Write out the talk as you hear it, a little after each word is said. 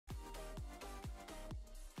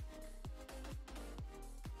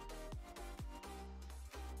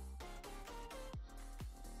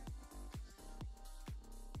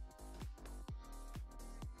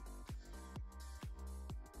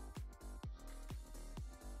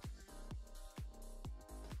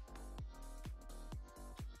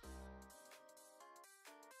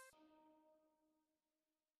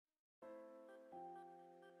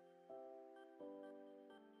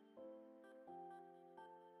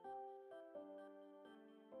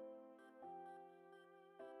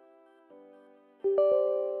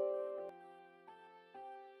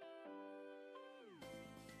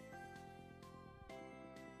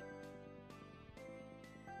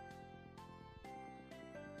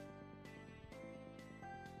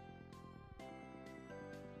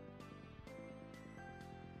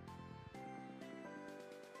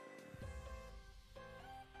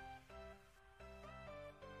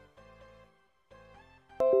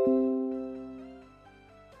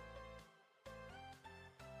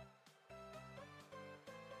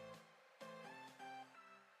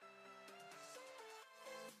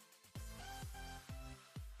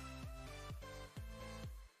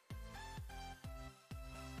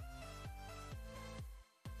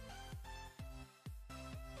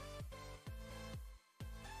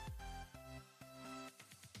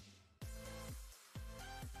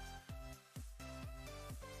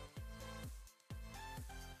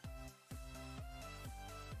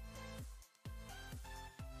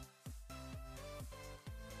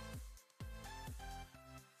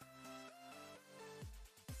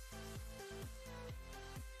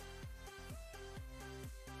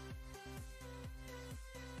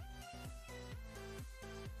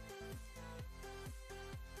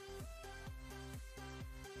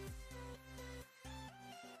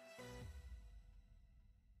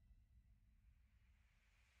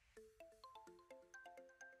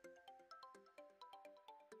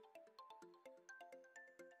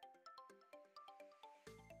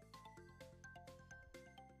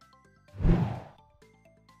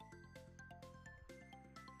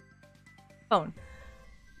phone.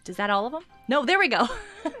 Is that all of them? No, there we go. Hey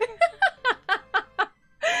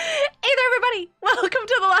there, everybody. Welcome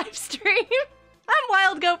to the live stream. I'm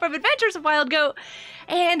Wild Goat from Adventures of Wild Goat,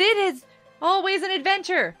 and it is always an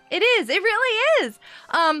adventure. It is. It really is.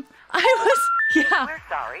 Yeah. We're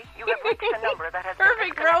sorry. You have reached a number that has Perfect,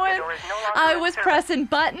 been disconnected Rowan. or is no longer I in was service. pressing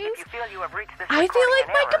buttons. If you feel you have reached this I feel recording like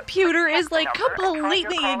in my error, computer please is check the like number and try your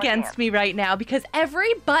completely call against again. me right now because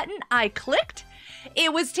every button I clicked,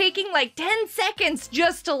 it was taking like 10 seconds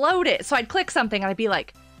just to load it. So I'd click something and I'd be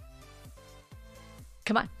like,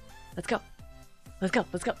 come on, let's go. Let's go,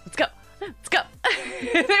 let's go, let's go, let's go.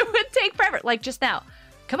 It would take forever, like just now.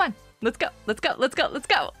 Come on, let's go, let's go, let's go, let's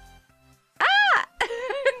go. Ah!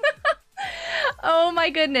 Oh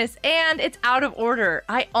my goodness, and it's out of order.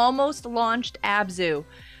 I almost launched Abzu.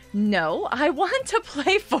 No, I want to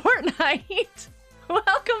play Fortnite.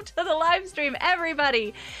 Welcome to the live stream,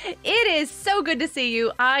 everybody. It is so good to see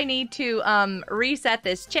you. I need to reset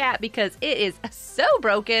this chat because it is so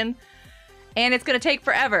broken and it's gonna take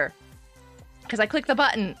forever. Because I click the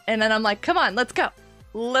button and then I'm like, come on, let's go.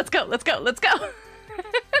 Let's go, let's go, let's go.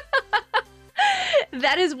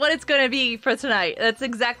 That is what it's gonna be for tonight. That's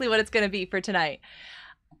exactly what it's gonna be for tonight.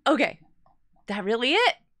 Okay, that really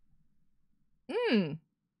it?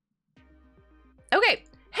 Okay,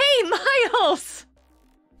 hey Miles!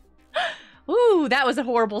 Ooh, that was a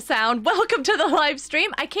horrible sound. Welcome to the live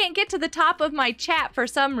stream. I can't get to the top of my chat for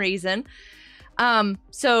some reason.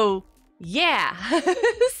 So yeah,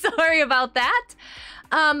 sorry about that.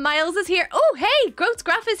 Miles is here. Oh, hey, Gross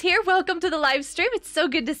Gruff is here. Welcome to the live stream. It's so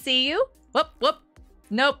good to see you. Whoop, whoop.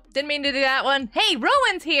 Nope, didn't mean to do that one. Hey,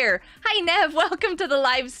 Rowan's here. Hi, Nev. Welcome to the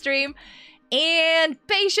live stream. And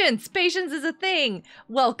Patience. Patience is a thing.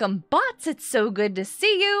 Welcome, bots. It's so good to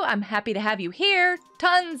see you. I'm happy to have you here.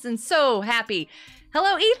 Tons and so happy.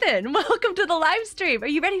 Hello, Ethan. Welcome to the live stream. Are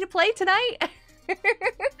you ready to play tonight?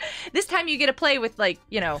 This time you get to play with, like,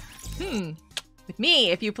 you know, with me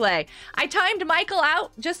if you play. I timed Michael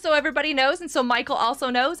out just so everybody knows, and so Michael also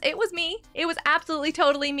knows it was me. It was absolutely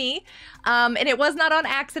totally me. And it was not on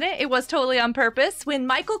accident. It was totally on purpose. When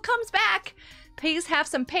Michael comes back, please have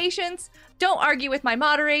some patience. Don't argue with my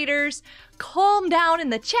moderators. Calm down in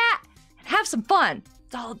the chat and have some fun.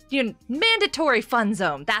 It's all, you know, mandatory fun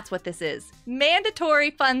zone. That's what this is.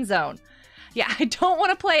 Mandatory fun zone. Yeah, I don't want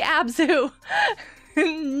to play Abzu.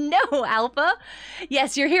 No, Alpha.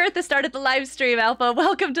 Yes, you're here at the start of the live stream, Alpha.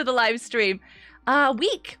 Welcome to the live stream.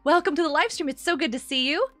 Week, welcome to the live stream. It's so good to see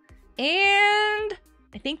you. And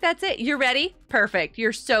I think that's it. You're ready? Perfect.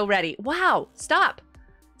 You're so ready. Wow, stop.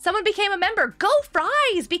 Someone became a member. Go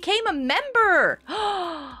Fries became a member.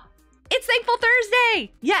 It's Thankful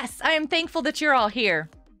Thursday. Yes, I am thankful that you're all here.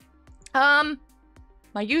 My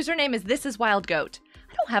username is This Is Wild Goat.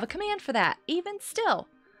 I don't have a command for that, even still.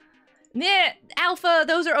 Nah, Alpha,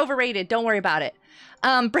 those are overrated. Don't worry about it.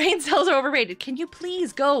 Brain cells are overrated. Can you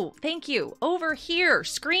please go? Thank you. Over here.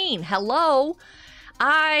 Screen. Hello.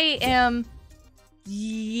 I am...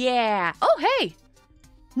 Yeah. Oh, hey.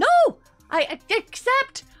 No. I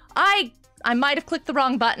accept. I might have clicked the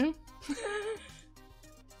wrong button.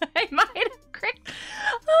 I might have clicked...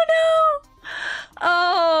 Oh, no.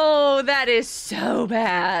 Oh, that is so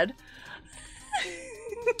bad.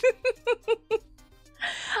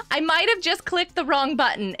 I might have just clicked the wrong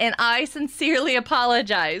button, and I sincerely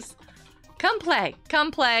apologize. Come play.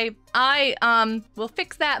 Come play. I will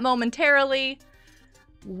fix that momentarily.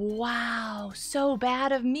 Wow, so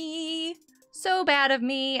bad of me. So bad of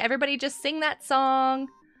me. Everybody just sing that song.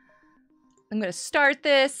 I'm gonna start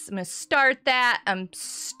this. I'm gonna start that. I'm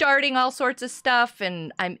starting all sorts of stuff,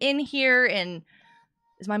 and I'm in here, and...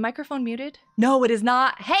 Is my microphone muted? No, it is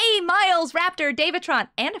not. Hey, Miles, Raptor, Davatron,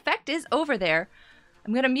 and Effect is over there.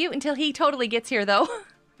 I'm gonna mute until he totally gets here, though,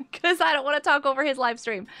 because I don't want to talk over his live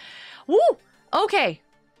stream. Woo! Okay.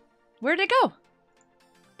 Where'd it go?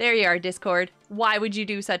 There you are, Discord. Why would you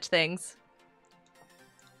do such things?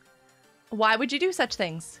 Why would you do such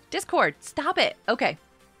things? Discord, stop it. Okay.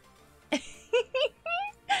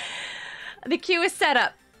 The queue is set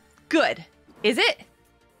up. Good. Is it?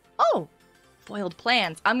 Oh, foiled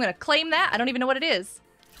plans. I'm gonna claim that. I don't even know what it is.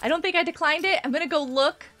 I don't think I declined it. I'm gonna go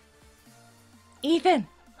look. Ethan.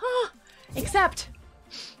 Oh, accept.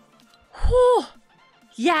 Whew.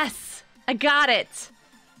 Yes, I got it.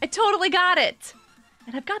 I totally got it.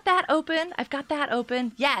 And I've got that open. I've got that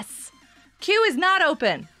open. Yes. Queue is not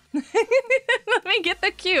open. Let me get the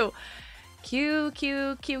queue. Q,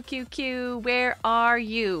 Q, Q, Q, Q. Where are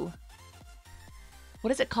you? What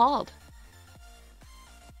is it called?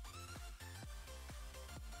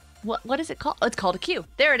 What is it called? Oh, it's called a queue.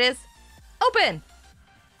 There it is. Open.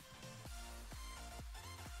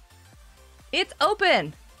 It's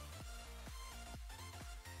open.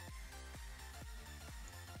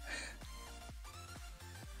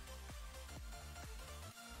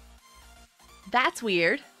 That's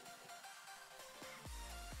weird.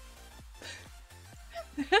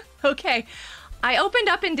 Okay. I opened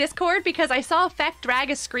up in Discord because I saw Effect drag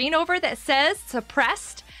a screen over that says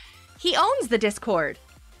suppressed. He owns the Discord.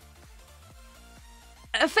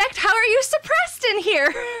 Effect, how are you suppressed in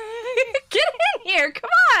here? Get in here, come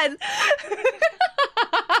on.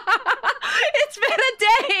 It's been a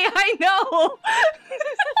day, I know.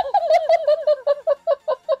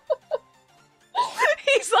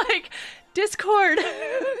 He's like, Discord,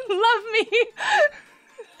 love me.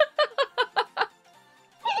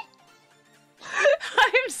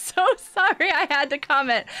 I'm so sorry I had to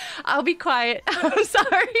comment. I'll be quiet. I'm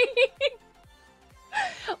sorry.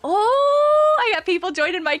 Oh, I got people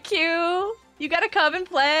joining my queue. You gotta come and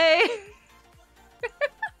play.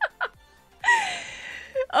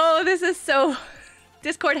 Oh, this is so...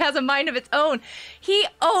 Discord has a mind of its own. He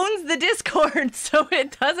owns the Discord, so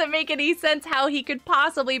it doesn't make any sense how he could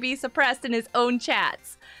possibly be suppressed in his own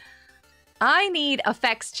chats. I need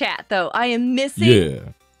Effect's chat, though. I am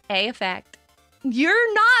missing a Effect.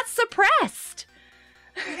 You're not suppressed.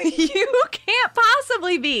 You can't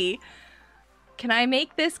possibly be. Can I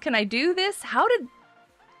make this? Can I do this? How did...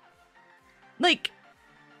 Like...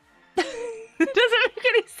 It doesn't make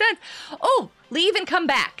any sense. Oh, leave and come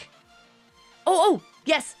back. Oh,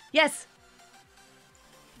 yes, yes.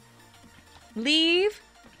 Leave,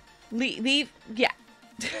 yeah.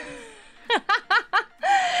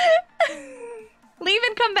 Leave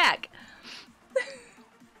and come back.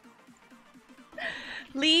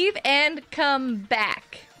 Leave and come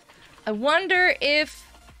back. I wonder if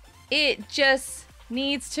it just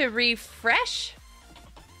needs to refresh.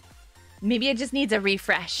 Maybe it just needs a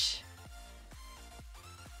refresh.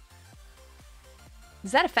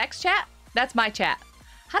 Is that Effects chat? That's my chat.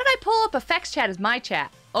 How did I pull up Effects chat as my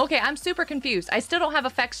chat? Okay, I'm super confused. I still don't have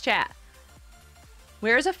Effects chat.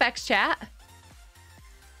 Where is Effects chat?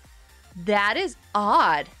 That is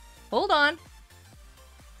odd. Hold on.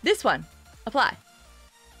 This one. Apply.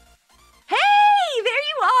 Hey, there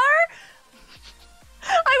you are.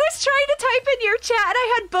 I was trying to type in your chat.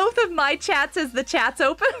 I had both of my chats as the chats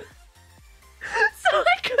open. So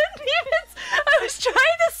I couldn't even... I was trying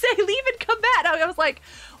to say leave and come back. I was like,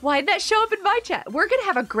 why did that show up in my chat? We're going to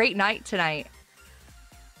have a great night tonight.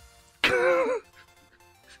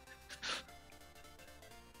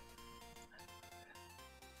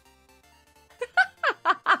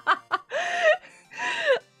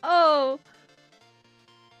 Oh.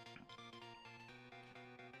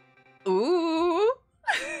 Ooh.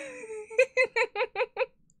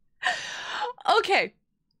 Okay.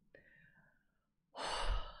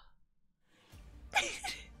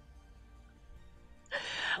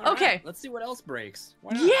 Okay. Right, let's see what else breaks.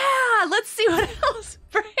 Why not? Yeah, let's see what else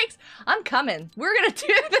breaks. I'm coming. We're gonna do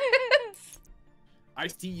this.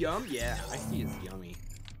 Iced tea yum? Yeah, iced tea is yummy.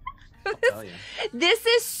 I'll tell you. This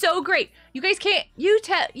is so great. You guys can't. You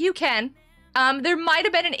can. There might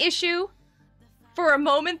have been an issue for a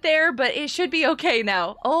moment there, but it should be okay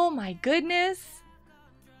now. Oh my goodness.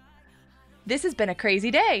 This has been a crazy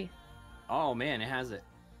day. Oh man, it has it.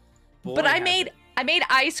 Boy, but I made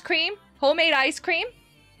ice cream, homemade ice cream,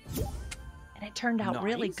 and it turned out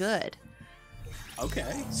really good.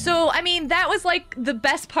 Okay. So, I mean, that was like the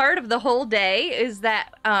best part of the whole day is that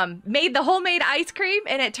made the homemade ice cream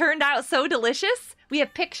and it turned out so delicious. We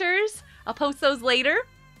have pictures. I'll post those later.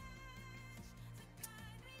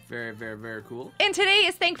 Very, very, very cool. And today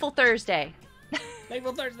is Thankful Thursday.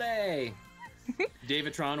 Thankful Thursday.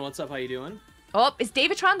 Davidtron, what's up? How you doing? Oh, is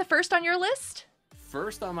Davidtron the first on your list?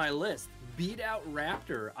 First on my list. Beat out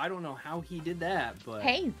Raptor. I don't know how he did that, but...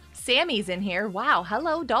 Hey, Sammy's in here. Wow,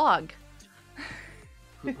 hello, dog.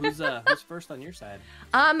 Who's first on your side?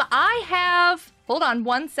 I have... Hold on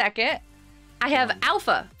one second. I have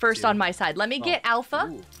Alpha first on my side. Let me get Alpha.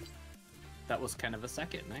 Ooh. That was kind of a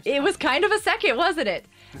second. Nice. It was kind of a second, wasn't it?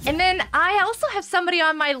 And then I also have somebody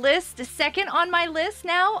on my list, a second on my list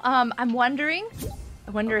now. I'm wondering.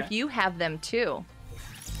 I wonder if you have them too.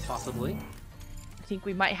 Possibly. I think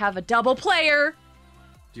we might have a double player.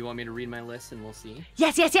 Do you want me to read my list and we'll see?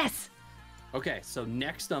 Yes, yes, yes. Okay, so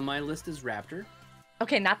next on my list is Raptor.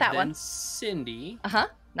 Okay, not that one. Then Cindy. Uh-huh,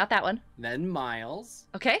 not that one. Then Miles.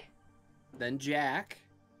 Okay. Then Jack.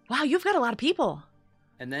 Wow, you've got a lot of people.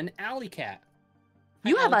 And then Alley Cat.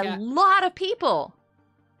 You have a lot of people.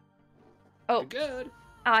 Oh, you're good.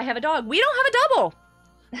 I have a dog. We don't have a double.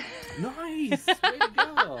 Nice. Way to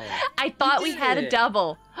go. I thought we had a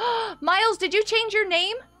double. Miles, did you change your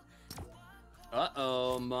name?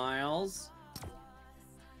 Uh-oh, Miles.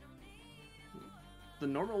 the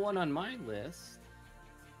normal one on my list.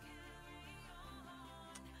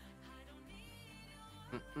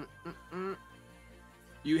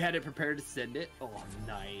 You had it prepared to send it? Oh,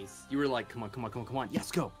 nice. You were like, come on, come on, come on, come on.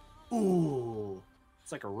 Yes, go. Ooh.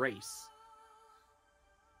 It's like a race.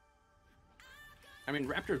 I mean,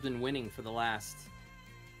 Raptor's been winning for the last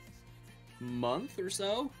month or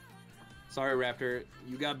so. Sorry, Raptor.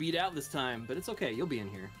 You got beat out this time, but it's okay. You'll be in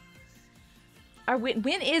here.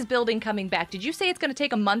 When is building coming back? Did you say it's going to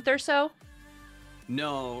take a month or so?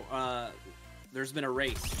 No, there's been a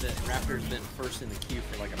race that Raptor's been first in the queue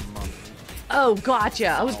for like a month. Oh, gotcha.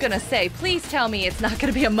 I was going to say, please tell me it's not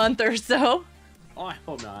going to be a month or so. Oh, I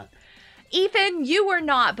hope not. Ethan, you were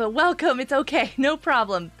not, but welcome. It's okay. No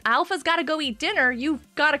problem. Alpha's got to go eat dinner.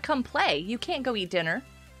 You've got to come play. You can't go eat dinner.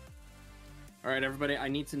 All right, everybody. I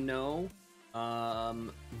need to know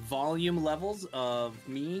volume levels of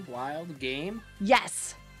me, Wild, game.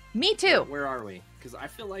 Yes. Me too. Where are we? Because I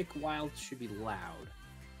feel like Wild should be loud.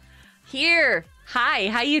 Here. Hi,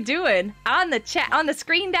 how you doing? On the chat, on the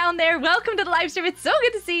screen down there. Welcome to the live stream. It's so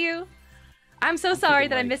good to see you. I'm so sorry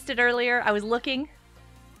that I missed it earlier. I was looking.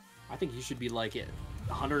 I think you should be like at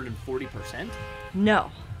 140%.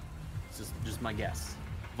 No. It's just my guess.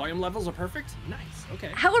 Volume levels are perfect? Nice.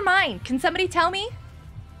 Okay. How are mine? Can somebody tell me?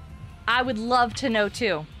 I would love to know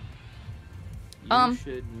too. You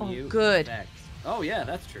should mute good. effects. Oh yeah,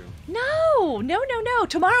 that's true. No.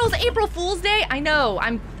 Tomorrow's April Fool's Day. I know.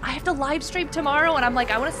 I have to live stream tomorrow, and I'm like,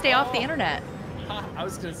 I want to stay off the internet. I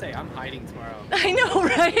was gonna say I'm hiding tomorrow. I know,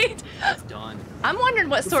 right? That's done. I'm wondering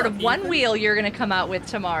what sort of one Ethan? wheel you're gonna come out with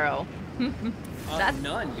tomorrow.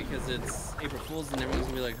 None, because it's April Fool's and everyone's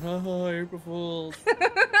gonna be like, oh, April Fool's.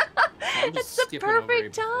 It's the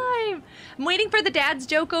perfect time. I'm waiting for the dad's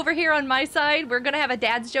joke over here on my side. We're gonna have a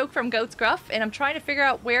dad's joke from Goat's Gruff, and I'm trying to figure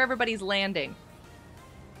out where everybody's landing.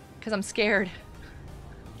 Because I'm scared.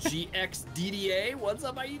 GXDDA, what's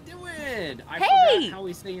up? How you doing? I Hey! forgot how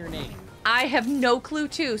we say your name. I have no clue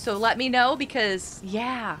too, so let me know because,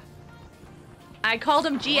 yeah. I called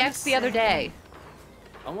him GX the other day.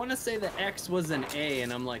 I want to say the X was an A,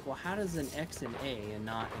 and I'm like, well, how does an X an A and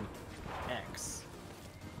not an X?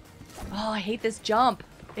 Oh, I hate this jump.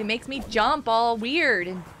 It makes me jump all weird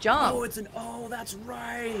and jump. Oh, it's an O, that's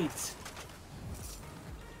right.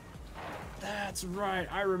 That's right,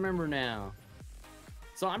 I remember now.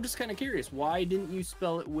 So I'm just kind of curious, why didn't you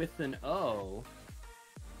spell it with an O?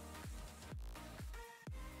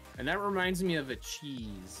 And that reminds me of a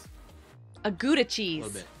cheese. A Gouda cheese. A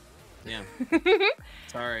little bit. Yeah.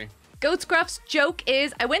 Sorry. Goat Scruff's joke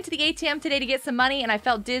is, I went to the ATM today to get some money and I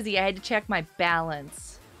felt dizzy. I had to check my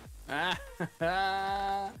balance. That's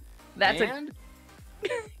and?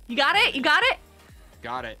 You got it? You got it?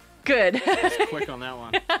 Got it. Good. Just quick on that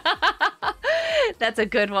one. That's a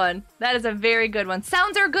good one. That is a very good one.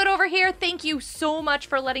 Sounds are good over here. Thank you so much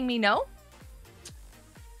for letting me know.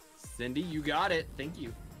 Cindy, you got it. Thank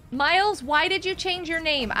you. Miles, why did you change your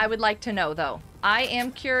name? I would like to know, though. I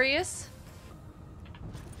am curious.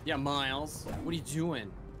 Yeah, Miles. What are you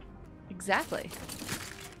doing? Exactly.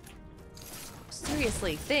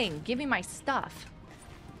 Seriously, thing, give me my stuff.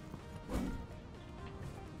 Is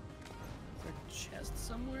there a chest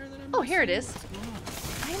somewhere that I'm Oh, here it is.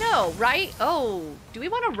 I know, right? Oh, do we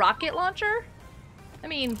want a rocket launcher? I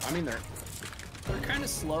mean, they're kind of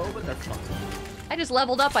slow, but they're fun. I just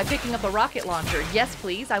leveled up by picking up a rocket launcher. Yes,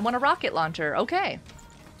 please. I want a rocket launcher. Okay.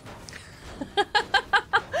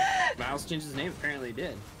 Miles changed his name. Apparently he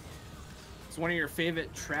did. It's one of your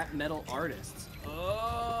favorite trap metal artists.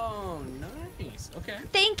 Oh, nice. Okay.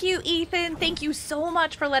 Thank you, Ethan. Thank you so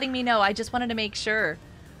much for letting me know. I just wanted to make sure.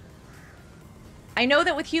 I know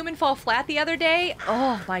that with Human Fall Flat the other day,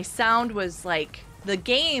 oh, my sound was like, the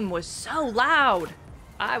game was so loud.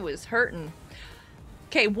 I was hurting.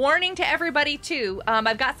 Okay, warning to everybody too.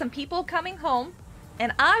 I've got some people coming home,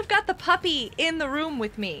 and I've got the puppy in the room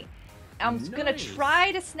with me. I'm gonna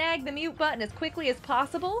try to snag the mute button as quickly as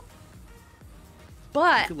possible,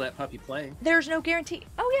 but you could let puppy play. There's no guarantee.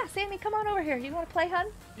 Oh yeah, Sammy, come on over here. You want to play, hun?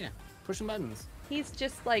 Yeah, push some buttons. He's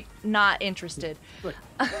just like not interested. Look,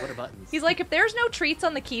 what are buttons? He's like, if there's no treats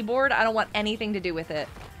on the keyboard, I don't want anything to do with it.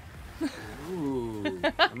 Ooh,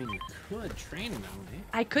 I mean, you could train him that way.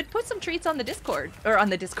 I could put some treats on the Discord. Or on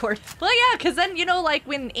the Discord. Well, yeah, because then, you know, like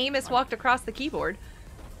when Amos walked across the keyboard.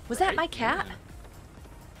 Was that my cat? Yeah.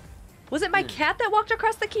 Was it my cat that walked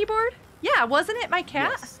across the keyboard? Yeah, wasn't it my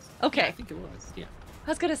cat? Yes. Okay. Yeah, I think it was, yeah. I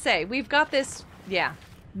was going to say, we've got this,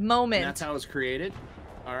 moment. And that's how it was created?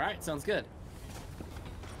 All right, sounds good.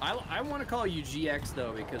 I want to call you GX,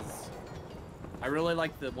 though, because I really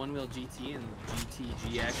like the one-wheel GT and GT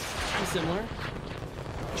GX. Kind of similar.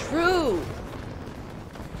 True.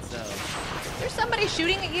 There's somebody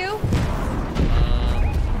shooting at you.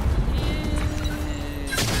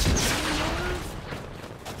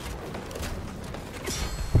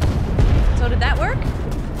 So did that work?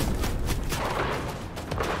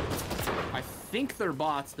 I think they're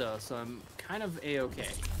bots though, so I'm kind of a-okay.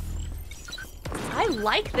 I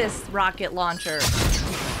like this rocket launcher.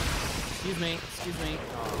 Excuse me.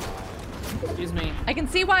 Excuse me. I can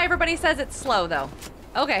see why everybody says it's slow though.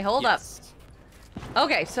 Okay, hold up.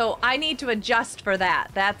 Okay, so I need to adjust for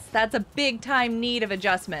that. That's a big time need of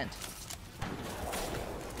adjustment.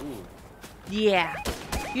 Ooh. Yeah.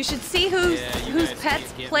 You should see whose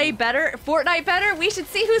pets play better. Fortnite better? We should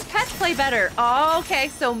see whose pets play better. Oh, okay,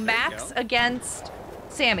 so Max against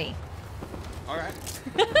Sammy. All right.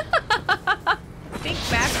 I think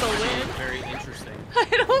Max will win. Very interesting.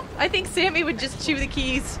 I think Sammy would just chew the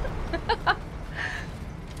keys. Can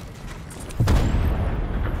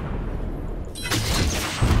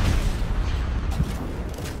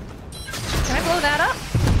I blow that up?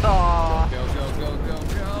 Oh. Go.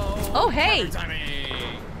 Oh, hey.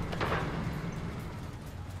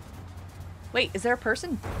 Wait, is there a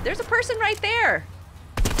person? There's a person right there.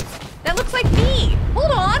 That looks like me.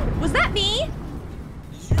 Hold on. Was that me?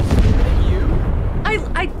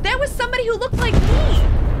 That was somebody who looked like me.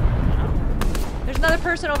 There's another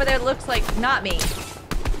person over there that looks like not me.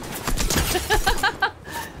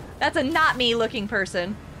 That's a not me looking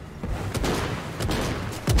person.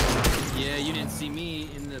 Yeah, you didn't see me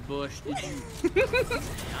in the bush, did you?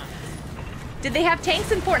 Did they have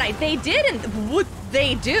tanks in Fortnite? They did, and what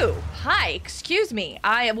they do? Hi, excuse me.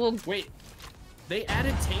 I will. Wait, they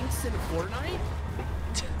added tanks in Fortnite?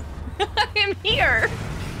 I am here.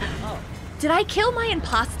 Oh. Did I kill my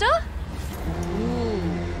impasta?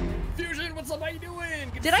 Fusion, what's up? How you doing?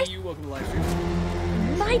 Good Did to I? see you. Welcome to live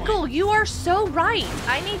stream. Michael, you are so right.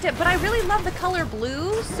 I need to, but I really love the color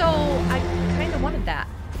blue, so I kind of wanted that.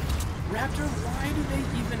 Raptor, why do they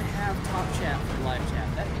even have top chat for live chat?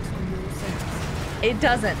 That makes no sense. It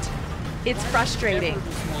doesn't. It's frustrating. Never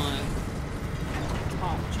just want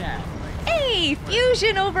top chat. Hey,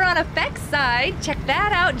 Fusion over on Effects side. Check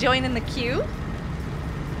that out. Join in the queue.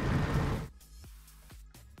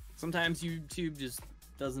 Sometimes YouTube just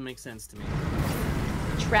doesn't make sense to me.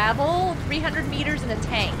 Travel 300 meters in a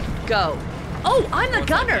tank. Go. Oh, I'm the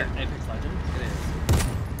gunner. Like Apex Legend? It is.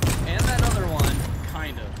 And that other one,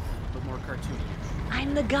 kind of, but more cartoony.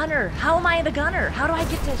 I'm the gunner. How am I the gunner? How do I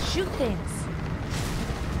get to shoot things?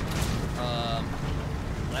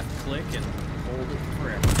 Left click and hold it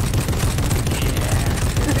forever. Yeah.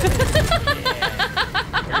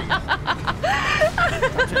 There you go.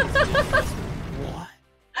 What?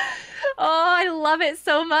 Oh, I love it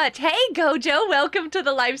so much. Hey, Gojo, welcome to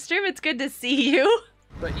the live stream. It's good to see you.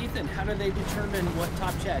 But Ethan, how do they determine what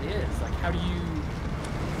top chat is? Like, how do you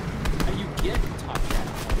get top chat?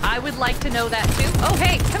 I would like to know that too. Oh,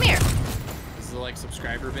 hey, come here. Is it like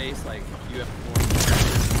subscriber base? Like, you have more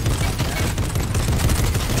subscribers?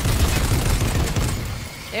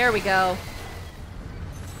 There we go.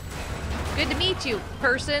 Good to meet you,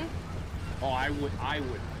 person. Oh, I would.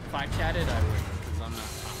 If I chatted, I would, because I'm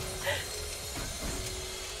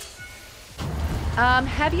not.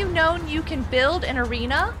 Have you known you can build an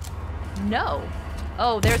arena? No.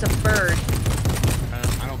 Oh, there's a bird.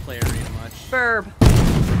 I don't play arena much. Burb.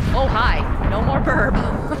 Oh, hi. No more burb.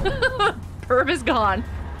 Burb is gone.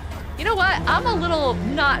 You know what? I'm a little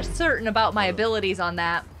not certain about my abilities on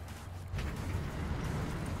that.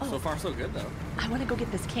 So far, so good, though. I want to go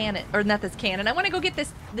get this cannon. Or not this cannon. I want to go get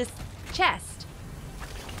this chest.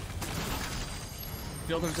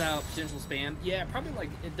 Filters out potential spam. Yeah, probably like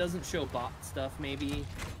it doesn't show bot stuff, maybe.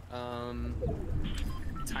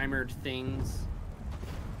 Timered things.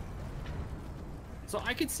 So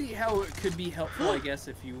I could see how it could be helpful, I guess,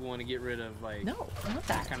 if you want to get rid of like No, I want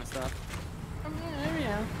that. kind of stuff.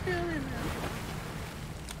 Yeah.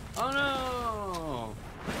 Oh no!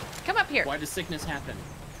 Come up here. Why does sickness happen?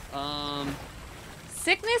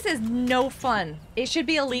 Sickness is no fun. It should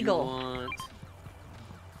be illegal.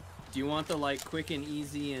 Do you want the like quick and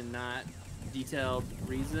easy and not detailed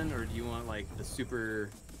reason, or do you want like the super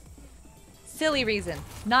Silly reason.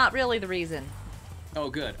 Not really the reason. Oh,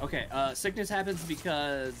 good. Okay. Sickness happens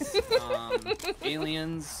because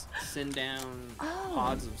aliens send down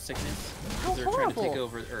pods of sickness. How They're trying to take horrible.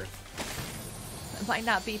 over Earth. It might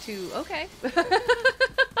not be too okay.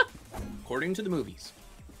 According to the movies.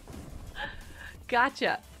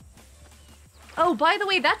 Gotcha. Oh, by the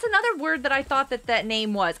way, that's another word that I thought that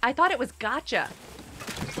name was. I thought it was gotcha.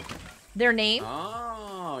 Their name?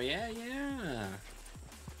 Oh, yeah.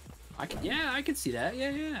 I could see that.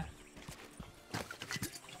 Yeah.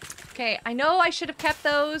 Okay, I know I should have kept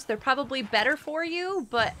those. They're probably better for you,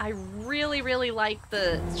 but I really, really like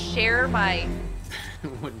the share my...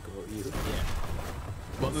 Wouldn't quote you. Yeah.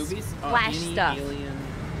 What movies? Splash Any stuff. Alien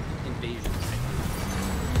invasion.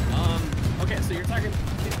 Okay, so you're talking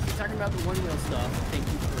about the one wheel stuff. Thank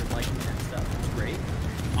you for liking that stuff. It's great.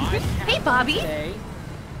 Hey, Bobby.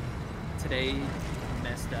 Today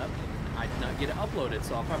messed up. I did not get it uploaded,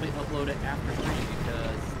 so I'll probably upload it after 3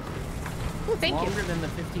 because Ooh, thank you. longer than the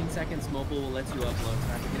 15 seconds mobile will let you upload, so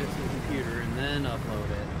I have to get it to the computer and then upload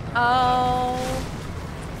it. Oh,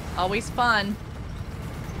 always fun.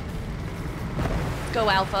 Go,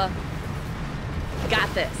 Alpha.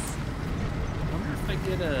 Got this. I wonder if I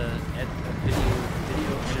get a video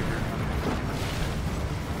editor.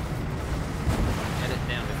 Edit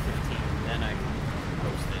down to 15, then I can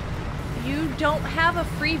post it. You don't have a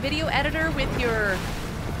free video editor with your...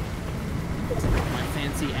 My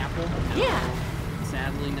fancy Apple? No. Yeah.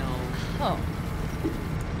 Sadly, no. Oh.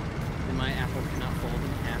 And my Apple cannot fold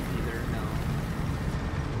in half either, no.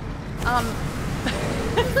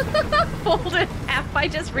 Fold it half. I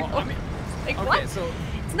just realized. Well, I mean, like, okay, what? so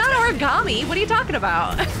It's not origami. What are you talking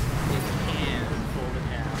about? it can fold in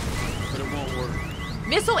half, but it won't work.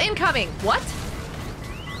 Missile incoming. What?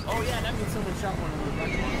 Oh yeah, that means someone shot one of those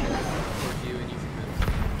rocket launchers towards you and you should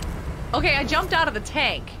move. Okay, I jumped out of the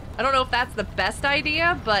tank. I don't know if that's the best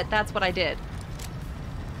idea, but that's what I did.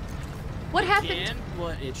 What happened? Can,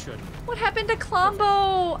 but it shouldn't. What happened to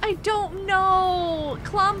Klombo? I don't know.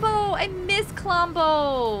 Klombo, I miss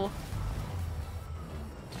Klombo.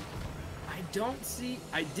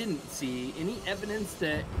 I didn't see any evidence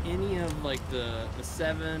that any of like the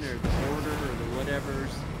Seven or the Order or the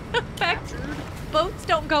whatever's captured. Boats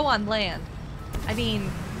don't go on land. I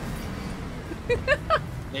mean...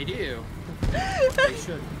 They do. They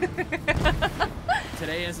should.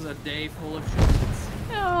 Today is a day full of shootings.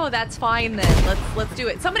 Oh, that's fine then. Let's do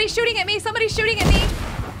it. Somebody's shooting at me. Somebody's shooting at me.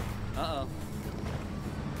 Uh-oh.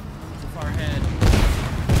 So far ahead.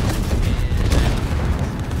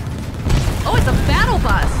 Oh, it's a battle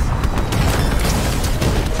bus.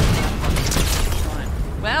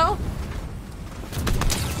 Well,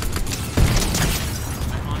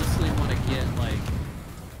 I honestly want to get like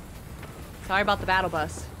sorry about the battle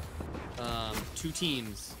bus. 2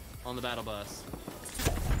 teams on the battle bus.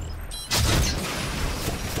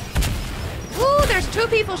 Ooh, there's 2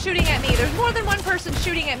 people shooting at me. There's more than one person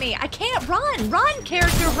shooting at me. I can't run. Run,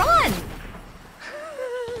 character, run.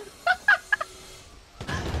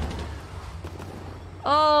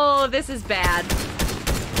 Oh, this is bad.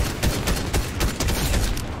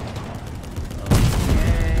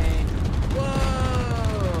 Okay.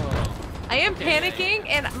 Whoa! I am panicking,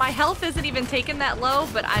 and my health isn't even taken that low,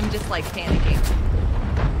 but I'm just like panicking.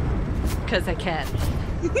 Because I can.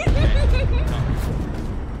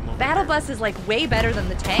 Battle bus is like way better than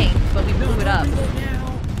the tank, but we move it up.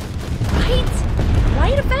 Right?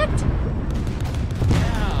 Right effect?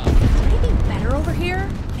 Yeah. Is there anything better over here?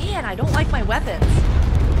 Man, I don't like my weapons.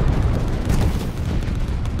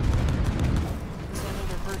 There's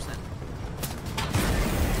another person.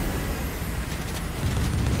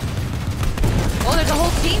 Oh, there's a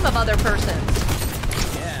whole team of other persons.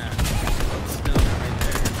 Yeah. Stone right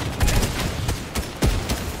there.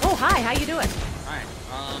 Oh, hi, how you doing? Alright,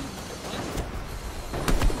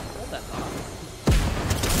 hold that thought.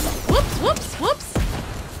 Whoops, whoops, whoops.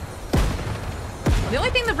 The only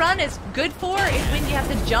thing the run is good for is when you have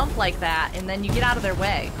to jump like that, and then you get out of their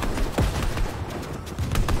way.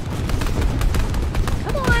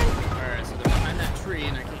 Come on. Alright, so they're behind that tree,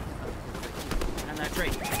 and I can't get behind that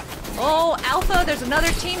tree. Oh, Alpha, there's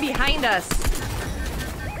another team behind us.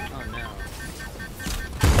 Oh no.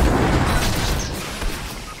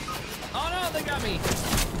 Oh no, they got me!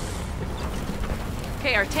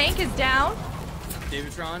 Okay, our tank is down.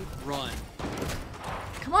 Davidtron, run.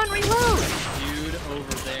 Come on, reload. Dude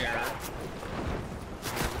over there.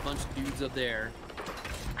 There's a bunch of dudes up there.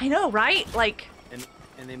 I know, right? Like, And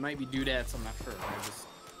they might be dudettes, I'm not sure. I just...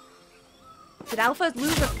 did Alpha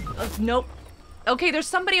lose a nope. Okay, there's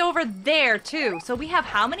somebody over there, too. So we have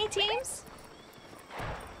how many teams?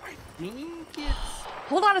 I think it's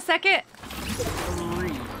Hold on a second. 3.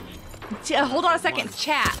 Hold on a second. One.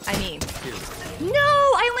 Chat, I mean. 2. No,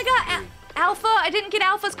 I only got Alpha. I didn't get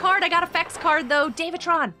Alpha's card. I got Effect's card, though.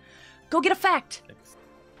 Davidtron, go get Effect.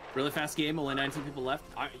 Really fast game, only 19 people left.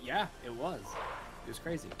 Yeah, it was. It was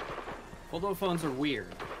crazy. Foldable phones are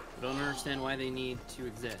weird. I don't understand why they need to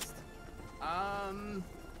exist.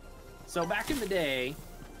 So back in the day,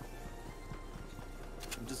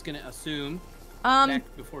 I'm just gonna assume, back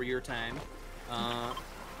before your time,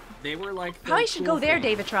 they were like. Probably should go there,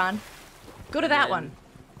 Davidtron. Go to that one.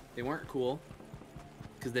 They weren't cool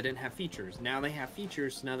because they didn't have features. Now they have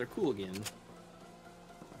features, so now they're cool again.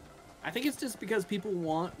 I think it's just because people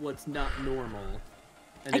want what's not normal.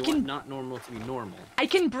 And they want not normal to be normal. I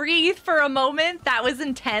can breathe for a moment. That was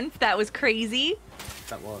intense. That was crazy.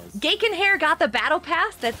 That was. Gaken Hair got the battle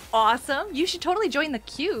pass. That's awesome. You should totally join the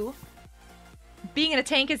queue. Being in a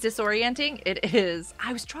tank is disorienting. It is.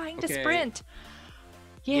 I was trying to sprint.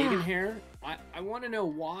 Yeah. Gaken Hair, I want to know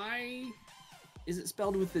why is it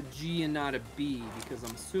spelled with a G and not a B? Because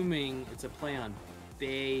I'm assuming it's a play on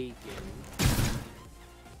bacon.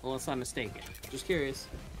 Unless I'm mistaken. Just curious.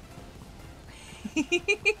 Okay.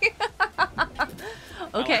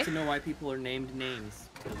 I'd like to know why people are named names.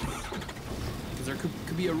 Because there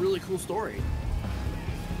could be a really cool story.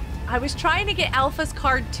 I was trying to get Alpha's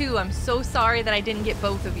card too. I'm so sorry that I didn't get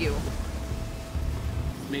both of you.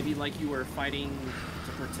 Maybe like you were fighting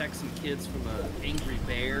to protect some kids from an angry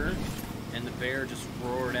bear, and the bear just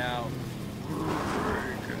roared out,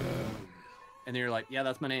 and you're like, yeah,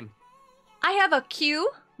 that's my name. I have a Q,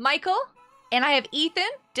 Michael, and I have Ethan,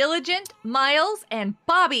 Diligent, Miles, and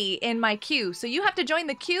Bobby in my queue. So you have to join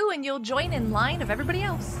the queue and you'll join in line of everybody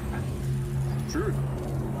else. True.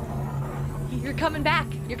 You're coming back.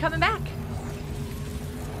 You're coming back.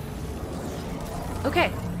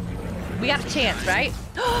 Okay. We got a chance, right?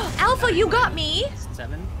 Alpha, you got me.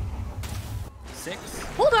 7, 6.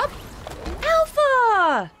 Hold up.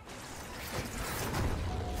 Alpha!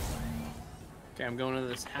 Okay, I'm going to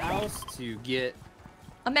this house to get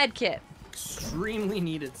A med kit. extremely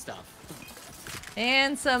needed stuff.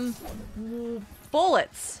 And some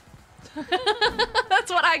bullets.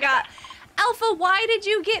 That's what I got. Alpha, why did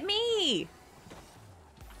you get me?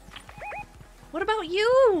 What about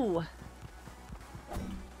you?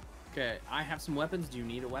 Okay, I have some weapons. Do you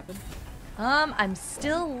need a weapon? I'm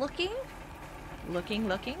still looking. Looking.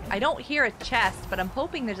 I don't hear a chest, but I'm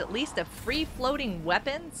hoping there's at least a free-floating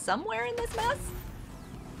weapon somewhere in this mess.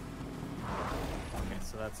 Okay,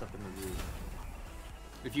 so that's up in the roof.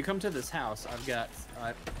 If you come to this house, I've got...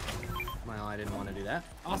 well, I didn't want to do that.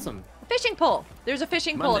 Awesome. A fishing pole. There's a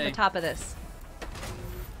fishing pole at Monday. the top of this.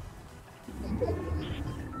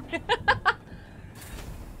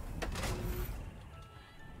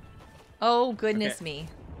 Oh, goodness Okay. me.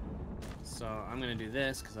 So I'm going to do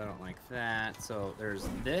this because I don't like that. So there's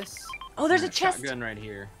this. Oh, there's and a chest. Shotgun right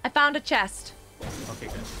here. I found a chest. Okay,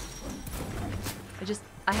 good.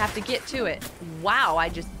 I have to get to it. Wow,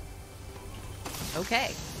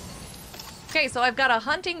 okay. Okay, so I've got a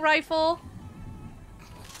hunting rifle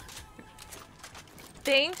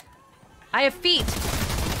thing. I have feet.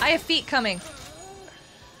 I have feet coming.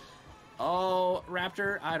 Oh,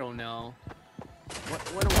 Raptor, I don't know.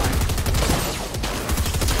 What do I?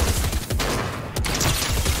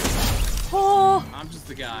 Oh. I'm just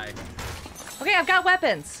the guy. Okay, I've got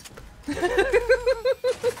weapons. No!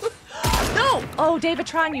 Oh,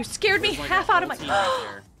 Davidtron, you scared me There's like half a out of whole my... team right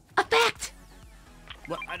there. Effect!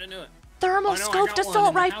 What? I didn't know it. Thermal Oh, no, I scoped got one assault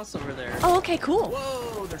in the rifle. house over there. Oh, okay, cool.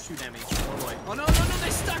 Whoa, they're shooting at me. Oh boy. Oh no, they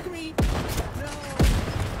stuck me. No.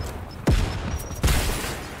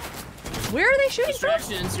 Where are they shooting from?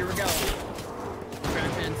 Distractions, here we go.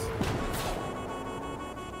 Distractions.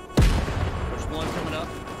 There's one coming up.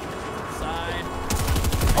 Side.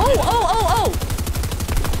 Oh!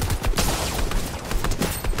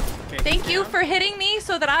 Okay, Thank you for hitting me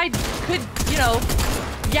so that I could, you know...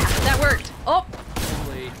 Yeah, that worked. Oh,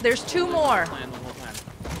 Holy, there's two more. plan the whole time.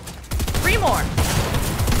 3 more.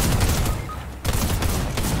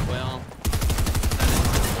 Well,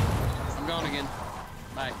 I'm gone again.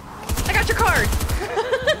 Bye. I got your card.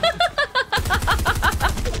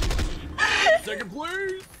 Second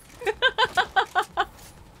place.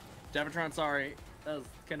 Davatron, sorry. That was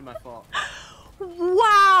kind of my fault.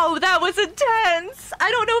 Wow, that was intense. I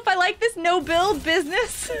don't know if I like this no build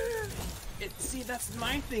business. See, that's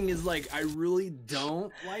my thing is like, I really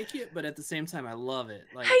don't like it, but at the same time, I love it.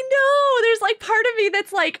 Like, I know. There's like part of me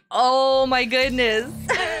that's like, oh my goodness.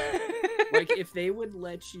 like if they would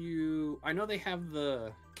let you, I know they have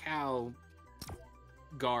the cow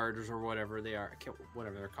guards or whatever they are,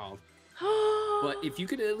 whatever they're called. But if you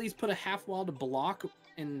could at least put a half wall to block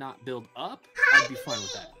and not build up, I'd be fine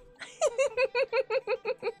with that.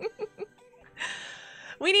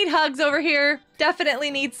 We need hugs over here.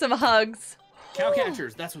 Definitely need some hugs. Cow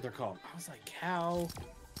catchers, that's what they're called. I was like, cow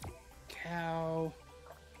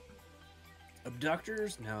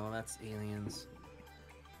abductors? No, that's aliens.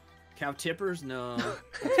 Cow tippers? No, that's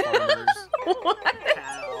farmers. What?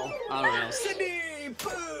 Cow. I don't know. Sydney,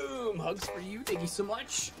 boom! Hugs for you. Thank you so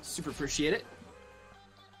much. Super appreciate it.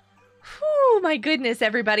 Whew, my goodness,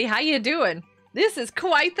 everybody. How you doing? This is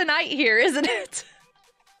quite the night here, isn't it?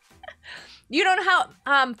 You don't know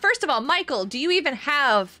how, first of all, Michael, do you even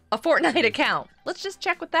have a Fortnite account? Let's just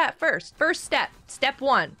check with that first. First step, step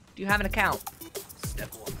 1. Do you have an account?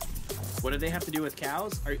 Step 1. What do they have to do with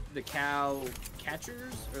cows? Are the cow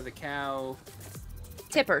catchers or the cow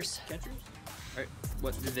Tippers. catchers?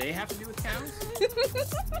 What do they have to do with cows?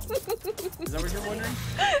 Is that what you're wondering?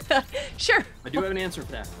 Sure. I do have an answer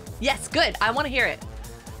for that. Yes, good. I want to hear it.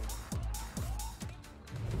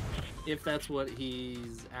 If that's what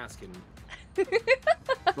he's asking.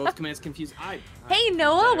 Both commands confused. Hey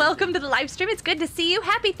Noah, welcome to the live stream. It's good to see you.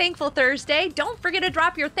 Happy Thankful Thursday. Don't forget to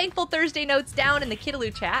drop your Thankful Thursday notes down in the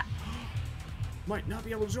Kidaloo chat. Might not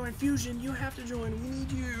be able to join Fusion. You have to join. We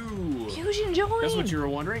need you. Fusion join. That's what you were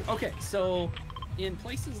wondering? Okay, so in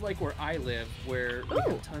places like where I live, where we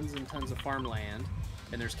have tons and tons of farmland,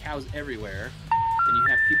 and there's cows everywhere, and you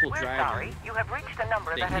have people We're driving. sorry. You have reached a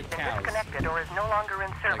number They that has hit been cows. disconnected or is no longer in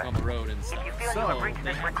service. Like on the road and stuff. If you feel so you have reached they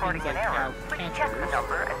this have recording things in like error, cow please check the catchers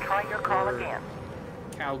number and try your call or again.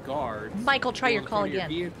 Cow guards. Michael, try go your in call front of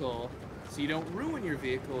again. Your vehicle, so you don't ruin your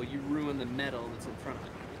vehicle. You ruin the metal that's in front of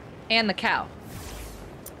it. And the cow.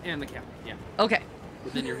 And the cow. Yeah. Okay.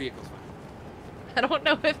 But then your vehicle's fine. I don't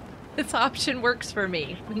know if this option works for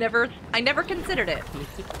me. I never considered it.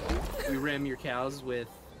 You ram your cows with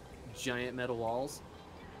giant metal walls.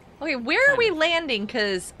 Okay, where are we landing?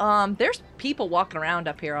 Because there's people walking around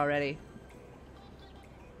up here already.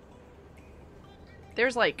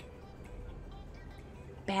 There's like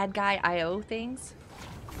bad guy IO things.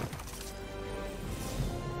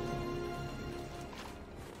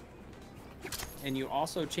 And you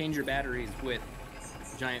also change your batteries with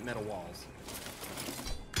giant metal walls.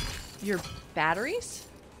 Your batteries?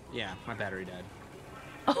 Yeah, my battery died.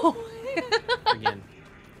 Oh. Again.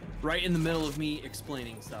 Right in the middle of me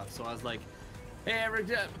explaining stuff. So I was like, hey, Eric,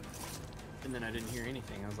 and then I didn't hear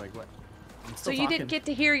anything. I was like, what? I'm So still you talking. didn't get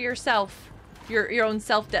to hear yourself, your own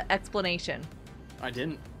self-explanation. I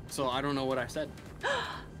didn't. So I don't know what I said.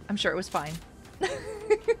 I'm sure it was fine.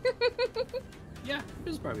 Yeah, it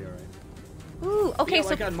was probably all right. Ooh, okay, Yeah, so...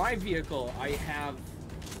 like on my vehicle, I have...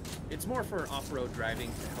 It's more for off-road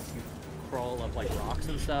driving to help you crawl up like rocks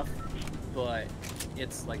and stuff, but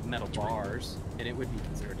it's like metal bars, and it would be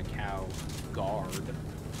considered a cow guard.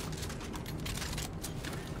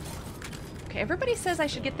 Okay, everybody says I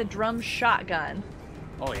should get the drum shotgun.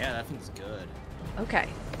 Oh yeah, that thing's good. Okay.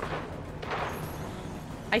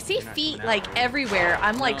 I see You're not feet coming like out. everywhere.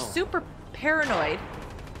 I'm like No. super paranoid.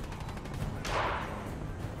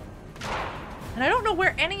 And I don't know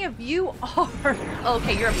where any of you are. Oh,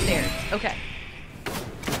 okay, you're upstairs. Okay.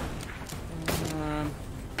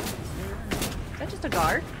 Is that just a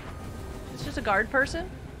guard? It's just a guard person?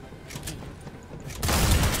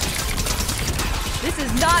 This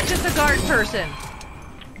is not just a guard person.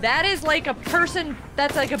 That is like a person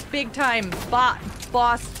that's like a big time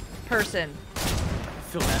boss person.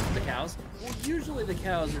 Feel bad for the cows? Well, usually the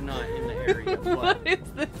cows are not in the area, but What is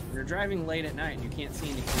this? when you're driving late at night and you can't see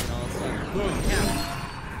anything, and all of a sudden, boom,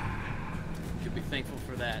 cow. You could be thankful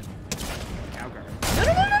for that cow guard. No,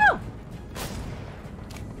 no, no, no, no!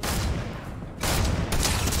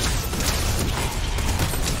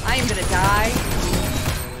 I am gonna die.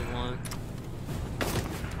 Really want.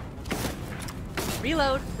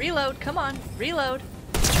 Reload, reload, come on, reload.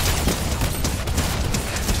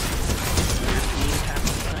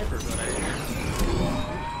 Sniper, but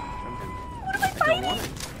What am I I don't fighting? want it.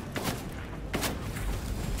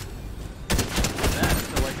 That, I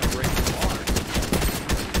feel like I'm breaking the water.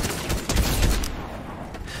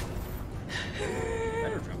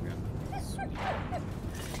 Better drum gun.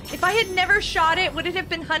 If I had never shot it, would it have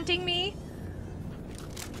been hunting me?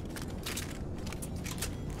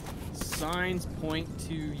 Signs point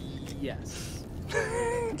to yes.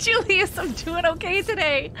 Julius, I'm doing okay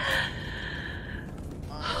today.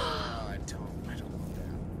 I don't want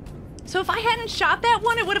that. So if I hadn't shot that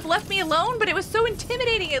one, it would have left me alone, but it was so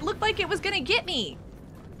intimidating. It looked like it was gonna get me.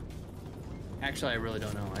 Actually, I really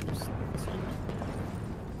don't know. I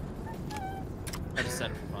just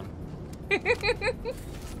said it for fun.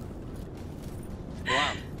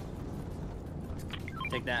 Wow.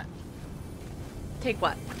 Take that. Take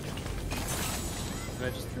what? I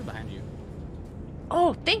just threw behind you.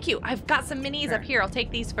 Oh, thank you. I've got some minis Sure. up here. I'll take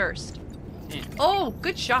these first. Eh. Oh,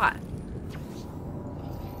 good shot.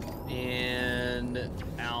 And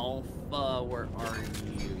Alpha, where are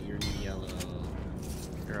you? You're yellow.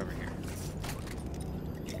 You're over here.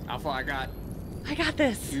 Alpha, I got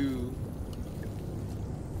this. 2.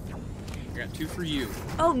 I got 2 for you.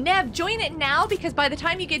 Oh, Nev, join it now because by the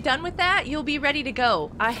time you get done with that, you'll be ready to go.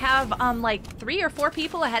 I have like 3 or 4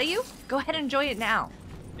 people ahead of you. Go ahead and join it now.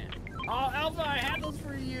 Yeah. Oh, Alpha, I had those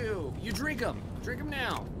for you. You dream. drink them. Drink them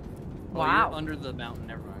now. Wow. Oh, you're under the mountain.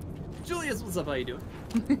 Never mind. Julius, what's up? How you doing?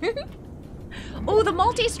 Oh, the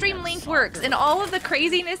multi-stream link works. And all of the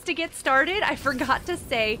craziness to get started, I forgot to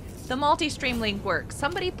say the multi-stream link works.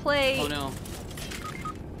 Somebody play... Oh, no.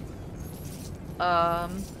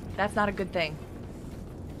 That's not a good thing.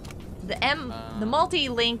 The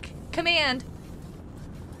multi-link command.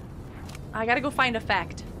 I gotta go find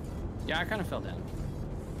effect. Yeah, I kind of fell down.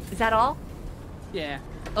 Is that all? Yeah.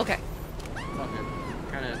 Okay. It's all good.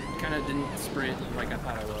 Kind of didn't sprint like I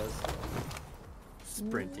thought I was.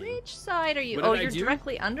 Sprinting. Which side are you? What Oh, did I you're do?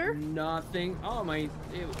 directly under? Nothing. Oh, my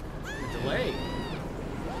delay.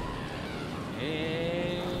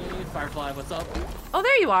 Hey, Firefly, what's up? Oh,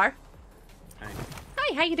 there you are. Hi.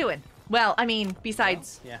 Hi, how you doing? Well, I mean,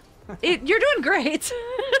 besides... Yeah. You're doing great.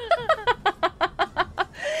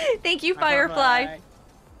 Thank you, Hi, Firefly.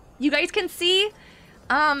 You guys can see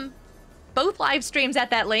both live streams at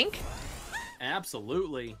that link.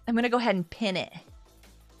 Absolutely. I'm gonna go ahead and pin it.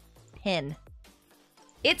 Pin.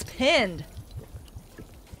 It's pinned.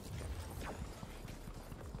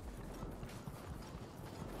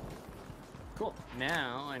 Cool.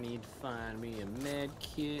 Now I need to find me a med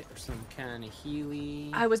kit or some kind of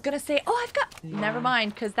healing. I was gonna say, oh, I've got... Never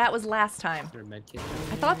mind, because that was last time. Is there a med kit?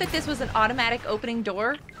 I thought that this was an automatic opening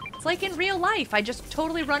door. It's like in real life. I just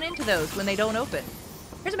totally run into those when they don't open.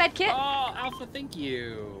 Here's a med kit. Oh, Alpha, thank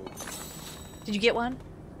you. Did you get one?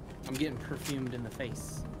 I'm getting perfumed in the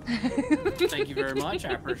face. Thank you very much.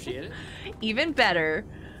 I appreciate it. Even better.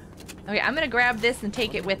 Okay, I'm gonna grab this and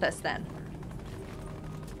take it with us then.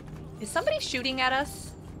 Is somebody shooting at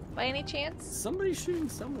us by any chance? Somebody's shooting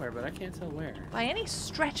somewhere, but I can't tell where. By any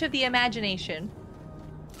stretch of the imagination.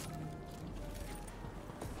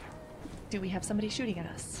 Do we have somebody shooting at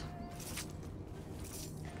us?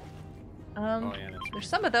 Oh, yeah, that's There's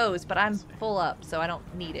some of those, but I'm full up, so I don't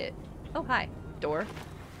need it. Oh, hi. Door.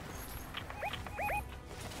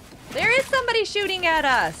 There is somebody shooting at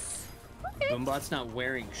us! Okay. Boombot's not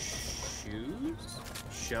wearing shoes?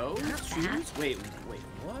 Shoes? Wait,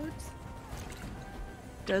 what?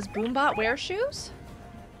 Does Boombot wear shoes?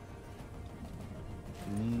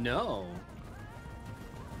 No.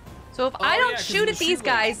 So if I don't yeah, 'cause shoot the at these shoelace.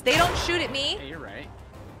 guys, they don't shoot at me. Yeah, you're right.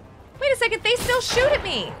 Wait a second, they still shoot at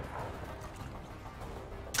me!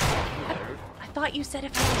 I thought you said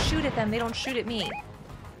if I don't shoot at them, they don't shoot at me.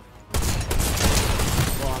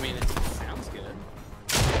 Well, I mean, it sounds good.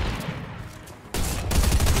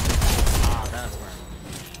 Ah, that's where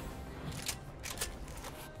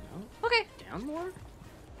I'm... No? Okay, Down more?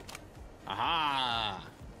 Aha!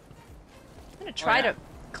 I'm gonna try yeah. to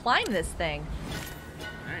climb this thing.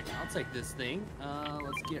 Alright, I'll take this thing.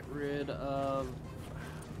 Let's get rid of...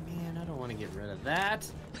 Man, I don't want to get rid of that.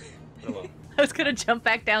 Oh, well. I was gonna jump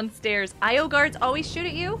back downstairs. IO guards always shoot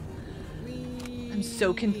at you? I'm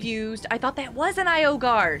so confused. I thought that was an IO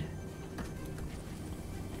guard.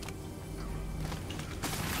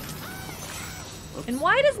 Whoops. And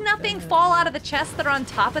why does nothing fall out of the chests that are on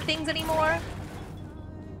top of things anymore?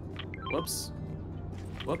 Whoops.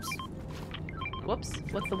 Whoops. Whoops.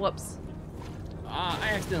 What's the whoops? I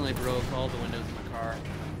accidentally broke all the windows in my car.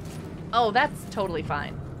 Oh, that's totally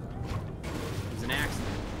fine. It was an accident.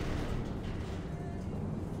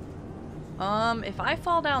 If I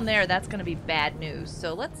fall down there, that's gonna be bad news.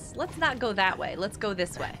 So let's not go that way. Let's go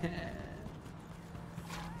this way.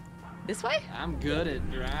 This way? I'm good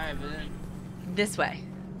at driving. This way.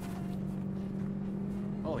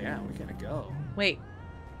 Oh yeah, we gotta go. Wait.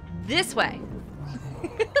 This way.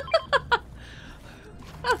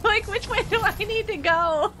 I'm like, which way do I need to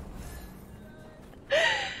go?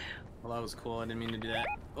 Well, that was cool. I didn't mean to do that.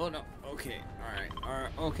 Oh no. Okay. All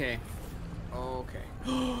right. Okay. Okay.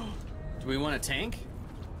 Do we want a tank?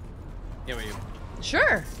 Yeah, we do.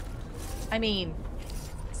 Sure. I mean,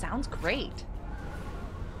 sounds great.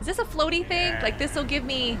 Is this a floaty thing? Like this will give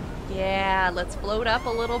me... Yeah, let's float up a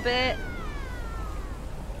little bit.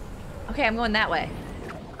 Okay, I'm going that way.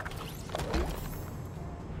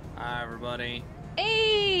 Hi, everybody.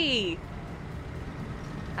 Hey!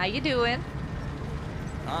 How you doing?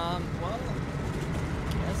 Well,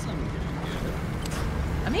 guess I'm doing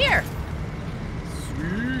I'm here. good.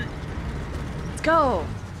 Sweet. Let's go.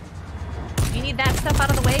 You need that stuff out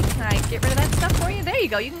of the way? Can I get rid of that stuff for you? There you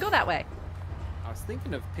go. You can go that way. I was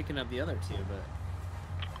thinking of picking up the other two, but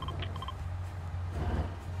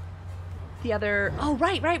The other... Oh,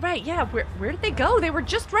 right. Yeah, where did they go? They were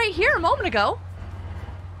just right here a moment ago.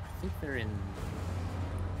 I think they're in...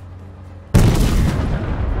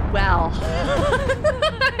 Well,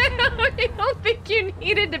 I don't think you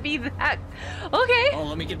needed to be that. Okay. Oh,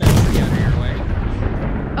 let me get that tree out of your way.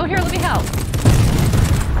 Oh, here, let me help.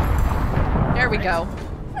 we go.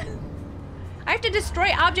 I have to destroy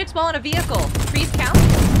objects while in a vehicle. Trees count?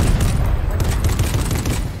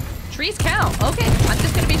 Trees count. Okay, I'm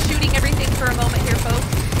just gonna be shooting everything for a moment here, folks.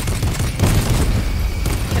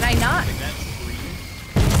 Can I not?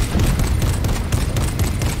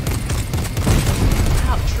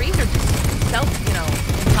 Wow, trees are just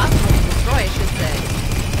impossible to destroy, I should say.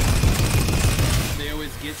 They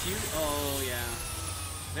always get you? Oh, yeah.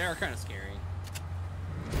 They are kind of scary.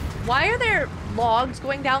 Why are there logs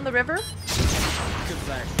going down the river? Because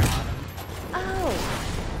I shot them. Oh.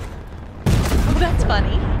 Oh, that's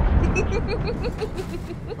funny.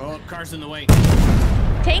 Oh, car's in the way.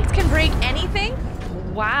 Tanks can break anything?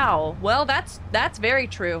 Wow. Well, that's very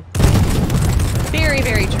true. Very,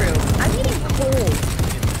 very true. I'm getting cold.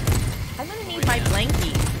 I'm gonna need my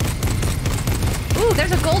blankie. Ooh,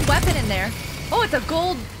 there's a gold weapon in there. Oh, it's a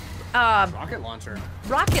gold rocket launcher.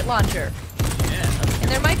 Rocket launcher. Yeah. And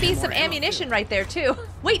there might be some ammunition right there too.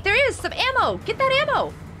 Wait, there is some ammo. Get that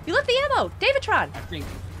ammo. You left the ammo, Davidtron. I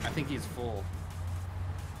think he's full.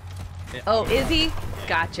 Oh, is he?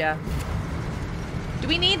 Gotcha. Do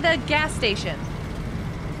we need the gas station?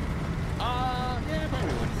 Yeah,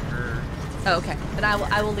 probably wouldn't hurt. Oh, okay. Then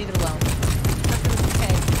I will leave it alone.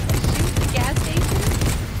 Okay. Shoot the gas station.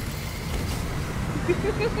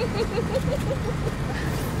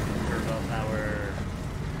 Turbo power.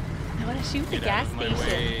 I want to shoot the Get gas out of my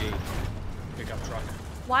station. way. Pickup truck.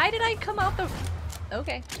 Why did I come out the...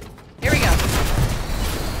 Okay. Here we go.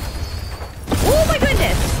 Oh my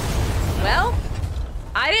goodness! Well,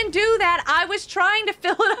 I didn't do that. I was trying to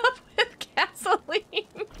fill it up with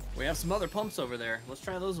gasoline. We have some other pumps over there. Let's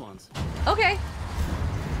try those ones. Okay.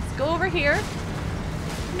 Let's go over here.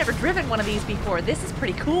 I've never driven one of these before. This is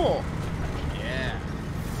pretty cool. Yeah.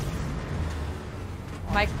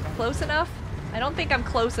 Am I close enough? I don't think I'm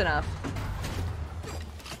close enough.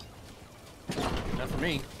 Not for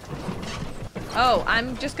me. Oh,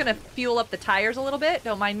 I'm just gonna fuel up the tires a little bit.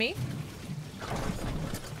 Don't mind me.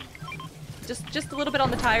 Just a little bit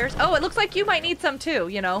on the tires. Oh, it looks like you might need some too,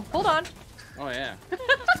 you know. Hold on. Oh, yeah.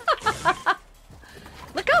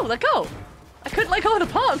 Let go, let go. I couldn't let go of the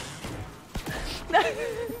pump.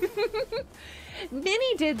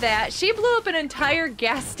 Minnie did that. She blew up an entire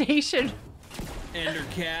gas station. And her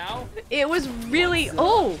cow? It was really,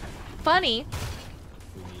 funny.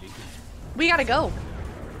 We gotta go.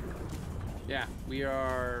 Yeah, we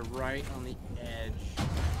are right on the edge.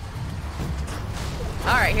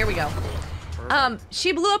 All right, here we go. Perfect.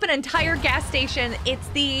 She blew up an entire gas station. It's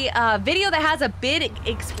the video that has a big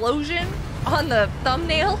explosion on the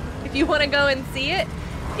thumbnail, if you want to go and see it.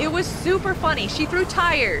 It was super funny. She threw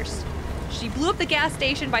tires. She blew up the gas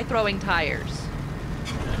station by throwing tires.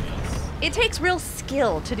 Nice. It takes real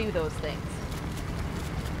skill to do those things.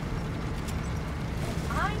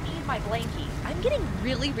 I need my blankie. I'm getting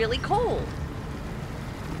really, really cold.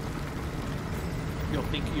 You'll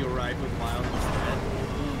think you ride with Miles instead.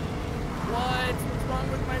 What? What's wrong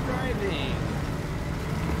with my driving?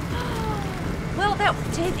 Well,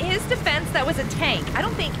 in his defense, that was a tank. I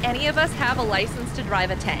don't think any of us have a license to drive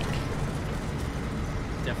a tank.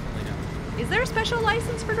 Definitely not. Is there a special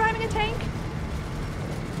license for driving a tank?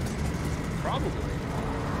 Probably.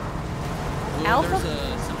 Well, Alpha? there's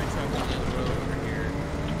a semi-truck on the road over here.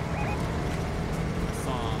 I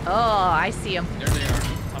saw 'em. Oh, I see him. There they are,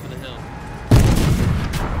 top of the hill.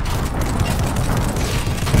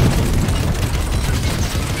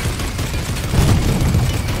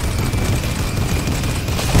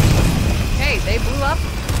 Hey, they blew up.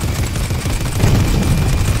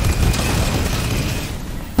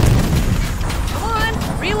 Come on,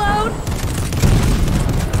 reload.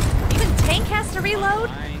 Even tank has to reload.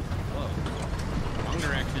 Whoa. Wrong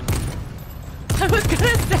direction. I was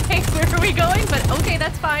gonna say, where are we going? But okay,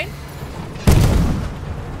 that's fine.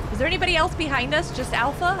 Is there anybody else behind us? Just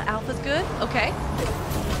Alpha? Alpha's good? Okay.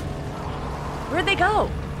 Where'd they go?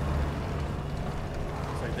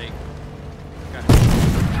 Looks like they got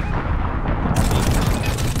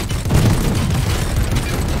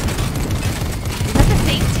Is that the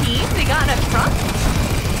same team? They got in a truck?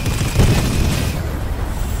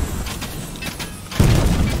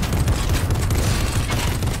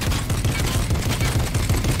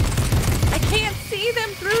 I can't see them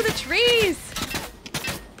through the trees.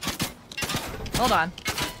 Hold on.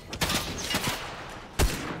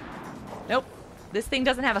 Nope. This thing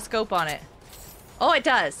doesn't have a scope on it. Oh, it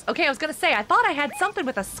does. Okay, I was gonna say, I thought I had something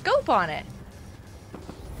with a scope on it.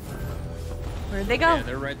 Where'd they go? Yeah,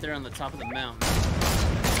 they're right there on the top of the mountain.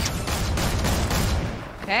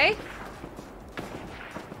 Okay.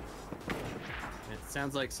 It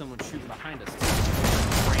sounds like someone's shooting behind us.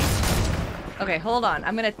 Okay, hold on.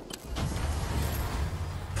 I'm gonna...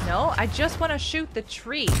 No, I just want to shoot the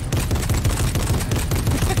tree.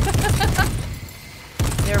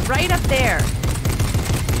 They're right up there.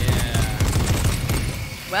 Yeah.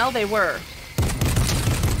 Well, they were.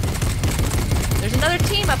 There's another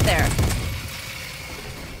team up there.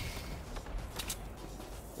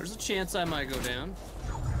 There's a chance I might go down.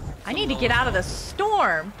 I need to get out of the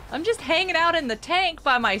storm. I'm just hanging out in the tank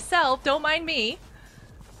by myself. Don't mind me.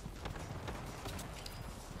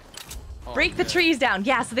 Oh, Break the trees down.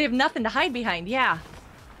 Yeah, so they have nothing to hide behind. Yeah.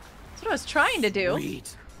 That's what I was trying to do.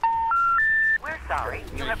 Sweet. We're sorry.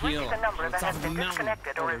 You have reached a number that has been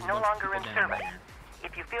disconnected or is no longer in service.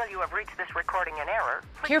 If you feel you have reached this recording in error,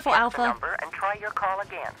 please Careful, check Alpha. the number and try your call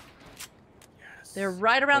again. Yes. They're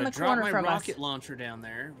right around the corner my from us. rocket launcher down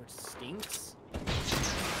there, which stinks.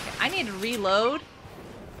 Okay, I need to reload.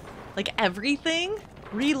 Like everything?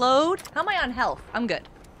 Reload? How am I on health? I'm good.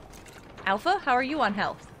 Alpha, how are you on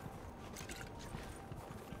health?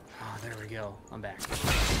 Oh, there we go. I'm back.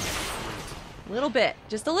 A little bit.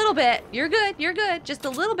 Just a little bit. You're good. You're good. Just a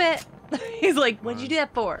little bit. He's like, what'd you do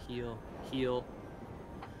that for? Heal. Heal.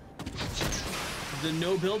 The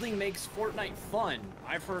no building makes Fortnite fun.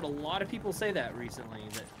 I've heard a lot of people say that recently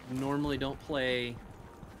that normally don't play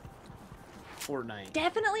Fortnite.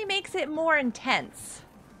 Definitely makes it more intense.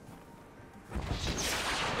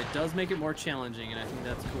 It does make it more challenging, and I think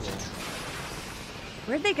that's cool.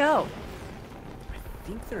 Where'd they go? I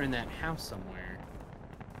think they're in that house somewhere.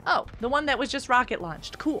 Oh, the one that was just rocket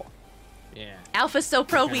launched. Cool. Yeah. Alpha's so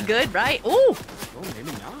pro, we Yeah. good, right? Ooh, Oh,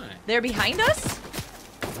 maybe not. they're behind us?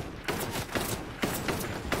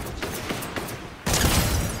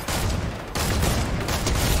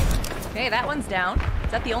 Okay, that one's down.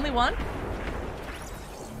 Is that the only one?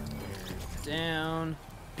 Down.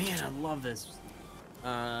 Man, I love this.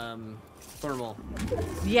 Thermal.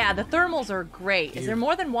 Yeah, the thermals are great. Is there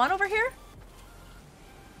more than one over here?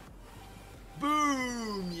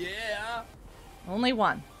 Boom! Yeah! Only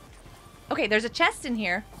one. Okay, there's a chest in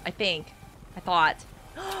here, I think. I thought.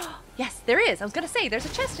 Yes, there is. I was gonna say, there's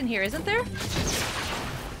a chest in here, isn't there?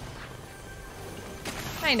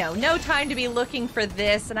 I know, no time to be looking for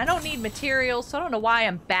this, and I don't need materials, so I don't know why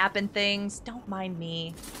I'm bapping things. Don't mind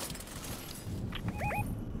me.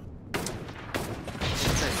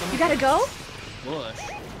 You gotta go? Bush.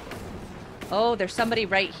 Oh, there's somebody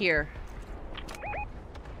right here.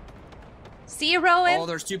 See you, Rowan? Oh,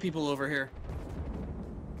 there's two people over here.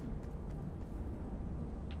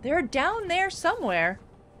 They're down there somewhere.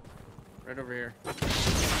 Right over here.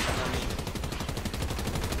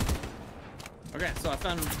 Okay, so I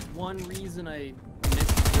found one reason I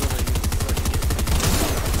missed building.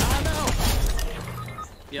 Oh no!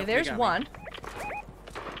 Okay, Yep, there's they got one.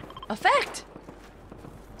 Effect!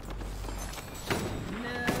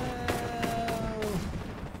 No!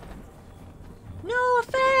 No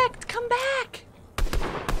effect! Come back!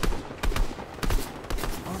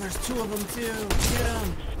 Oh, there's two of them too. Get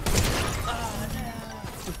them! Oh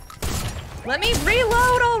no! Let me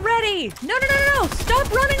reload already! No, no, no, no, no!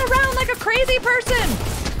 Stop running around like a crazy person!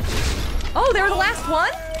 Oh, they were the last one?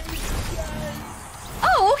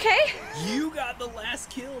 Oh, okay. You got the last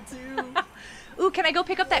kill too. Ooh, can I go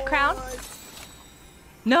pick up that crown?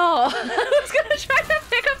 No, I was gonna try to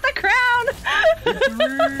pick up the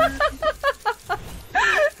crown.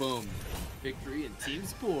 Boom. Victory in Team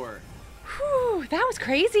Sport. Whew, that was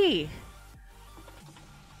crazy.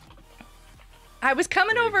 I was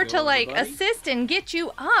coming Way to over go, to like everybody. assist and get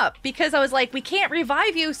you up because I was like, we can't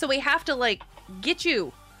revive you, so we have to like get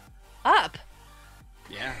you up.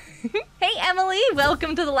 Yeah. Hey, Emily,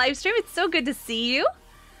 welcome to the live stream. It's so good to see you.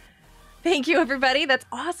 Thank you, everybody. That's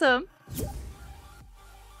awesome.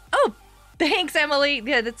 Oh, thanks, Emily.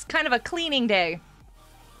 Yeah, that's kind of a cleaning day.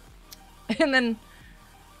 And then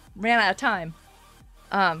ran out of time.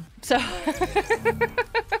 So.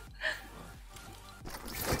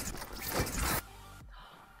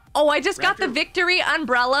 Oh, I just got the victory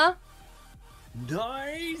umbrella.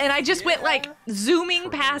 Nice. And I just went like zooming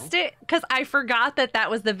past it because I forgot that that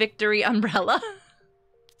was the victory umbrella.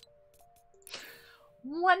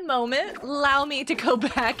 One moment, allow me to go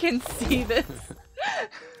back and see this.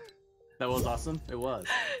 That was awesome. It was.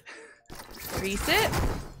 Grease it.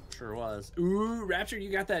 Sure was. Ooh, Rapture, you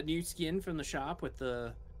got that new skin from the shop with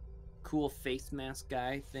the cool face mask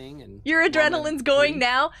guy thing, and Your adrenaline's going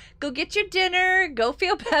now. Go get your dinner. Go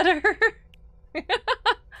feel better.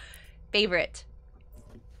 Favorite.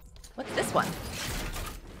 What's this one?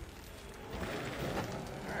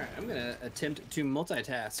 Alright, I'm gonna attempt to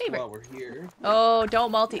multitask Favorite. while we're here. Oh,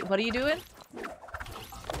 don't multi. What are you doing?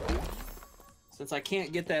 Since I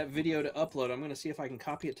can't get that video to upload, I'm gonna see if I can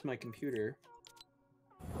copy it to my computer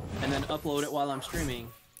and then upload it while I'm streaming.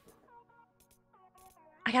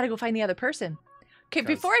 I gotta go find the other person. Okay,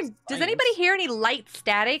 does anybody hear any light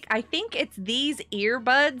static? I think it's these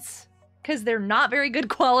earbuds, because they're not very good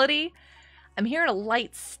quality. I'm hearing a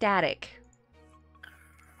light static.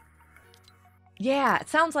 Yeah, it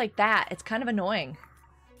sounds like that. It's kind of annoying.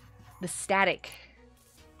 The static.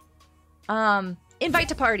 Invite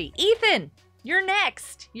to party. Ethan, you're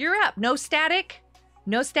next. You're up. No static?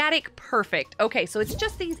 No static? Perfect. Okay, so it's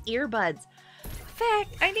just these earbuds. Feck,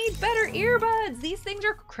 I need better earbuds. These things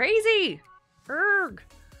are crazy. Erg.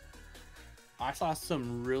 I saw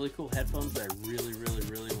some really cool headphones that I really, really,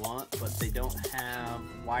 really want, but they don't have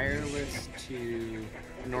wireless to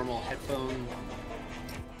normal headphone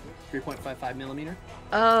 3.55 millimeter.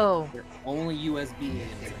 Oh. They're only USB. And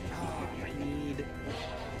it's like, oh, I need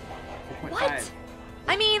 4.5. What?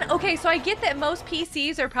 I mean, okay, so I get that most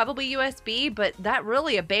PCs are probably USB, but that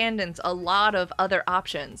really abandons a lot of other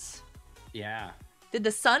options. Yeah. Did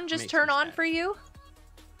the sun just turn on for you?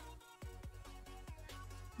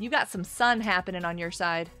 You got some sun happening on your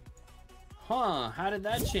side. Huh, how did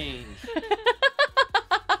that change?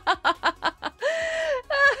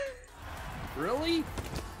 Really?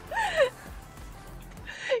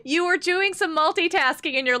 You were doing some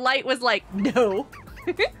multitasking and your light was like, no.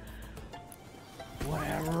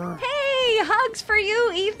 Whatever. Hey, hugs for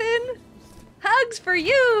you, Ethan. Hugs for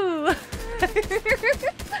you. It's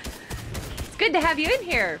good to have you in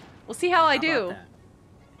here. We'll see how I do.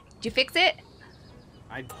 Did you fix it?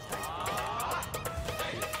 Okay.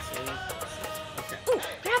 Ooh,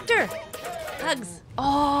 Raptor. Hugs.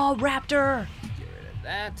 Oh, Raptor. Get rid of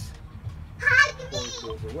that. Goes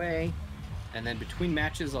away. And then between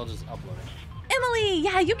matches, I'll just upload it. Emily,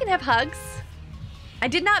 yeah, you can have hugs. I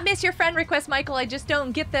did not miss your friend request, Michael. I just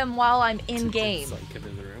don't get them while I'm in game. So come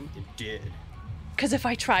in the room. It did. Because if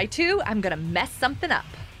I try to, I'm gonna mess something up.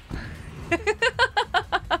 It's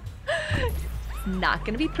not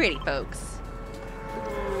gonna be pretty, folks.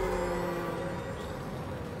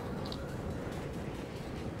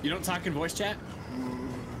 You don't talk in voice chat?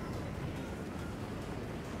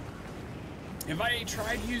 Have I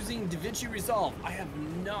tried using DaVinci Resolve? I have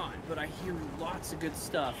not, but I hear lots of good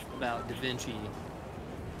stuff about DaVinci.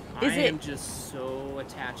 I am just so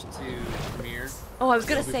attached to Premiere. Oh, I was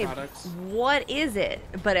gonna say, products. What is it?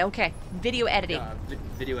 But okay, video editing.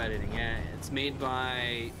 Video editing, yeah. It's made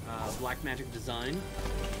by Blackmagic Design.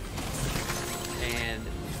 And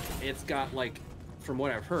it's got, like, from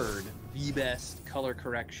what I've heard, the best color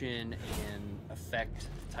correction and effect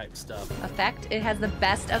type stuff. Effect? It has the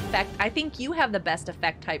best effect. I think you have the best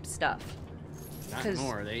effect type stuff. Not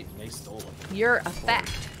more. They stole it. Your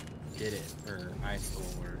effect. Did it. Or I stole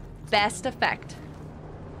her. Best effect.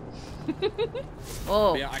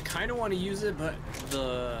 Oh. Yeah, I kind of want to use it, but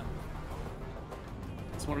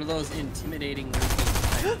it's one of those intimidating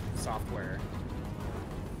type software.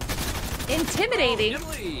 Intimidating?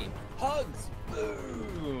 Oh, Emily! Hugs!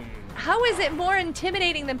 Boom! How is it more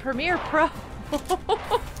intimidating than Premiere Pro?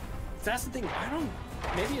 That's the thing.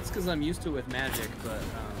 Maybe it's because I'm used to it with Magic, but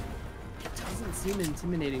it doesn't seem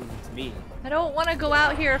intimidating to me. I don't want to go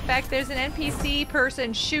out here. In fact, there's an NPC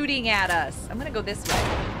person shooting at us. I'm gonna go this way.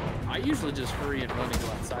 I usually just hurry and run and go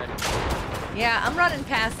outside. Yeah, I'm running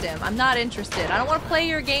past him. I'm not interested. I don't want to play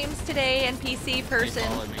your games today, NPC person. They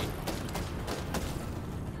followed me.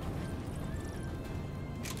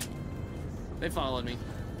 They followed me.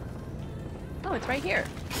 Oh, it's right here.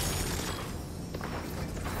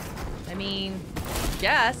 I mean,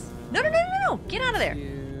 yes. No, no, no, no, no. Get out of there.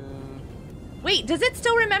 Wait, does it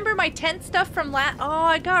still remember my tent stuff from Oh,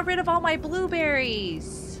 I got rid of all my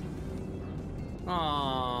blueberries.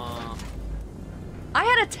 Aww. I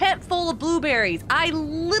had a tent full of blueberries. I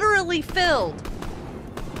literally filled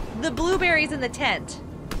the blueberries in the tent.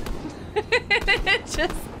 It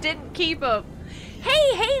just didn't keep them.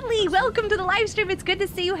 Hey, Haley, welcome to the live stream. It's good to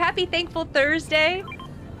see you. Happy Thankful Thursday.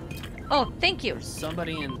 Oh, thank you. There's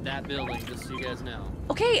somebody in that building, just so you guys know.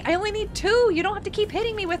 Okay, I only need 2. You don't have to keep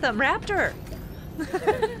hitting me with them, Raptor.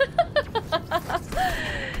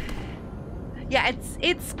 Yeah,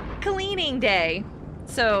 it's cleaning day,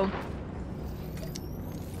 so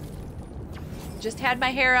just had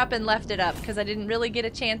my hair up and left it up because I didn't really get a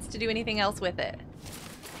chance to do anything else with it.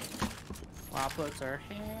 While puts her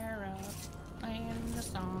hair up, playing the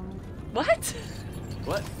song. What?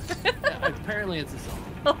 What? Yeah, apparently it's a song.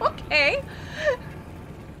 Okay.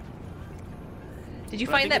 Did you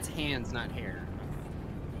find that? It's hands, not hair.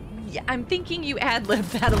 Yeah, I'm thinking you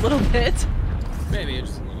ad-libbed that a little bit. Maybe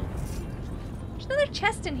just a little. There's another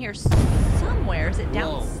chest in here somewhere. Is it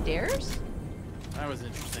downstairs? Whoa. That was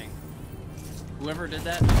interesting. Whoever did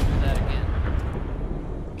that, do that again.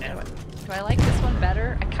 Do I like this one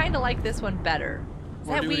better? I kind of like this one better. Is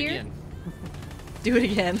or that do weird? it again. Do it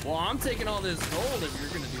again. Well, I'm taking all this gold if you're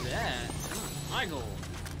gonna do that. My gold.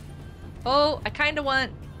 Oh, I kind of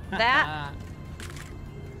want that.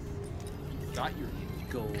 Got your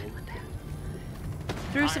gold.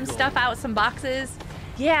 Threw My some gold. stuff out, some boxes.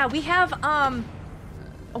 Yeah, we have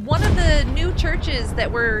one of the new churches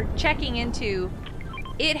that we're checking into.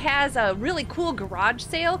 It has a really cool garage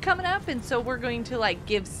sale coming up, and so we're going to like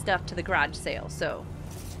give stuff to the garage sale. So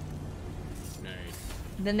Nice.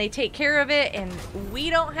 then they take care of it, and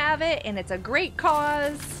we don't have it, and it's a great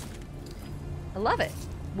cause. I love it.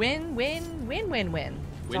 Win, win, win, win, win.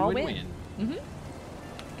 It's all win. Mm-hmm.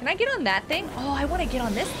 Can I get on that thing? Oh, I want to get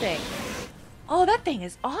on this thing. Oh, that thing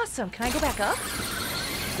is awesome. Can I go back up?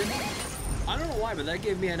 I don't know why, but that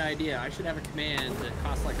gave me an idea. I should have a command that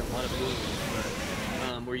costs like a lot of moves,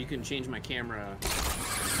 but where you can change my camera,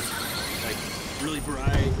 like really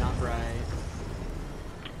bright, not bright.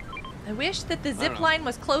 I wish that the zip line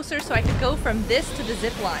was closer so I could go from this to the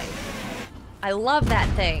zip line. I love that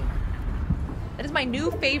thing. That is my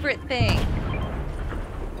new favorite thing.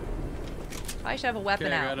 I should have a weapon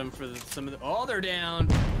Okay, I out. got them for some of the. Oh, they're down.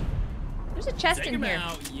 There's a chest Take in them here.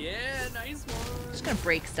 out. Yeah, nice one. I'm just gonna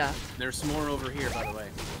break stuff. There's some more over here, by the way.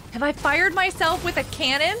 Have I fired myself with a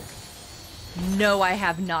cannon? No, I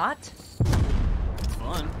have not. It's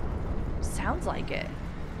fun. Sounds like it.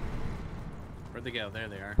 Where'd they go? There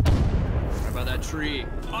they are. Right by that tree.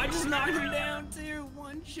 Oh, I just knocked them down too.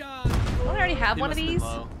 One shot. Don't I already have They one of must have these? been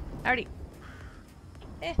low. I already.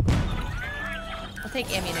 I'll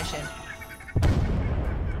take ammunition.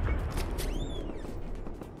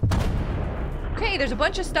 Okay, there's a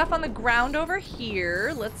bunch of stuff on the ground over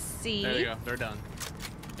here. Let's see. There you go. They're done.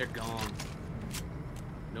 They're gone.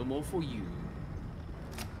 No more for you.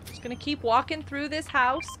 Just gonna keep walking through this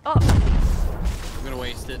house. Oh, I'm gonna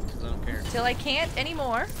waste it because I don't care. till I can't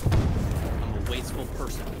anymore. I'm a wasteful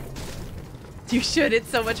person. You should. It's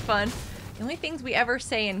so much fun. The only things we ever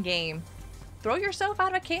say in game: throw yourself out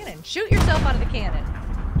of a cannon, shoot yourself out of the cannon,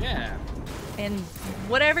 Yeah. and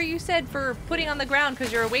whatever you said for putting on the ground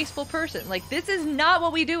because you're a wasteful person. Like, this is not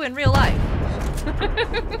what we do in real life.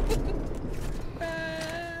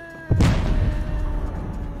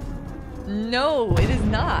 No, it is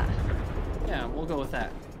not. Yeah, we'll go with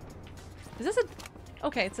that. Is this a...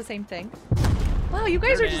 Okay, it's the same thing. Wow, you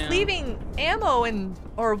guys are just leaving ammo and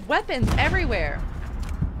or weapons everywhere.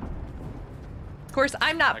 Of course,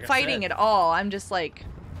 I'm not Like I fighting said. at all. I'm just like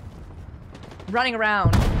running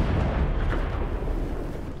around.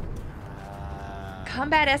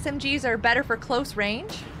 Combat SMGs are better for close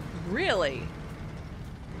range? Really?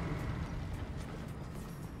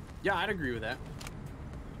 Yeah, I'd agree with that.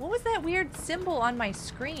 What was that weird symbol on my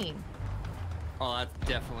screen? Oh, that's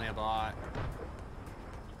definitely a bot.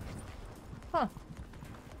 Huh.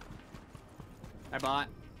 Hi, bot.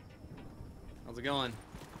 How's it going?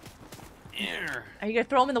 Err. Are you gonna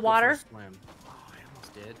throw them in the Go for a water? swim. Oh, I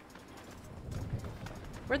almost did.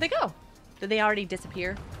 Where'd they go? Did they already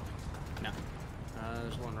disappear? No.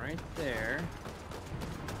 There's one right there.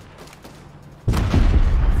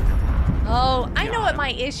 Oh, I know Got what him.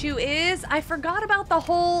 my issue is. I forgot about the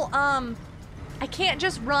whole, I can't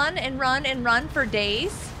just run and run and run for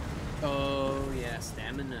days. Oh, yeah,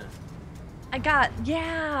 stamina.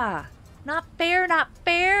 Yeah. Not fair, not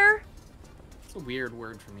fair. It's a weird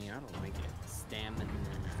word for me. I don't like it. Stamina.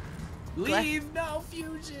 What? Leave! No,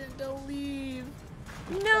 Fusion! Don't leave!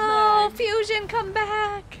 No, back. Fusion, come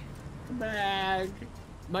back. Come back.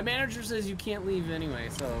 My manager says you can't leave anyway,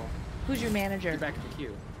 so Who's your manager? get back in the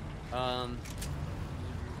queue.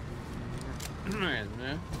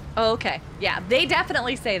 Oh, okay. Yeah, they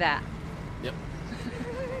definitely say that. Yep.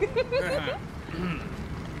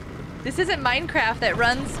 This isn't Minecraft that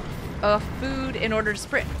runs food in order to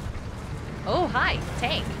sprint. Oh, hi,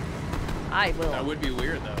 tank. I will. That would be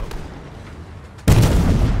weird, though.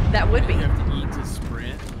 That would be. You have to eat to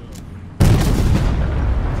sprint.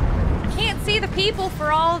 Can't see the people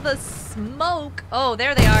for all the smoke. Oh,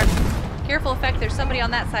 there they are. Careful effect, there's somebody on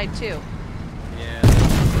that side too. Yeah.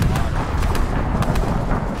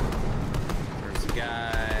 There's a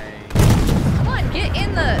guy. Come on, get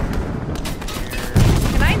in the...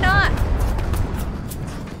 Can I not?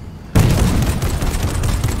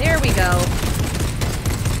 There we go.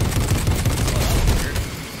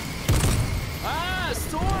 Ah,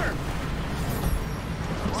 storm!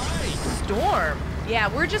 Why? Storm.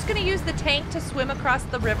 Yeah, we're just gonna use the tank to swim across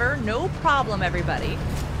the river. No problem, everybody.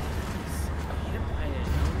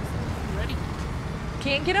 Ready?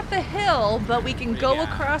 Can't get up the hill, but we can go Yeah.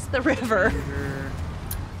 across the river.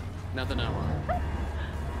 Nothing I want.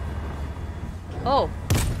 Oh,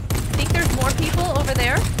 think there's more people over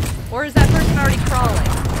there? Or is that person already crawling?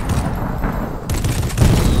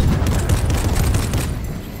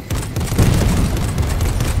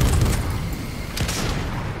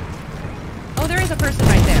 Oh, there is a person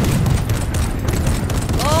right there.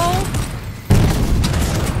 Oh.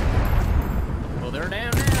 Well, they're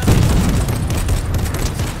down now.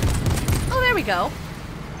 Oh, there we go.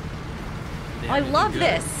 I love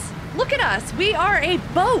this. Look at us. We are a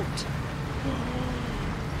boat.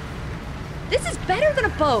 This is better than a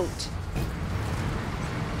boat.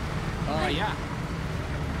 Yeah.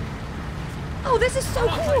 Oh, this is so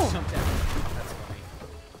cool. That's funny.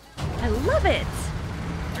 I love it.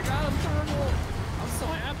 I got him, Thermal. I'm so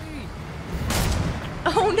happy.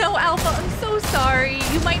 Oh no, Alpha, I'm so sorry.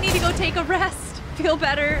 You might need to go take a rest. Feel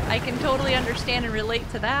better. I can totally understand and relate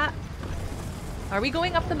to that. Are we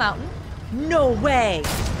going up the mountain? No way.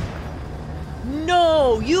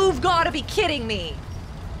 No, you've got to be kidding me.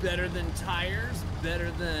 Better than tires,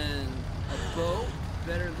 better than a boat,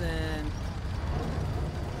 better than...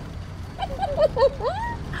 better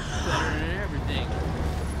than everything.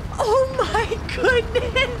 Oh my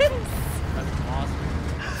goodness. That's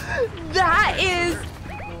awesome. That is...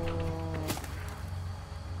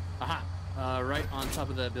 Aha. Right on top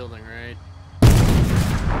of that building, right?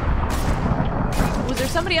 Was there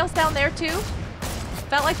somebody else down there too?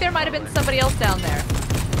 Felt like there might have been somebody else down there.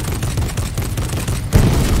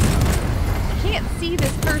 I can't see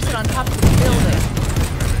this person on top of the building.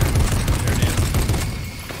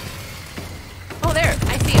 Oh, there.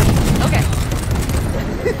 I see him. Okay.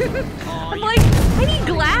 I'm like, I need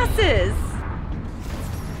glasses.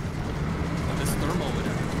 This thermal over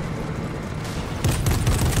there.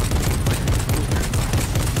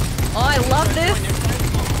 Oh, I love this.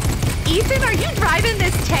 Ethan, are you driving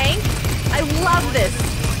this tank? I love this.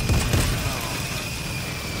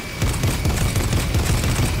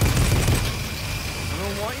 I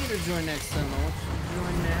don't want you to join next time. I want you to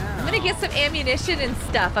join now. I'm gonna get some ammunition and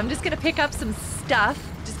stuff. I'm just gonna pick up some stuff.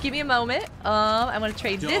 Just give me a moment. I'm gonna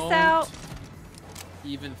trade this out.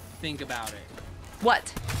 Even think about it.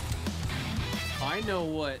 What? I know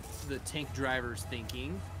what the tank driver's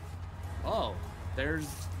thinking. Oh, there's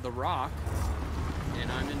the rock,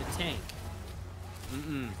 and I'm in a tank.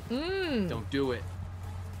 Don't do it.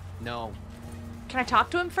 No. Can I talk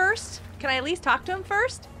to him first? Can I at least talk to him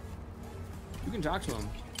first? You can talk to him,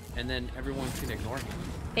 and then everyone can ignore him.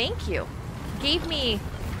 Thank you. Gave me...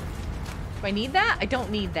 Do I need that? I don't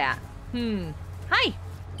need that. Hi.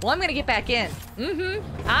 Well, I'm gonna get back in.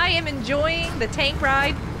 I am enjoying the tank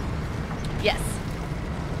ride. Yes.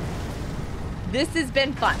 This has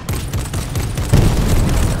been fun.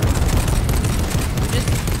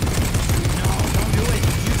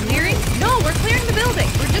 Clearing? No, we're clearing the building.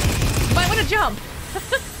 We're just, you might want to jump.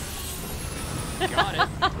 Got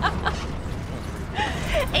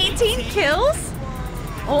it. 18 kills?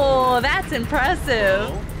 Oh, that's impressive.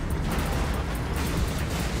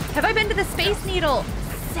 Have I been to the Space Needle?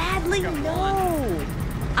 Sadly, no.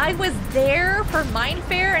 I was there for Mine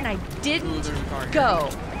Fair and I didn't go.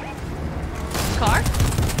 Car?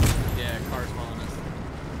 Yeah, car's following us.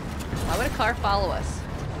 Why would a car follow us?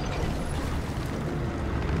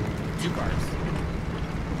 2 cars.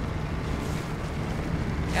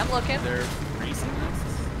 Yeah, I'm looking. They're racing us.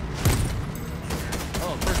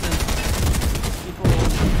 Oh, person. People.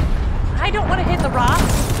 I don't want to hit the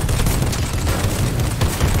rocks.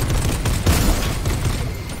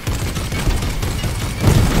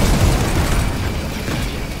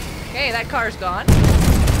 Okay, that car's gone.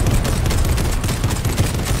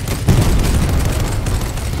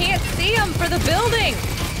 Can't see him for the building.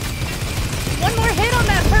 One more hit on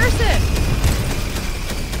that person.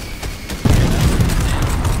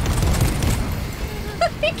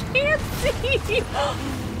 I can't see.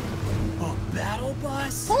 A battle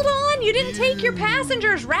bus? Hold on, you didn't take your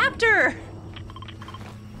passengers, Raptor.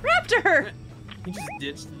 Raptor. He just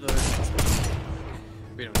ditched the...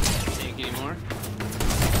 We don't need that tank anymore.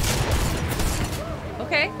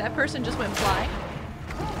 Okay, that person just went flying.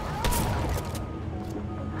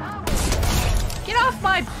 Get off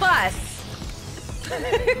my bus! Did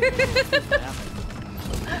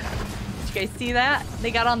you guys see that?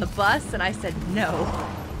 They got on the bus and I said no.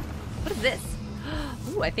 What is this?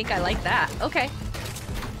 Ooh, I think I like that. Okay.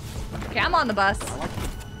 Okay, I'm on the bus. I like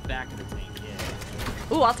the back of the tank,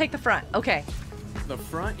 yeah. Ooh, I'll take the front. Okay. The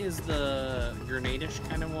front is the grenadish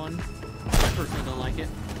kind of one. I personally don't like it.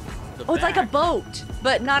 The Oh, it's like a boat,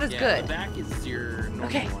 but not as good. The back is your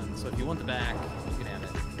normal one. So if you want the back, you can have it.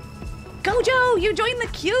 Gojo, you joined the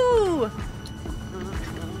queue!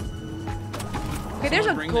 Okay, there's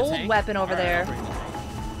a gold weapon over there.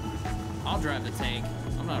 I'll drive the tank.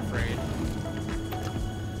 I'm not afraid.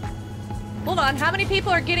 Hold on, how many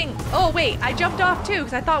people are getting... Oh, wait, I jumped off too,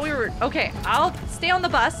 because I thought we were... Okay, I'll stay on the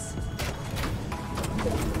bus.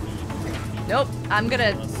 Nope, I'm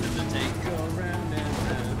gonna...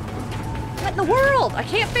 What in the world? I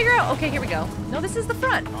can't figure out... Okay, here we go. No, this is the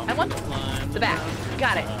front. I want the back.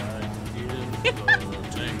 Got it.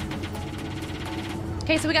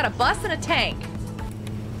 Okay, so we got a bus and a tank.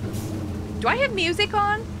 Do I have music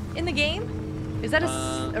on in the game? Is that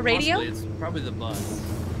a radio? Possibly. It's probably the bus.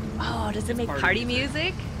 Oh, does it make party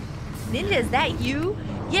music? Ninja, is that you?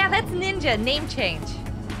 Yeah, that's Ninja. Name change.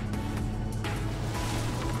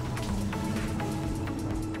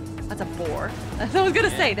 That's a boar. That's what I was gonna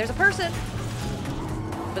say. There's a person.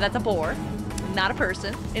 But that's a boar, not a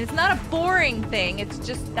person. And it's not a boring thing. It's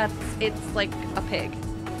just it's like a pig.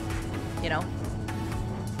 You know?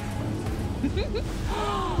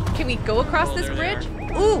 Can we go across this bridge?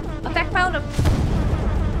 Ooh, effect found a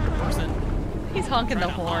person. He's honking the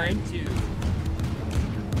horn.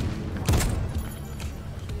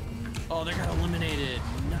 Oh, they got eliminated.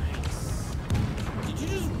 Nice. Did you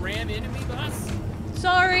just ram into me, bus?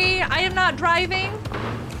 Sorry, I am not driving.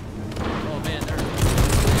 Oh man,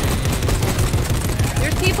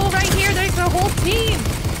 there's people right here. There's a whole team.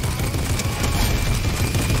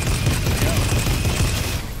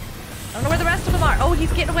 I don't know where the rest of them are. Oh,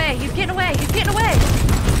 he's getting away. He's getting away. He's getting away.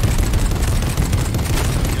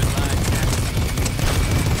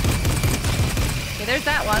 Okay, there's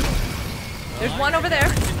that one. There's one over there.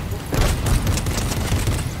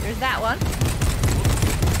 There's that one.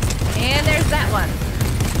 And there's that one.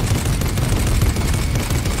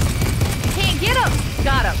 You can't get him.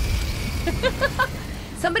 Got him.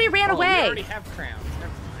 Somebody ran away. We already have crowns.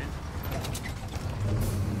 Never mind.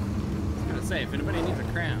 I was gonna say, if anybody needs a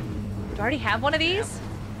crown. Do I already have one of these?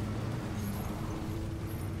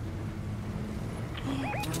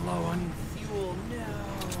 We're low on fuel. No.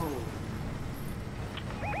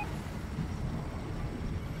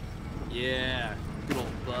 Yeah. Good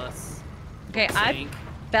old bus. Okay, I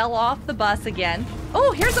fell off the bus again.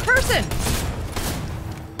 Oh, here's a person.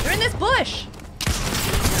 They're in this bush.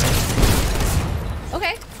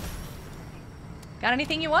 Okay. Got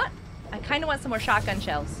anything you want? I kind of want some more shotgun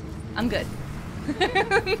shells. I'm good. Oh,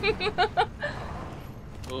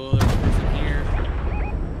 there's a person here.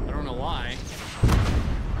 I don't know why.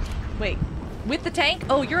 Wait, with the tank?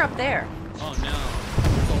 Oh, you're up there. Oh no.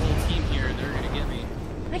 There's a whole team here. They're gonna get me.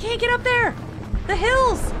 I can't get up there. The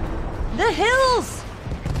hills. The hills.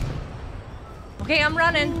 Okay, I'm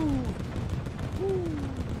running. Ooh.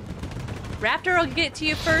 Raptor will get to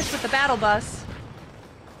you first with the battle bus.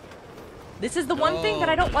 This is the one thing that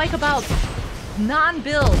I don't like about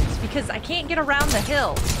non-builds, because I can't get around the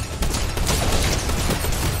hill.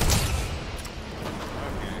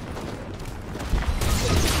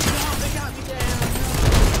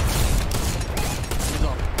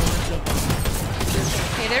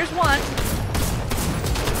 Okay, there's one.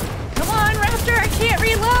 Come on, Raptor, I can't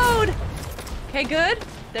reload. Okay, good.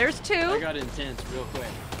 There's two. I got intense real quick.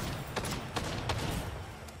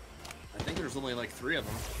 I think there's only like 3 of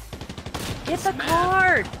them. Get the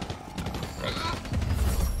card.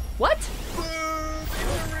 What?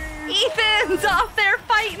 Ethan's off there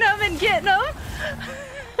fighting them and getting them.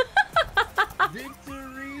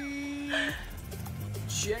 Victory!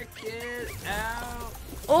 Check it out.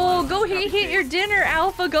 Oh, go reheat your dinner,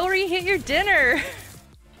 Alpha. Go reheat your dinner.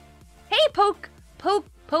 Hey, Poke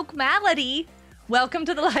Malady. Welcome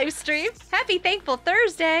to the live stream. Happy Thankful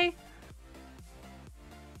Thursday.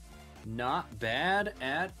 Not bad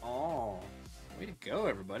at all. Way to go,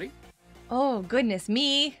 everybody. Oh, goodness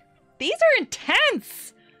me. These are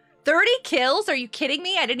intense. 30 kills? Are you kidding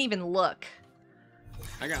me? I didn't even look.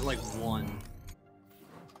 I got like 1.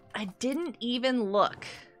 I didn't even look.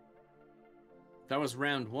 That was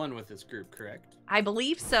round 1 with this group, correct? I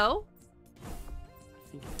believe so. I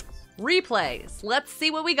think it is. Replays. Let's see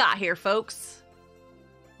what we got here, folks.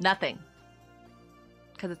 Nothing.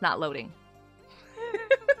 Because it's not loading.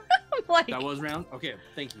 I'm like... That was round? Okay,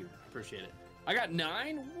 thank you. Appreciate it. I got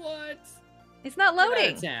 9? What? It's not loading. Get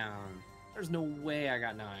out of town. There's no way I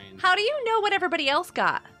got 9. How do you know what everybody else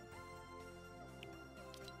got?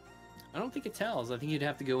 I don't think it tells. I think you'd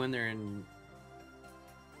have to go in there and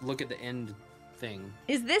look at the end thing.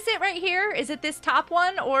 Is this it right here? Is it this top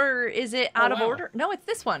one, or is it out of order? No, it's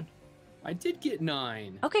this one. I did get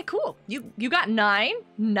 9. Okay, cool. You got 9.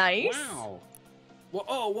 Nice. Wow. Well,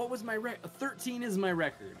 oh, what was my record? 13 is my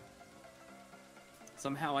record.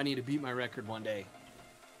 Somehow I need to beat my record one day.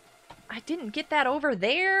 I didn't get that over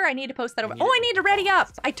there. I need to post that over. Oh, I need to ready up.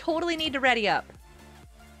 I totally need to ready up.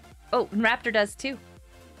 Oh, and Raptor does too.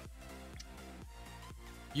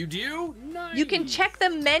 You do? Nice. You can check the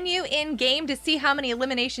menu in-game to see how many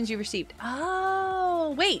eliminations you received.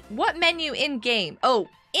 Oh, wait. What menu in-game? Oh,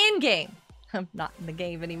 in-game. I'm not in the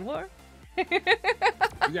game anymore. You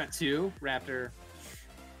got 2, Raptor.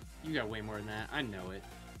 You got way more than that. I know it.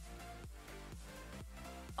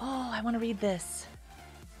 Oh, I want to read this.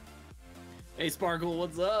 Hey, Sparkle,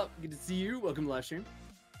 what's up? Good to see you. Welcome to live stream.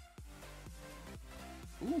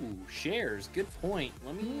 Ooh, shares. Good point.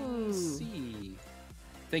 Let me see.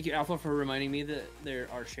 Thank you, Alpha, for reminding me that there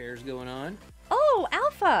are shares going on. Oh,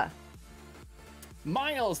 Alpha.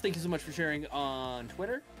 Miles, thank you so much for sharing on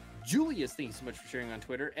Twitter. Julius, thank you so much for sharing on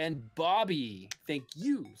Twitter. And Bobby, thank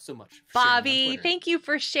you so much for sharing on Twitter. Thank you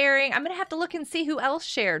for sharing. I'm going to have to look and see who else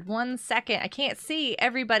shared. 1 second. I can't see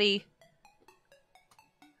everybody.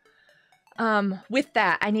 With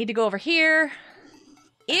that, I need to go over here.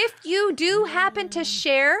 If you do happen to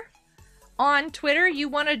share on Twitter, you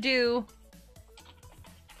want to do...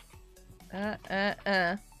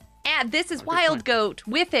 Add This Is Wild Goat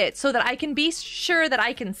with it so that I can be sure that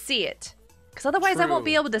I can see it. Because otherwise I won't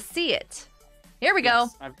be able to see it. Here we go.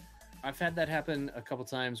 I've had that happen a couple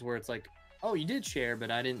times where it's like, oh, you did share, but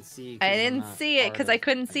I didn't see. I didn't see it because I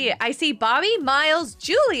couldn't see it. I see Bobby, Miles,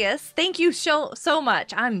 Julius. Thank you so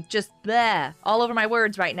much. I'm just bleh, all over my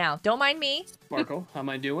words right now. Don't mind me. Sparkle, how am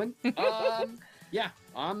I doing? Yeah,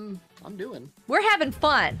 I'm doing. We're having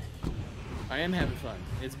fun. I am having fun.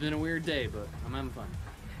 It's been a weird day, but I'm having fun.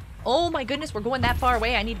 Oh my goodness, we're going that far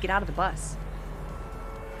away. I need to get out of the bus.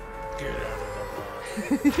 Get out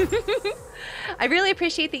of the bus. I really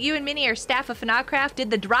appreciate that you and Minnie, our staff of FNA Craft,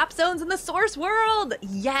 did the drop zones in the source world.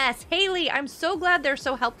 Yes, Haley, I'm so glad they're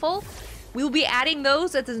so helpful. We'll be adding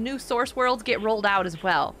those as the new source worlds get rolled out as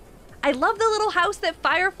well. I love the little house that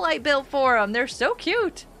Firefly built for them. They're so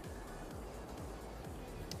cute.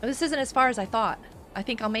 This isn't as far as I thought. I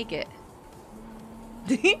think I'll make it.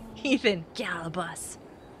 Ethan, get out of the bus.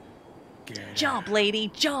 Jump,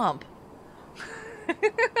 lady, jump. Alright,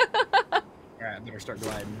 I better start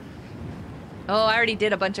gliding. Oh, I already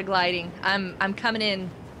did a bunch of gliding. I'm coming in.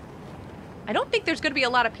 I don't think there's going to be a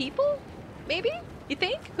lot of people. Maybe? You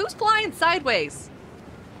think? Who's flying sideways?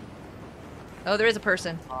 Oh, there is a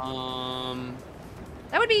person.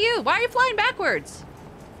 That would be you. Why are you flying backwards?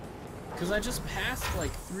 Because I just passed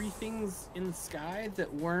like 3 things in the sky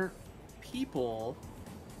that weren't people.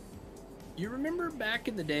 You remember back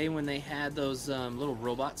in the day when they had those little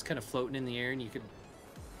robots kind of floating in the air and you could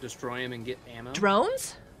destroy them and get ammo?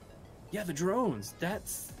 Drones? Yeah, the drones.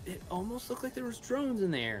 It almost looked like there was drones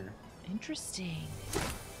in there. Interesting.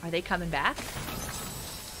 Are they coming back?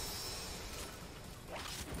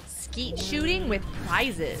 Skeet shooting with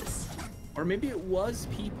prizes. Or maybe it was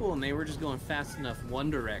people and they were just going fast enough one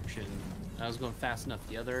direction. I was going fast enough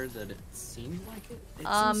the other that it seemed like it. It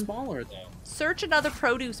seemed smaller though. Search another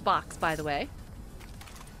produce box, by the way.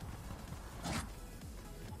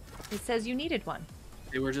 It says you needed one.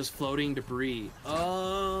 They were just floating debris.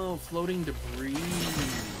 Oh, floating debris.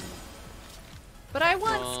 But I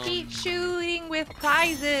want skeet shooting with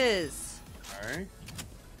prizes. Alright.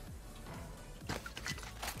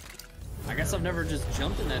 I guess I've never just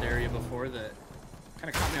jumped in that area before. That kind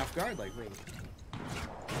of caught me off guard. Like, wait.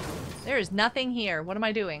 There is nothing here. What am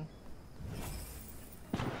I doing?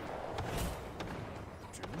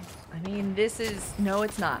 I mean, this is... No,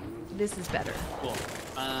 it's not. This is better. Cool.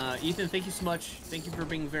 Ethan, thank you so much. Thank you for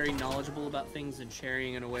being very knowledgeable about things and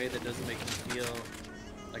sharing in a way that doesn't make me feel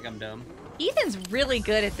like I'm dumb. Ethan's really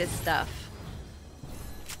good at this stuff.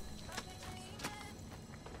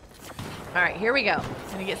 Alright, here we go.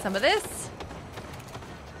 Gonna get some of this.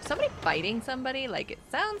 Somebody fighting somebody? Like, it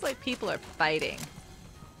sounds like people are fighting.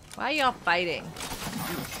 Why are y'all fighting?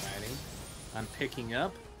 I'm picking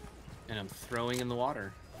up and I'm throwing in the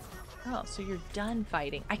water. Oh, so you're done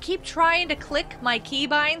fighting. I keep trying to click my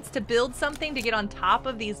keybinds to build something to get on top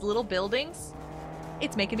of these little buildings.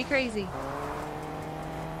 It's making me crazy.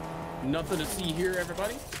 Nothing to see here,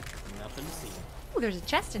 everybody. Nothing to see. Ooh, there's a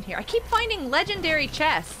chest in here. I keep finding legendary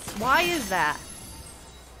chests. Why is that?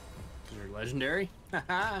 You're legendary?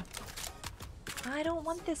 Haha. I don't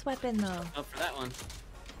want this weapon, though. Up for that one.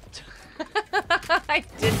 I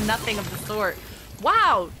did nothing of the sort.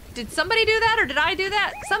 Wow, did somebody do that or did I do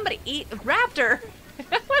that? Somebody eat a raptor.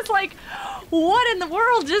 I was like, what in the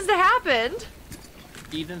world just happened?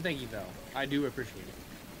 Ethan, thank you though. I do appreciate it.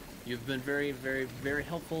 You've been very, very, very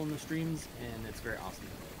helpful in the streams and it's very awesome.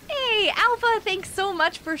 Hey, Alpha, thanks so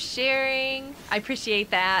much for sharing. I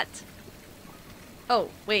appreciate that. Oh,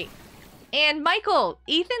 wait. And Michael,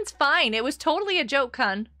 Ethan's fine. It was totally a joke,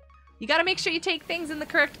 hun. You gotta make sure you take things in the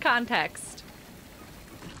correct context.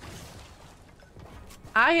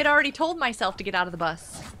 I had already told myself to get out of the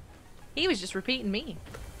bus. He was just repeating me.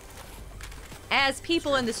 As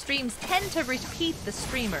people in the streams tend to repeat the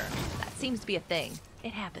streamer. That seems to be a thing.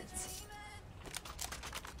 It happens.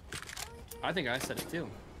 I think I said it too.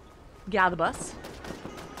 Get out of the bus.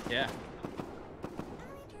 Yeah.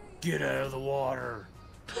 Get out of the water.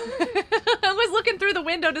 I was looking through the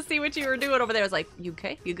window to see what you were doing over there. I was like, you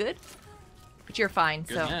okay? You good? But you're fine,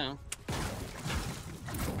 Good so. now.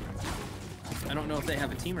 I don't know if they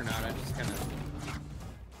have a team or not. I just kind of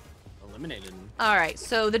eliminated them. All right,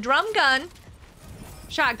 so the drum gun,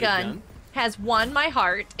 shotgun, has won my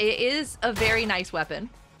heart. It is a very nice weapon.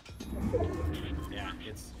 Yeah,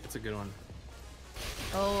 it's a good one.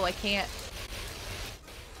 Oh, I can't.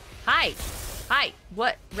 Hi. Hi.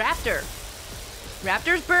 What? Raptor.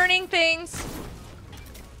 Raptor's burning things.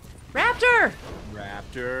 Raptor!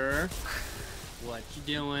 Raptor. What you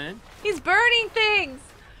doing? He's burning things.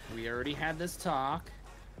 We already had this talk.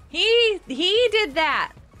 He did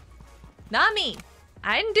that. Not me.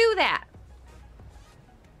 I didn't do that.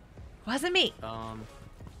 Wasn't me.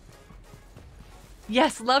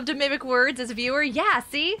 Yes, love to mimic words as a viewer. Yeah,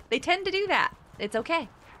 see? They tend to do that. It's okay.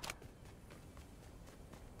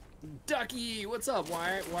 Ducky, what's up?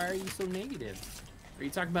 Why are you so negative? Are you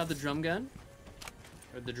talking about the drum gun?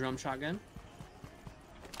 Or the drum shotgun?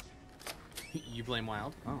 You blame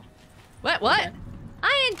Wild? Oh. What? Okay.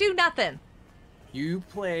 I didn't do nothing. You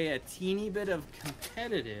play a teeny bit of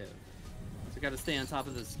competitive. So you gotta stay on top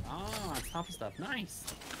of this. Oh, on top of stuff. Nice.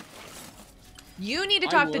 You need to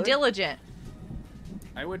talk to Diligent.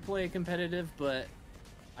 I would play competitive, but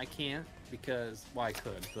I can't because, well, I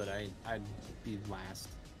could, but I'd be last.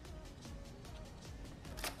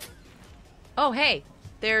 Oh, hey.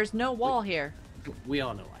 There's no wall here. We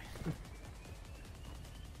all know why.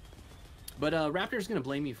 But Raptor's gonna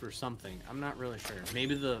blame you for something. I'm not really sure.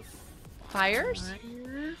 Maybe the fires?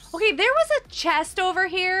 Fires? Okay, there was a chest over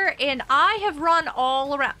here, and I have run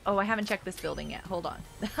all around. Oh, I haven't checked this building yet. Hold on.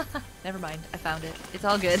 Never mind. I found it. It's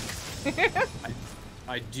all good.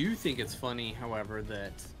 I do think it's funny, however,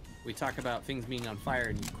 that we talk about things being on fire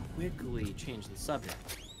and you quickly change the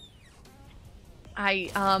subject. I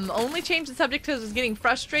only changed the subject because I was getting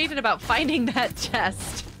frustrated about finding that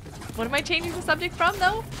chest. What am I changing the subject from,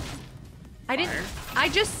 though? I didn't. I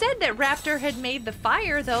just said that Raptor had made the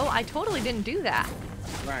fire, though. I totally didn't do that.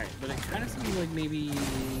 Right, but it kind of seems like maybe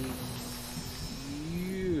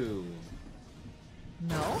you.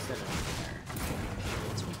 No. Set it on fire.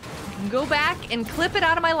 Go back and clip it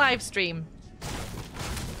out of my live stream.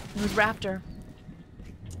 It was Raptor.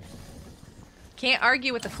 Can't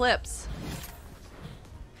argue with the clips.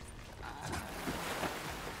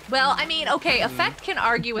 Well, I mean, okay, Effect can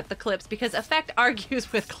argue with the clips because Effect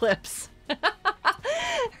argues with clips.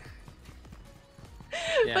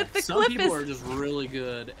 Yeah, but the some clip people is... are just really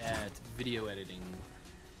good at video editing.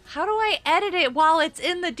 How do I edit it while it's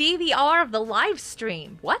in the DVR of the live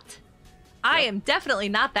stream? What? I am definitely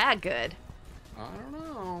not that good. I don't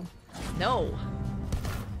know. No.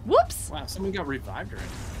 Whoops! Wow, someone got revived already.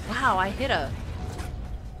 Wow, I hit a...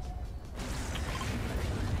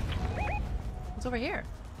 What's over here?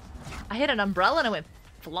 I hit an umbrella and I went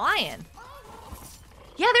flying.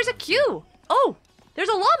 Yeah, there's a queue. Oh, there's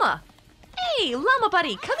a llama. Hey, llama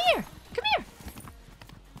buddy, come here. Come here.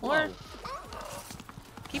 Or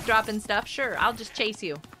keep dropping stuff. Sure, I'll just chase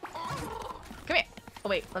you. Come here. Oh,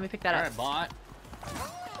 wait, let me pick that up. All right, bot.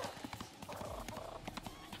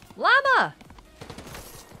 Llama.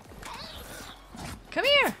 Come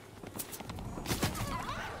here.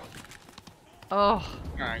 Oh.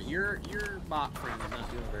 All right, your bot friend is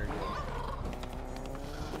not doing very good.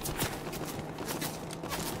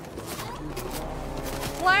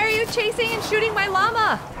 Why are you chasing and shooting my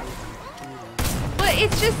llama? But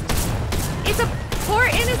it's a poor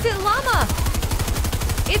innocent llama.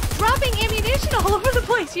 It's dropping ammunition all over the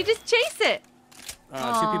place. You just chase it. 2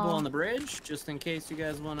 people on the bridge, just in case you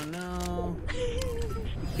guys want to know.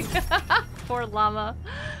 Poor llama.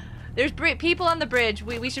 There's people on the bridge.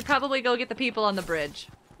 We should probably go get the people on the bridge.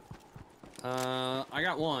 I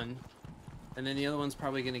got one. And then the other one's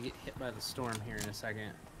probably going to get hit by the storm here in a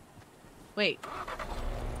second. Wait.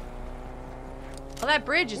 Well, that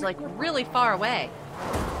bridge is like really far away.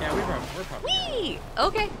 Yeah, we're probably. Whee!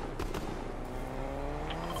 Okay.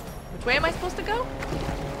 Which way am I supposed to go? I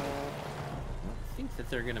think that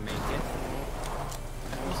they're going to make it.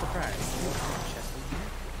 I'm surprised.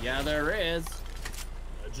 Yeah, there is.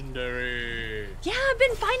 Legendary. Yeah, I've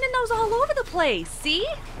been finding those all over the place. See?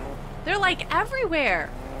 They're like everywhere.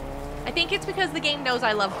 I think it's because the game knows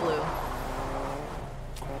I love blue.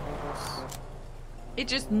 It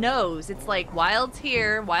just knows. It's like, Wild's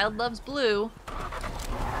here. Wild loves blue.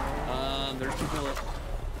 There's people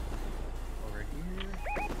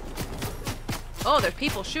Oh, there's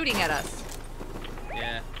people shooting at us.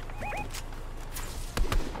 Yeah.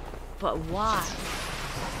 But why?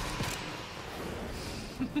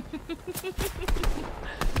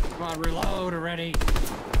 Come on, reload already.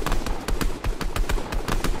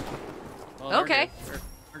 Oh, okay.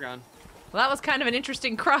 We're gone. Well, that was kind of an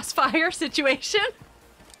interesting crossfire situation.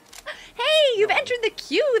 Hey, you've entered the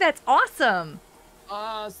queue. That's awesome.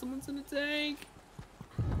 Someone's in a tank.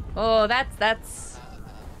 Oh, that's.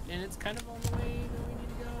 And it's kind of on the way that we need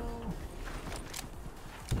to go.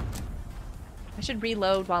 I should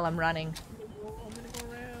reload while I'm running. I'm gonna go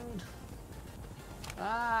around.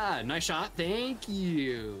 Ah, nice shot. Thank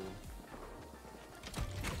you.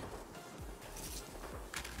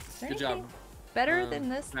 Good job. Better than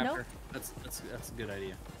this? Raptor. Nope. That's a good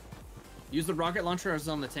idea. Use the rocket launcher as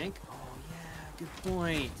on the tank. Oh yeah, good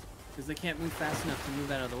point. Because they can't move fast enough to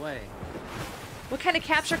move out of the way. What kind of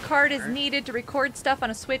capture card is needed to record stuff on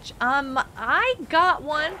a Switch? I got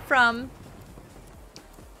one from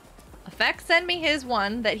Effect. Send me his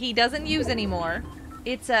one that he doesn't use anymore.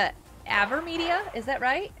 It's a Aver Media, is that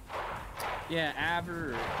right? Yeah,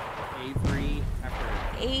 Aver, Avery,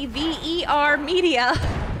 AVER Media.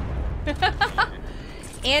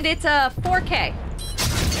 And it's a 4K.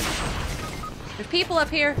 There's people up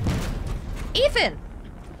here. Ethan!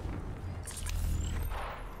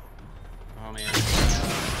 Oh man.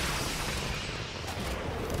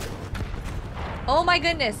 Oh my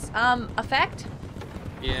goodness. Effect?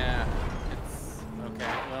 Yeah, it's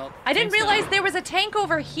okay. Well, I didn't realize there was a tank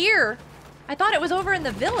over here. I thought it was over in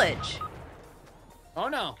the village. Oh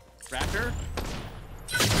no, Raptor.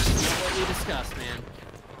 That's not what we discussed, man.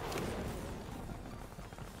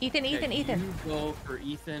 Ethan, Okay, Ethan. You go for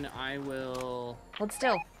Ethan. I will. Hold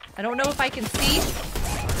still. I don't know if I can see.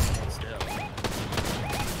 Still.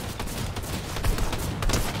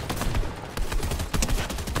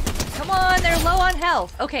 Come on, they're low on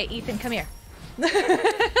health. Okay, Ethan, come here. I'm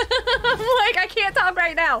like, I can't talk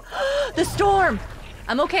right now. The storm.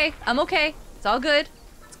 I'm okay. I'm okay. It's all good.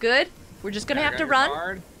 It's good. We're just gonna have to run.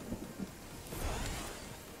 Oh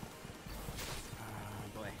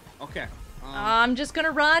boy. Okay. I'm just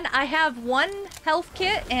gonna run. I have one health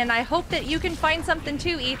kit, and I hope that you can find something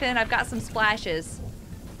too, Ethan. I've got some splashes.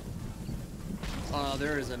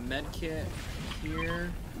 There is a med kit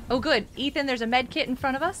here. Oh, good. Ethan, there's a med kit in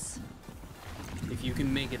front of us. If you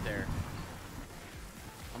can make it there.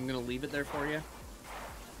 I'm gonna leave it there for you.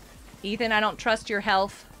 Ethan, I don't trust your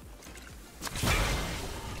health.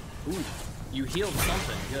 Ooh, you healed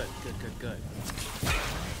something. Good. Good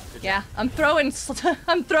Yeah, I'm throwing soda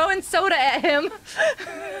at him.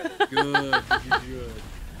 Good.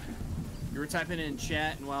 You were typing in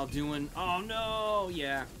chat and while doing. Oh no!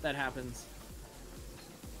 Yeah, that happens.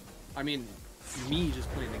 I mean, me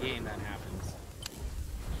just playing the game, that happens.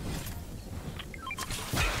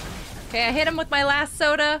 Okay, I hit him with my last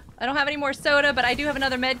soda. I don't have any more soda, but I do have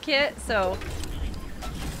another med kit, so.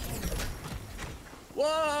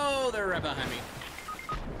 Whoa! They're right behind me.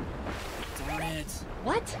 Darn it.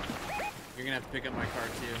 What? You're gonna have to pick up my car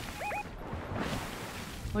too.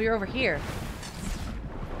 Well, you're over here.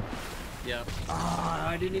 Yep.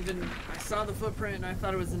 I didn't even. I saw the footprint and I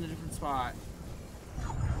thought it was in a different spot.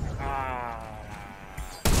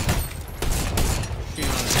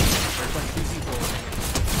 There's like 2 people.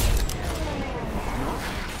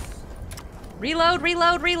 Reload.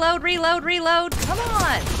 Come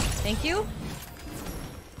on. Thank you.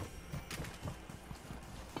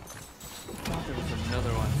 I thought there was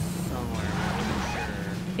another one somewhere. I'm not sure.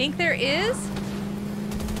 Think there is?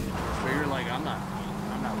 But you're like, I'm not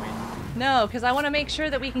waiting. No, because I want to make sure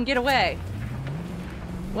that we can get away.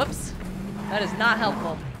 Whoops. That is not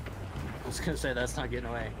helpful. I was gonna say that's not getting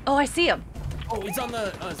away. Oh, I see him. Oh, it's on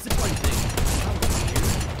the zipline thing.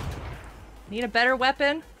 Need a better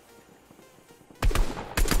weapon.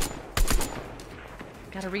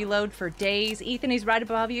 Gotta reload for days. Ethan, he's right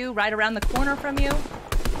above you, right around the corner from you.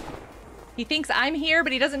 He thinks I'm here,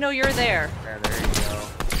 but he doesn't know you're there. There you go.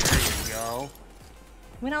 There you go.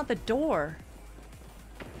 Went out the door.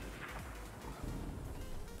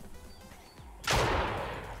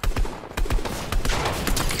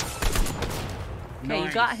 Okay,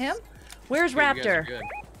 you got him? Where's Okay, Raptor? you guys are good.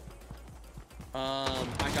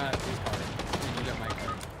 I got his card. And you got my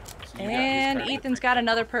card. So you got his And card. Ethan's got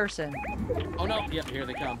another person. Oh no! Yep, here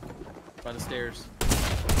they come. By the stairs.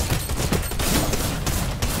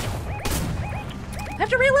 I have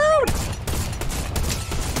to reload!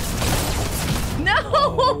 No!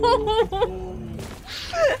 Oh.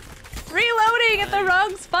 Reloading at the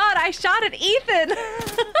wrong spot. I shot at Ethan.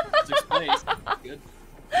 6th place. Good.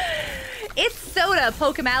 It's soda,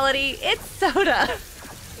 Pokemality. It's soda.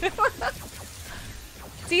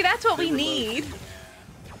 See, that's what we need.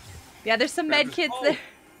 Yeah, there's some med kits there.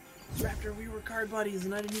 Raptor, we were card buddies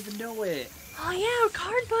and I didn't even know it. Oh yeah, we're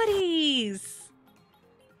card buddies.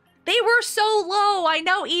 They were so low. I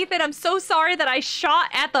know, Ethan. I'm so sorry that I shot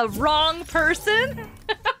at the wrong person.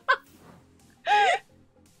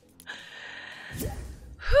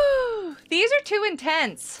 Whew, these are too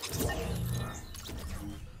intense.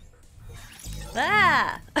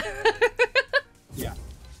 Ah. Yeah.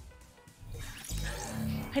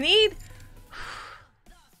 I need...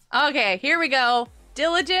 Okay, here we go.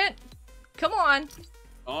 Diligent. Come on.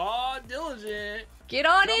 Oh, Diligent. Get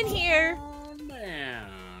on in here. Oh,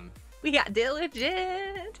 man. We got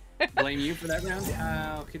Diligent. Blame you for that round?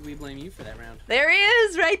 How could we blame you for that round? There he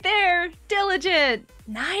is, right there. Diligent.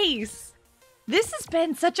 Nice. This has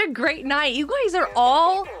been such a great night. You guys are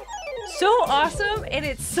all so awesome, and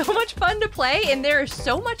it's so much fun to play, and there is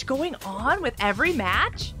so much going on with every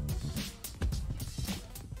match.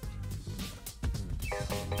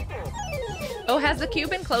 Oh, has the queue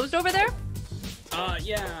been closed over there?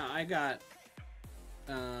 Yeah, I got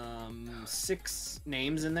 6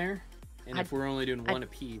 names in there, and if we're only doing one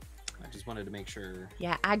apiece, I just wanted to make sure.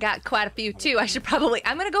 Yeah, I got quite a few too.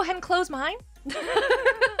 I'm gonna go ahead and close mine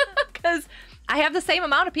because I have the same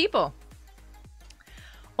amount of people.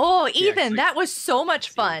 Oh, Ethan, that was so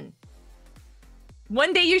much fun.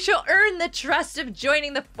 One day you shall earn the trust of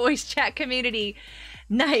joining the voice chat community.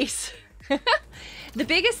 Nice. The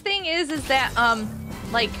biggest thing is that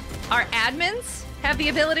like our admins have the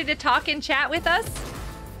ability to talk and chat with us.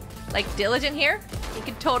 Like Diligent here, he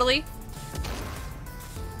could totally.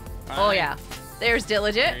 Bye. Oh yeah, there's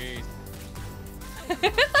Diligent.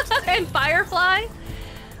 And Firefly.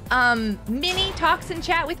 Minnie talks and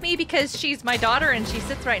chat with me because she's my daughter and she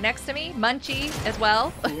sits right next to me. Munchie as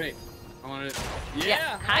well. Oh, wait, I want to.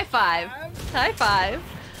 Yeah. High five. High five.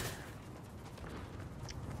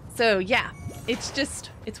 So yeah,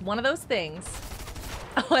 it's one of those things.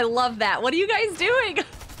 Oh, I love that. What are you guys doing?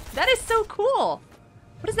 That is so cool.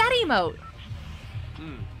 What is that emote?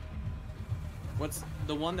 What's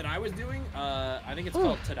the one that I was doing? I think it's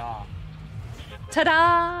called Ta-da.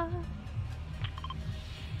 Ta-da!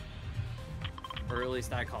 Or at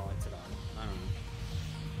least I call it Ta-da. I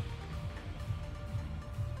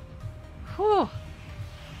don't know. Whew.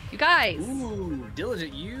 You guys. Ooh,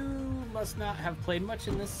 Diligent, you must not have played much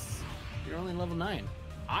in this. You're only level 9.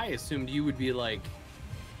 I assumed you would be like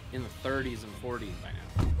in the 30s and 40s by now.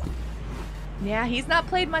 Yeah, he's not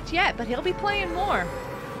played much yet, but he'll be playing more.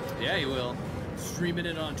 Yeah, he will. Streaming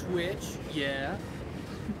it on Twitch. Yeah.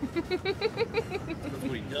 That's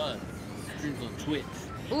what he does. Streams on Twitch.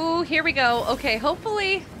 Ooh, here we go. Okay,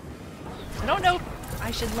 hopefully... I don't know if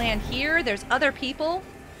I should land here. There's other people.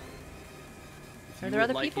 Are there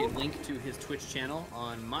other people? If you would like a link to his Twitch channel,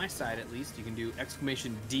 on my side at least, you can do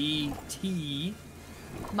 !DT.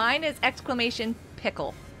 Mine is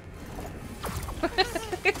 !pickle.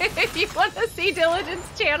 If you want to see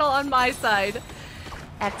Diligent's channel on my side,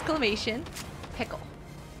 !pickle.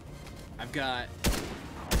 I've got...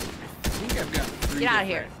 I think I've got 3 Get out of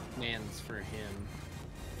here. commands for him.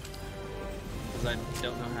 Because I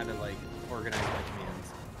don't know how to, like, organize my commands.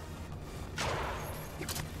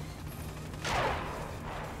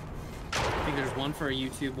 I think there's one for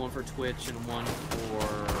YouTube, one for Twitch, and one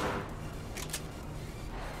for...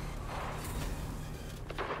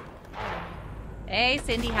 Hey,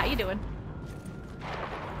 Cindy, how you doing?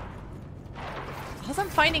 All I'm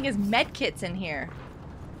finding is med kits in here.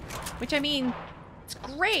 Which, I mean, it's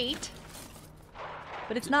great,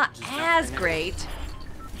 but it's not as great.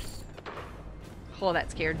 Oh,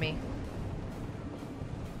 that scared me.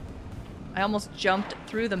 I almost jumped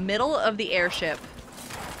through the middle of the airship.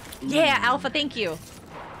 Yeah, Alpha, thank you.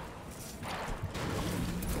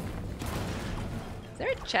 Is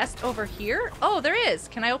there a chest over here? Oh, there is.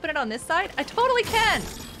 Can I open it on this side? I totally can.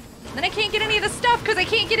 Then I can't get any of the stuff because I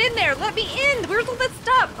can't get in there. Let me in. Where's all that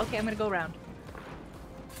stuff? Okay, I'm going to go around.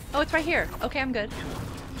 Oh, it's right here. Okay, I'm good.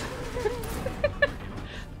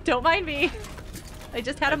 Don't mind me. I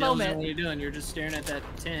just had a moment. What are you doing? You're just staring at that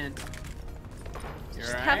tent. You're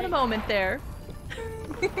just having a moment there.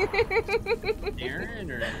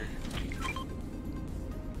 Staring or...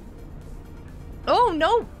 Oh,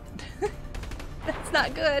 no. That's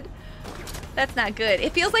not good. That's not good.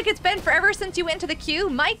 It feels like it's been forever since you went to the queue.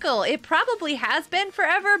 Michael, it probably has been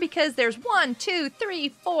forever because there's 1, 2, 3,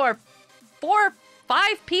 4,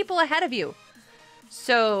 5 people ahead of you.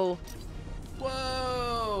 So...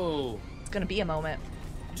 Whoa! It's gonna be a moment.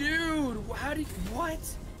 Dude, how did... What?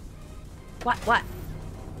 What?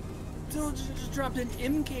 Diligent just dropped an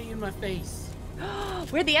MK in my face.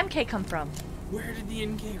 Where'd the MK come from? Where did the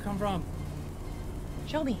MK come from?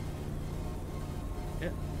 Show me.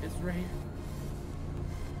 Yep, it's right here.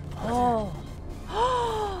 Oh.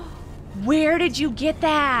 Where did you get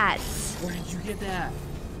that? Where did you get that?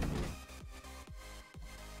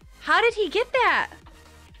 How did he get that?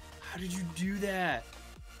 How did you do that?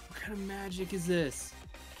 What kind of magic is this?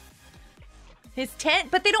 His tent,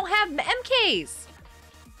 but they don't have MKs.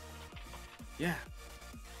 Yeah.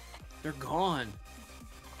 They're gone.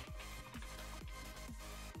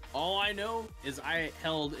 All I know is I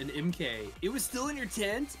held an MK. It was still in your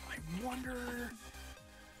tent? I wonder...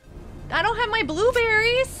 I don't have my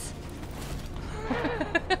blueberries.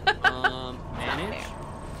 Manage?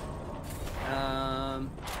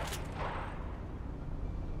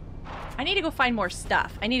 I need to go find more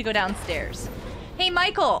stuff. I need to go downstairs. Hey,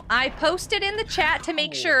 Michael, I posted in the chat to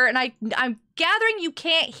make sure, and I'm gathering you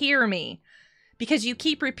can't hear me because you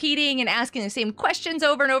keep repeating and asking the same questions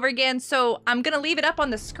over and over again. So I'm going to leave it up on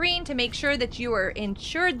the screen to make sure that you are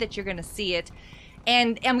ensured that you're going to see it.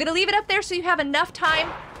 And I'm going to leave it up there so you have enough time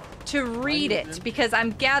to read it, because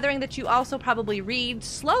I'm gathering that you also probably read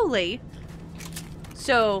slowly.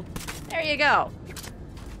 So there you go.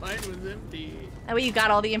 Mine was empty. That way you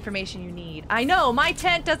got all the information you need. I know, my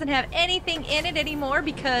tent doesn't have anything in it anymore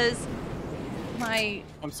because my...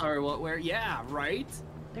 I'm sorry, what, where? Yeah, right?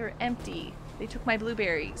 They're empty. They took my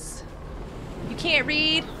blueberries. You can't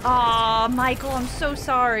read? Aw, Michael, I'm so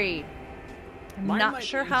sorry. I'm not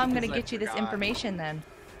sure how I'm going to get you this information then.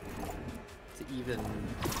 To even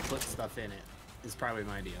put stuff in it is probably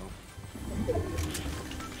my deal.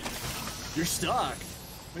 You're stuck.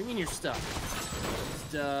 What do you mean you're stuck?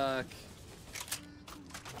 Stuck.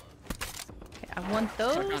 Okay, I want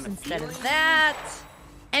those instead of that.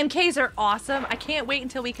 MKs are awesome. I can't wait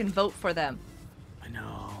until we can vote for them. I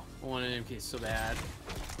know. I want an MK so bad.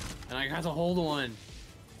 And I got to hold one.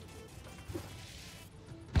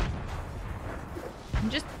 I'm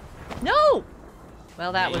just... No!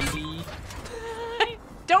 Well, that was...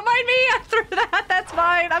 Don't mind me! I threw that! That's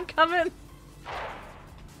fine! I'm coming!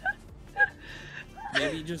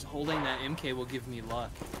 Maybe just holding that MK will give me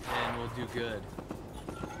luck, and we'll do good.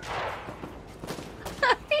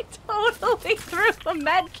 I totally threw a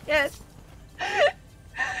med kit!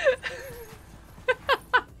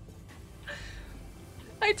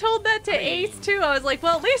 I told that to Ace, too. I was like,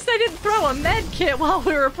 well, at least I didn't throw a med kit while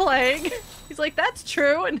we were playing. He's like, that's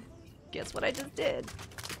true, and guess what I just did?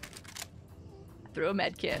 Threw a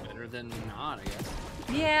med kit. Better than not, I guess.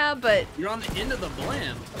 Yeah, but... You're on the end of the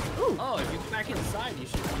blimp. Ooh. Oh, if you go back inside, you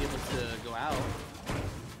should be able to go out.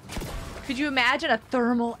 Could you imagine a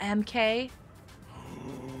thermal MK?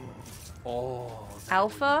 Oh,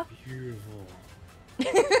 Alpha? beautiful.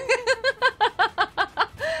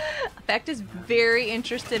 Effect is very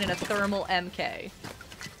interested in a thermal MK.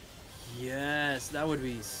 Yes, that would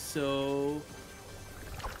be so...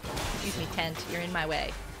 Excuse me, tent. You're in my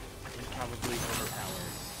way. Probably overpowered.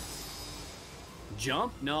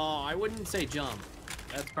 Jump? No, I wouldn't say jump.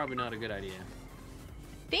 That's probably not a good idea.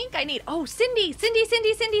 I think I need... Oh, Cindy! Cindy,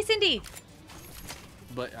 Cindy, Cindy, Cindy!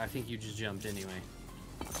 But I think you just jumped anyway.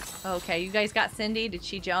 Okay, you guys got Cindy. Did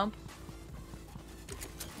she jump?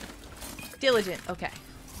 Diligent. Okay.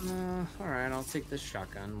 Alright, I'll take the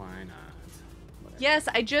shotgun. Why not? Whatever. Yes,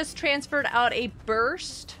 I just transferred out a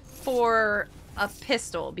burst for a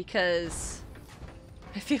pistol because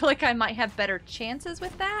I feel like I might have better chances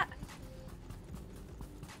with that.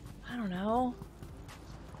 I don't know.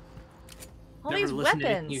 All Never these listen to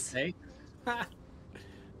anything weapons. you say.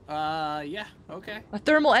 Yeah, okay. A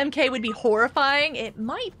thermal MK would be horrifying. It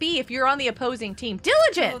might be if you're on the opposing team.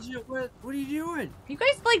 Diligent! What are you doing? You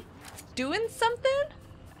guys, like, doing something?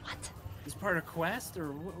 What? Is part of quest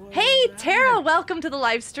or what Hey, Tara, welcome to the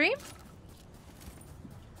live stream.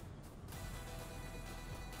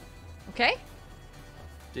 Okay.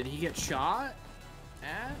 Did he get shot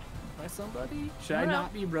at by somebody? Should I know.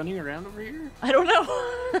 not be running around over here? I don't know.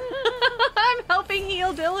 I'm helping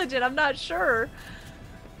heal Diligent. I'm not sure.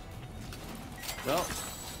 Well,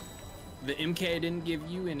 the MK didn't give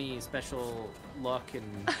you any special luck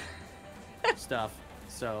and stuff,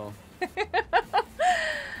 so...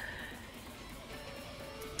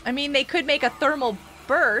 I mean, they could make a thermal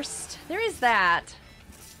burst. There is that.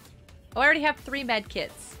 Oh, I already have 3 med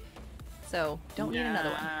kits. So, don't need another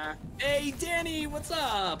one. Hey, Danny, what's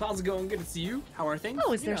up? How's it going? Good to see you. How are things?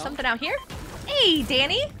 Oh, is there something out here? Hey,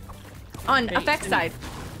 Danny! On Hey, effect Cindy. side.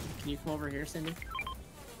 Can you come over here, Cindy?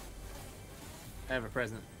 I have a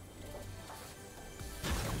present.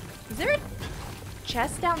 Is there a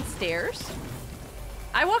chest downstairs?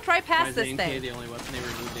 I walked right past Why this is the MK thing. the only weapon they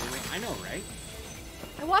removed anyway? I know, right?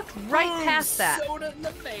 I walked right past that. Soda in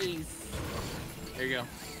the face. There you go.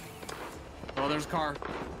 Oh, there's a car.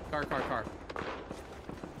 Car.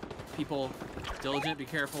 People, Diligent, be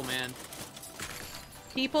careful, man.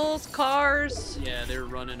 People's cars. Yeah, they're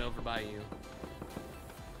running over by you.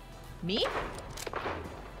 Me?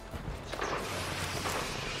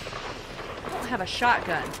 I don't have a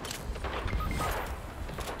shotgun.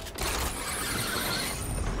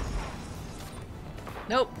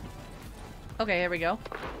 Nope. Okay, here we go.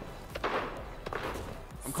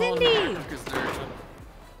 I'm calling Cindy! them because they're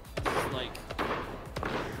like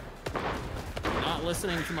not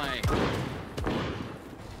listening to my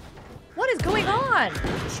What is going on?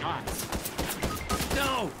 shots.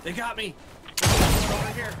 No, they got me.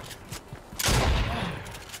 Over here. Oh,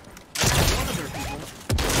 I got one of their people.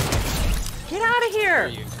 Get out of There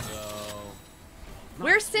here! you go.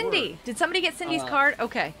 Where's Cindy? Did somebody get Cindy's card?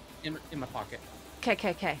 Okay. In my pocket.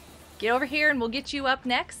 Okay. Get over here and we'll get you up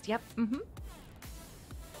next. Yep.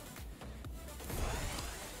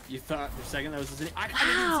 You thought for a second that was Cindy? I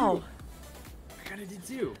kind of did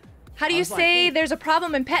too. How do you say there's a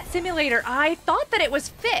problem in Pet Simulator? I thought that it was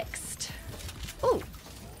fixed. Ooh.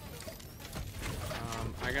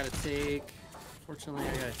 I gotta take. Fortunately,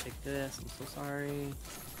 I gotta take this. I'm so sorry.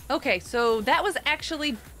 Okay, so that was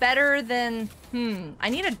actually better than. I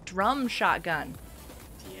need a drum shotgun.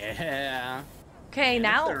 Yeah. Okay, And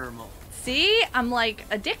now. thermal. See? I'm like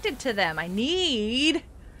addicted to them. I need.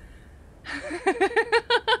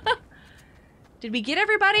 Did we get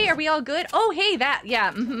everybody? Are we all good? Oh, hey, that.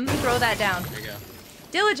 Yeah, throw that down. There you go.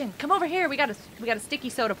 Diligent, come over here. We got a sticky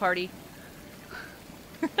soda party.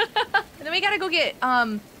 And then we gotta go get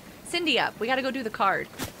Cindy up. We gotta go do the card.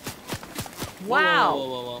 Wow.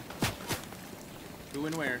 Whoa. Who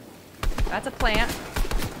and where? That's a plant.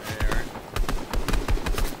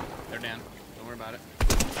 They're down. Don't worry about it.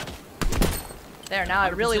 There, now I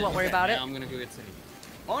really won't worry about it. Now I'm gonna go get Cindy.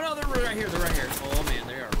 Oh no, they're right here. They're right here. Oh man,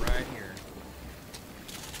 they are right here.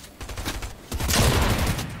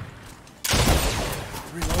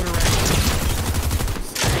 Reload already.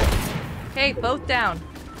 Okay, both down.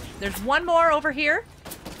 There's one more over here.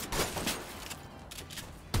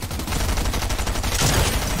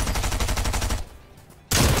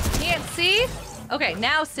 Can't see? Okay,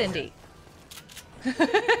 now Cindy. Sorry,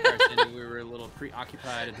 Cindy, we were a little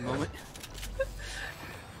preoccupied at the moment.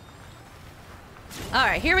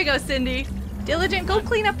 Alright, here we go, Cindy. Diligent, go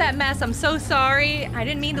clean up that mess. I'm so sorry. I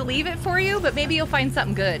didn't mean to leave it for you, but maybe you'll find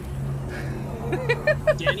something good.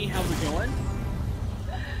 Danny, how's it going?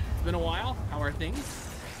 It's been a while. How are things?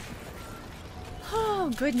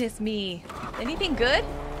 Oh, goodness me. Anything good?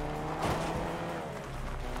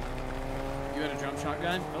 You had a drum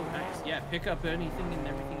shotgun? Oh, nice. Yeah, pick up anything and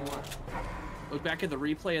everything you want. Look back at the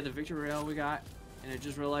replay of the victory royale we got, and I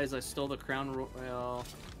just realized I stole the crown royale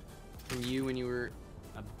from you when you were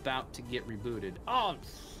about to get rebooted. Oh,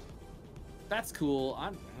 that's cool. I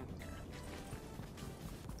don't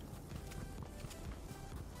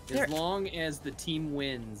care. As long as the team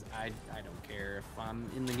wins, I don't care if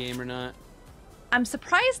I'm in the game or not. I'm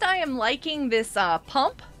surprised I am liking this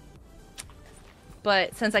pump,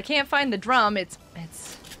 but since I can't find the drum, it's.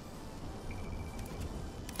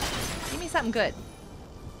 Give me something good.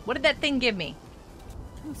 What did that thing give me?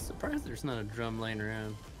 I'm surprised there's not a drum laying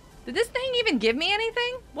around. Did this thing even give me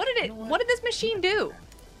anything? What did it? You know what did this machine do?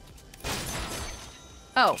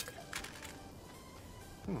 Oh.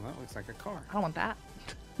 Oh, that looks like a car. I don't want that.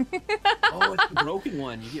 Oh, it's the broken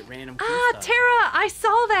one. You get random cool stuff. Tara, I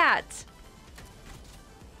saw that.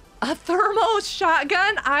 A thermo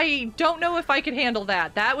shotgun? I don't know if I could handle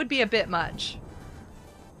that. That would be a bit much.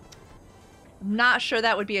 I'm not sure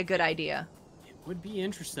that would be a good idea. It would be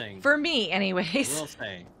interesting. For me, anyways. I will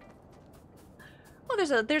say.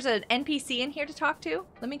 Oh, there's an NPC in here to talk to.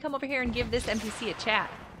 Let me come over here and give this NPC a chat.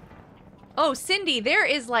 Oh, Cindy, there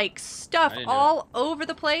is like stuff all over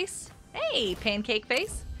the place. Hey, pancake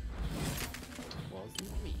face.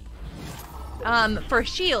 Wasn't me. For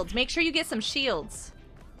shields, make sure you get some shields.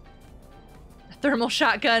 A thermal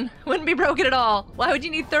shotgun wouldn't be broken at all. Why would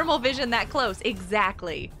you need thermal vision that close?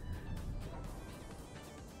 Exactly.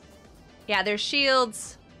 Yeah, there's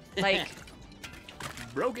shields like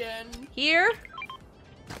broken here.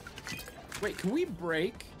 Wait, can we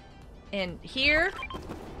break? And here.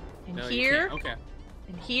 And No, here. you can't. Okay.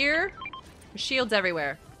 And here. There's shields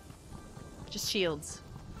everywhere. Just shields.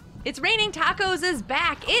 It's Raining Tacos is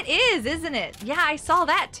back. It is, isn't it? Yeah, I saw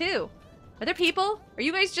that too. Are there people? Are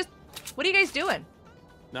you guys just... What are you guys doing?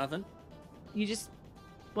 Nothing. You just...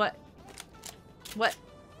 What? What?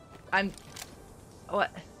 I'm...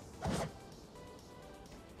 What?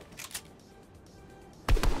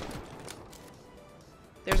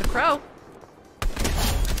 There's a crow.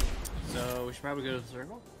 So we should probably go to the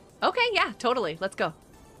circle. Okay, yeah, totally. Let's go.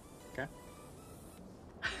 Okay.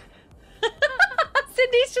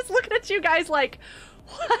 Cindy's just looking at you guys like,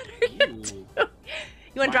 what are you doing?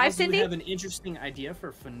 You want to drive, Cindy? You have an interesting idea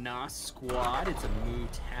for FNA squad. It's a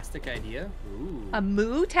moo-tastic idea. Ooh. A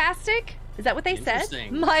moo-tastic? Is that what they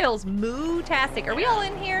said? Miles, moo-tastic. Are we all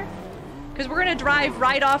in here? Because we're going to drive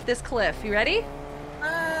right off this cliff. You ready? Well,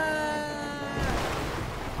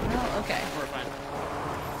 okay. We're fine.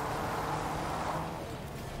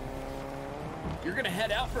 You're going to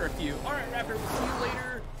head out for a few. All right, Raptor, we'll see you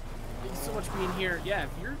later. Thank you so much for being here. Yeah, if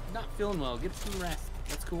you're not feeling well, get some rest.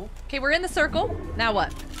 That's cool. Okay, we're in the circle. Now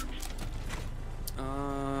what?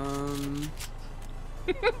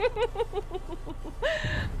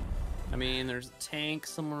 I mean, there's a tank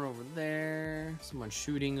somewhere over there. Someone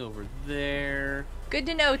shooting over there. Good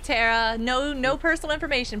to know, Tara. No personal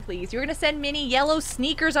information, please. You're gonna send Minnie yellow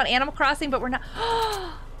sneakers on Animal Crossing, but we're not.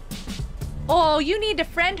 Oh, you need to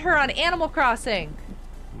friend her on Animal Crossing.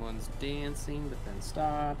 Someone's dancing, but then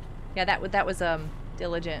stopped. Yeah, that was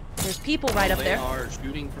diligent. There's people right up there. They are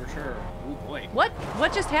shooting for sure. Oh boy.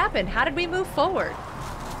 What just happened? How did we move forward?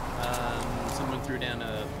 Someone threw down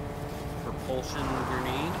a propulsion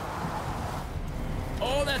grenade.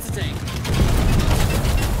 Oh, that's a tank.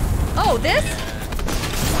 Oh, this? Yeah.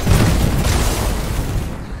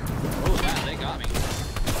 Oh, wow, they got me.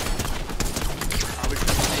 Probably should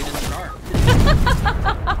have stayed in the car.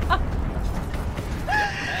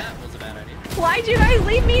 That was a bad idea. Why'd you guys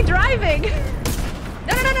leave me driving?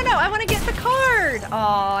 No. I want to get the card.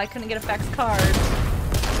 Oh, I couldn't get a fax card.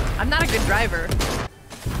 I'm not a good driver.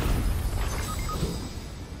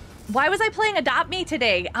 Why was I playing Adopt Me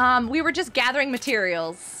today? We were just gathering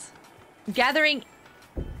materials. Gathering,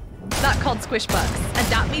 it's not called Squish Bucks.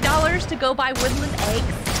 Adopt Me dollars to go buy woodland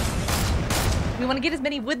eggs. We want to get as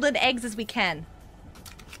many woodland eggs as we can.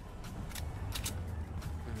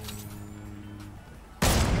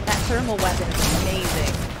 That thermal weapon is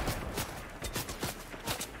amazing.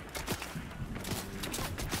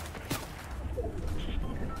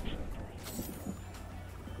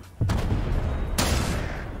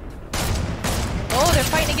 Oh, they're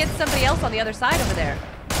fighting against somebody else on the other side over there.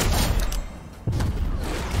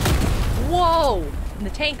 Whoa! And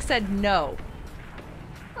the tank said no.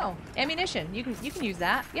 Oh, ammunition. You can use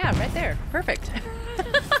that. Yeah, right there. Perfect.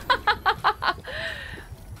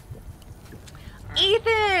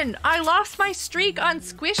 Ethan! I lost my streak on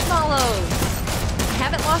Squishmallows. I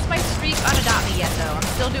haven't lost my streak on Adopt Me yet, though. I'm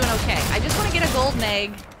still doing okay. I just want to get a golden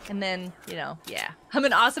egg, and then, you know, yeah. I'm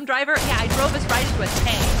an awesome driver. Yeah, I drove us right into a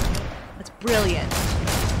tank. That's brilliant.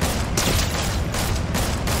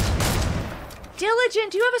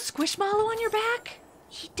 Diligent, do you have a Squishmallow on your back?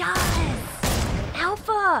 He does.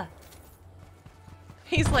 Alpha.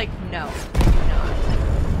 He's like, no.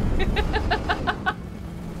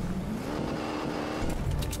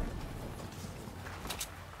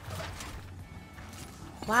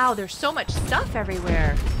 Wow, there's so much stuff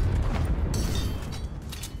everywhere.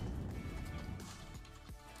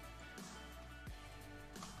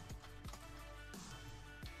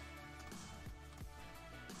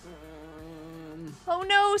 Oh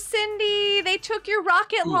no, Cindy! They took your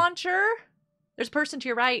rocket launcher! There's a person to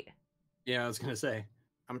your right. Yeah, I was gonna say.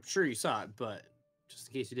 I'm sure you saw it, but just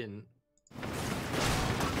in case you didn't.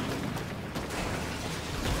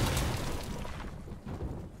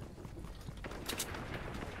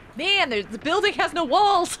 Man, the building has no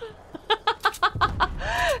walls!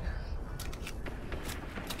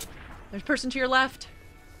 There's a person to your left.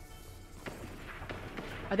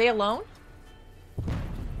 Are they alone?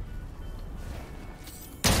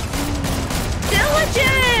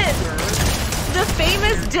 Diligent! The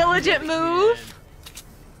famous Diligent move.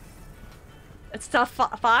 It's tough,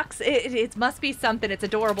 Fox. It must be something. It's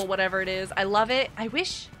adorable, whatever it is. I love it. I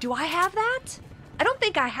wish... Do I have that? I don't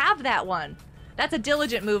think I have that one. That's a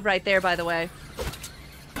Diligent move right there, by the way.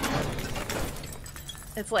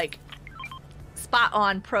 It's like... Spot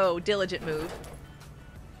on pro Diligent move.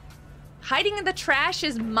 Hiding in the trash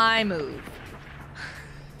is my move.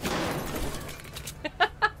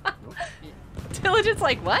 Diligent's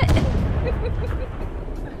like, what?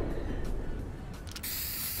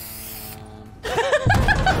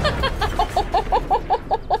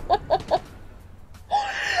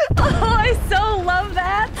 Oh, I so love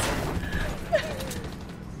that.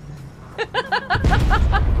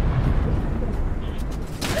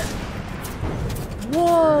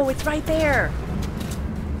 Whoa, it's right there.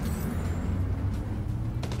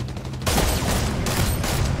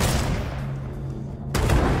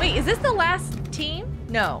 Wait, is this the last team?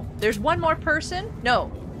 No. There's one more person?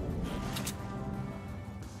 No.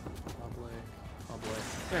 Public.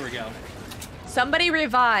 There we go. Somebody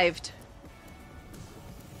revived.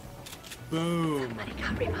 Boom. Somebody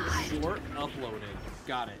got revived. Short uploaded.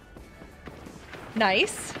 Got it.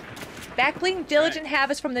 Nice. Backbling Diligent have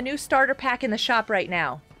is from the new starter pack in the shop right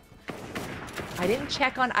now. I didn't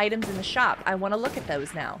check on items in the shop. I want to look at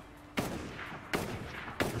those now.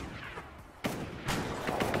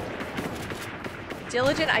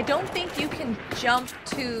 Diligent, I don't think you can jump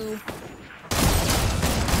to...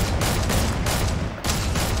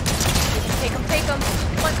 Take him, take him.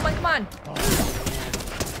 Come on, come on, come on.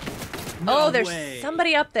 No there's way.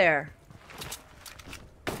 somebody up there.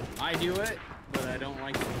 I do it, but I don't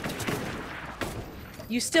like it.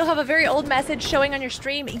 You still have a very old message showing on your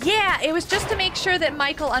stream? Yeah, it was just to make sure that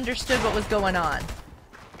Michael understood what was going on.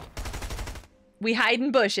 We hide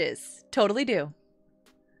in bushes. Totally do.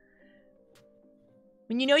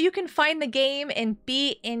 When you know you can find the game and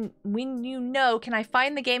be in... When you know, can I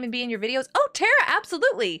find the game and be in your videos? Oh, Tara,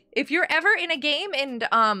 absolutely. If you're ever in a game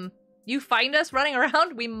and you find us running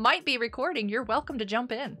around, we might be recording. You're welcome to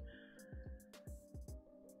jump in.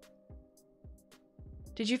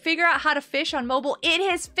 Did you figure out how to fish on mobile? It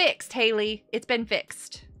is fixed, Haley. It's been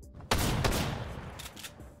fixed.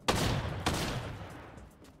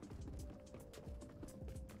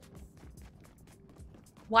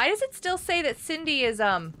 Why does it still say that Cindy is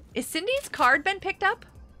Cindy's card been picked up?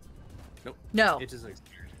 Nope. No. It just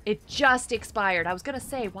expired. It just expired. I was gonna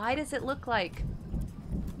say, why does it look like...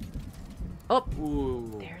 Oh,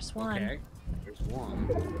 ooh, there's one. Okay, there's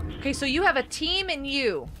one. Okay, so you have a team and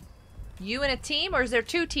you. You and a team, or is there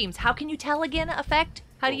 2 teams? How can you tell again, Effect?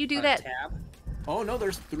 How do you do that? Tab. Oh, no,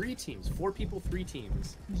 there's 3 teams. 4 people, 3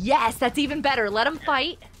 teams. Yes, that's even better. Let him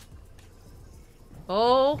fight.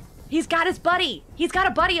 Oh, he's got his buddy. He's got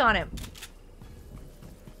a buddy on him.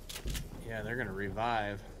 Yeah, they're gonna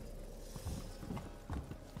revive.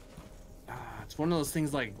 It's one of those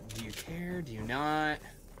things like, do you care? Do you not?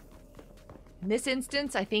 In this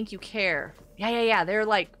instance, I think you care. Yeah. They're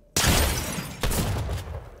like...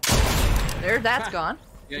 There, that's gone.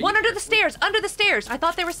 Yeah, one under the stairs! Under the stairs! I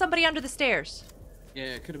thought there was somebody under the stairs. Yeah,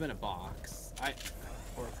 it could have been a box.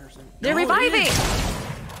 Or a person. They're reviving!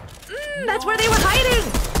 No. That's where they were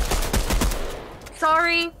hiding!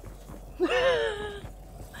 Sorry.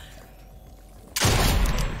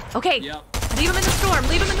 Okay. Yep. Leave him in the storm.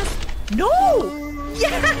 Leave him in the... No!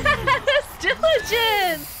 Yes!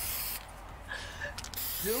 Diligence!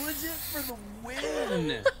 Diligent for the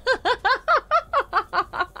win!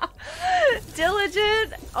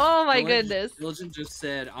 Diligent! Oh my goodness. Diligent just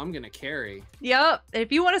said, I'm gonna carry. Yep.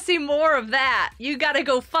 If you want to see more of that, you gotta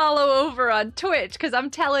go follow over on Twitch, because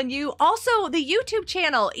I'm telling you. Also, the YouTube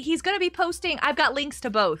channel, he's gonna be posting... I've got links to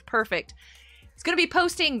both. Perfect. He's gonna be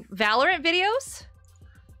posting Valorant videos.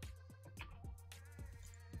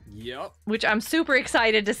 Yep. Which I'm super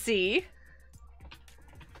excited to see.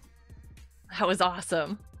 That was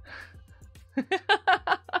awesome.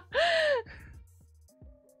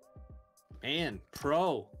 And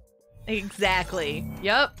pro. Exactly.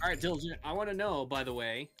 Yep. All right, Diligent, I want to know, by the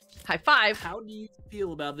way. High five. How do you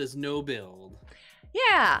feel about this no build?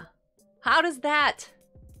 Yeah. How does that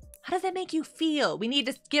make you feel? We need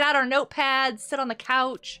to get out our notepads, sit on the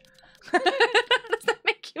couch. How does that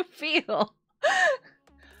make you feel?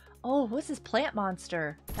 Oh, what's this plant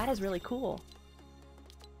monster? That is really cool.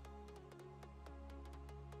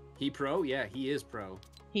 He pro? Yeah, he is pro.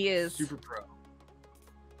 He is. Super pro.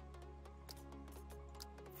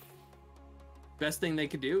 Best thing they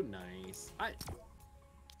could do? Nice.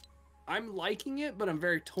 I'm liking it, but I'm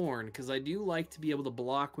very torn, because I do like to be able to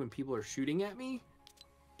block when people are shooting at me.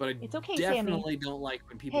 But I definitely don't like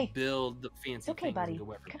when people build the fancy things into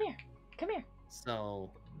weapons. Come here. Come here. So...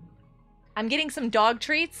 I'm getting some dog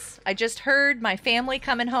treats. I just heard my family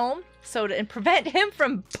coming home, so to prevent him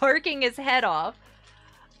from barking his head off,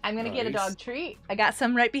 I'm gonna get a dog treat. I got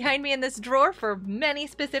some right behind me in this drawer for many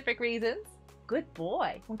specific reasons. Good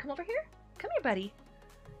boy. Wanna come over here? Come here, buddy.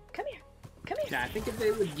 Come here. Come here. Yeah, I think if they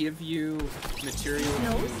would give you material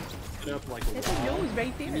to put up like a wall, nose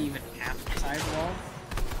right there. Maybe even half the size wall,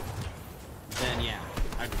 then yeah,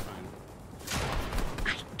 I'd be fine.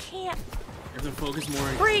 I can't. You have to focus more.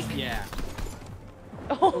 Freak. Yeah.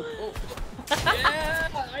 Oh. Yeah,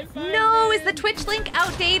 no, is the Twitch link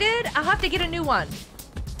outdated? I'll have to get a new one.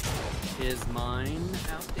 Is mine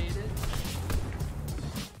outdated?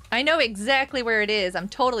 I know exactly where it is. I'm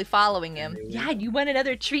totally following him. Yeah, you want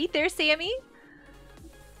another treat there, Sammy?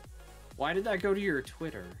 Why did that go to your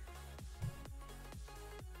Twitter?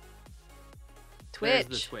 Twitch.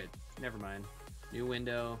 There's the Twitch. Never mind. New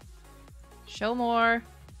window. Show more.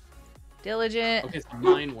 Diligent. Okay, so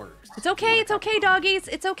mine works. It's okay, doggies.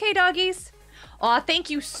 It's okay, doggies. Aw, thank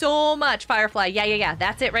you so much, Firefly. Yeah.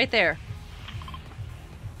 That's it right there.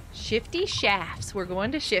 Shifty Shafts. We're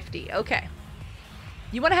going to Shifty. Okay.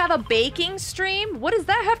 You want to have a baking stream? What does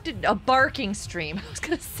that have to... A barking stream. I was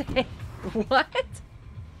going to say. What?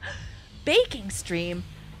 Baking stream?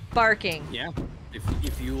 Barking. Yeah.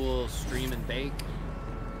 If you will stream and bake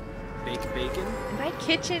bacon. My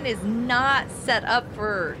kitchen is not set up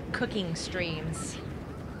for cooking streams.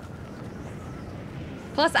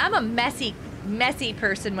 Plus, I'm a messy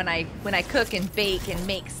person when I cook and bake and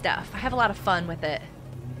make stuff. I have a lot of fun with it.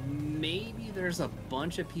 Maybe there's a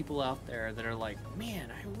bunch of people out there that are like,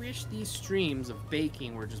 man, I wish these streams of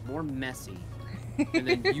baking were just more messy. And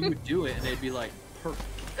then you would do it and they'd be like, perfect.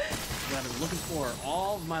 What I've been looking for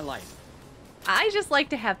all of my life. I just like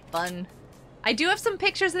to have fun. I do have some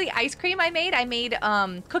pictures of the ice cream I made. I made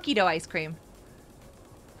cookie dough ice cream.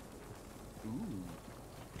 Ooh.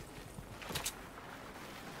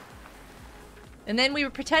 And then we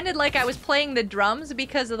pretended like I was playing the drums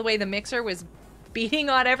because of the way the mixer was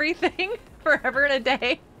beating on everything forever and a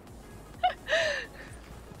day.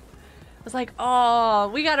 I was like, oh,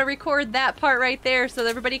 we gotta record that part right there so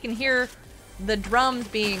that everybody can hear the drums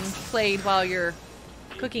being played while you're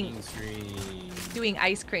cooking, doing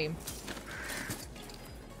ice cream.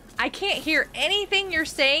 I can't hear anything you're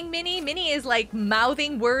saying, Minnie. Minnie is like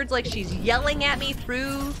mouthing words like she's yelling at me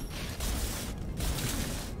through.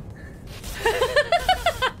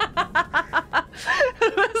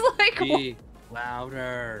 It was like, be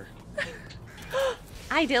louder.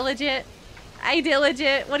 I diligent.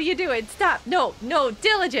 What are you doing? Stop. No,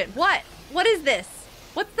 diligent. What? What is this?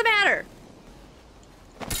 What's the matter?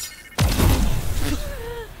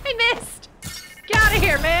 I missed. Get out of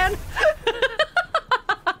here, man.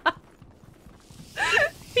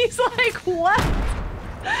 He's like, what?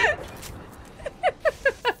 I'm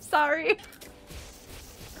sorry.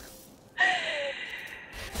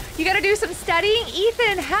 You gotta do some studying?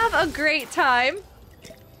 Ethan, have a great time.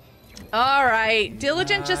 All right,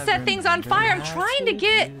 Diligent just set things on fire. I'm trying to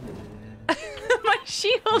get my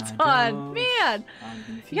shields on. Man,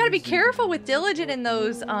 you gotta be careful with Diligent in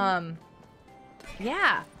those,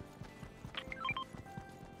 yeah.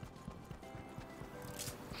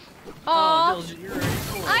 Oh,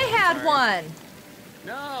 I had one.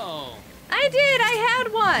 No. I did. I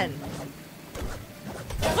had one.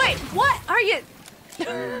 Wait, what are you? You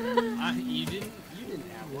didn't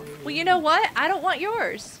have one. Well, you know what? I don't want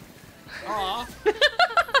yours. Aw.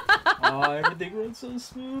 Oh, everything runs so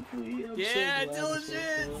smoothly. I'm Yeah, so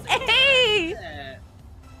Diligent. Hey! Yeah.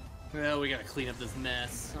 Well, we gotta clean up this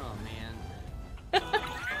mess. Oh man.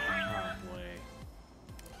 Oh boy.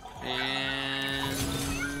 And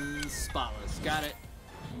spotless. Got it.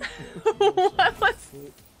 What was?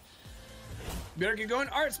 Better get going.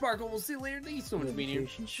 Art Sparkle. We'll see you later. Thank you so much for being here.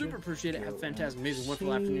 Super appreciate it. Have a fantastic, amazing,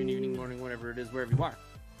 wonderful afternoon, evening, morning, whatever it is, wherever you are.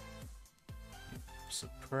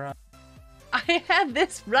 Surprise. I had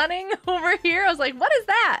this running over here. I was like, what is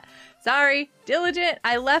that? Sorry, Diligent.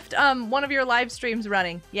 I left one of your live streams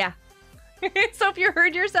running. Yeah. So if you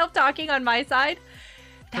heard yourself talking on my side,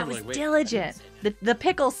 that was Diligent. The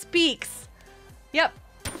pickle speaks. Yep.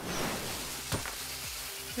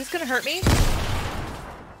 Is this gonna hurt me?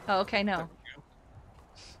 Oh, okay, no.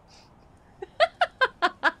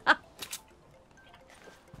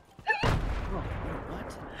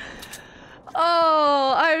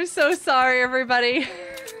 Oh, I'm so sorry, everybody.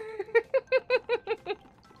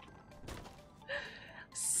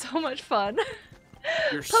 So much fun.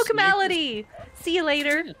 Pokemality! See you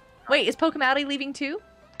later. Wait, is Pokemality leaving too?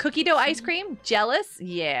 Cookie dough ice cream? Jealous?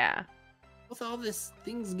 Yeah. With all this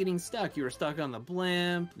things getting stuck, you were stuck on the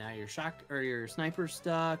blimp. Now your sniper's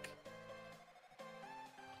stuck.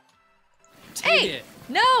 Take it.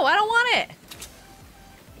 No, I don't want it.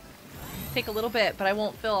 Take a little bit, but I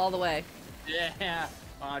won't fill all the way. Yeah,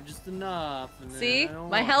 just enough. And see,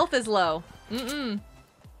 my health is low. Mm-mm.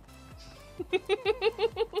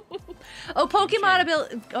 Oh, Pokemon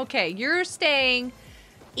ability. Okay, you're staying.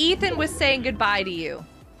 Ethan was saying goodbye to you.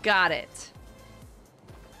 Got it.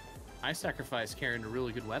 I sacrificed carrying a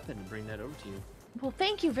really good weapon to bring that over to you. Well,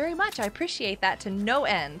 thank you very much. I appreciate that to no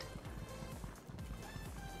end.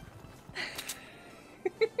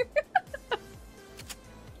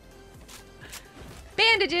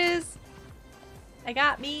 Bandages. I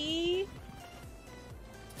got me.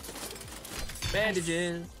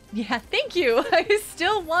 Bandages. Yeah, thank you. I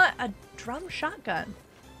still want a drum shotgun.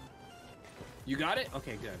 You got it?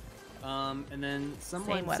 Okay, good. And then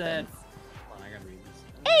someone said... Hold on, I gotta read this.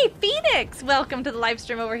 Hey, Phoenix! Welcome to the live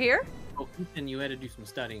stream over here. Oh, Ethan, you had to do some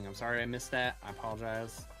studying. I'm sorry I missed that. I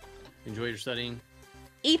apologize. Enjoy your studying.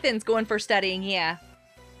 Ethan's going for studying, yeah.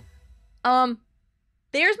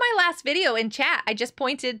 There's my last video in chat. I just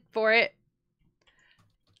pointed for it.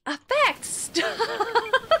 Effects.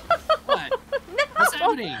 What? No. What's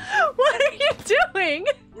happening? What are you doing?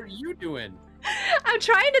 What are you doing? I'm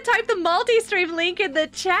trying to type the multi-stream link in the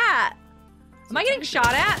chat. Am I getting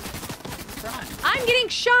shot at? Try. I'm getting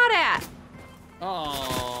shot at.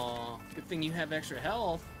 Oh, good thing you have extra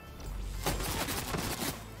health.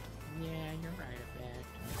 Yeah, you're right,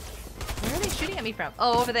 Effect. Where are they shooting at me from?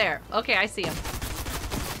 Oh, over there. Okay, I see them.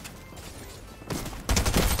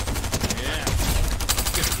 Yeah.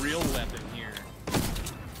 Get a real weapon here.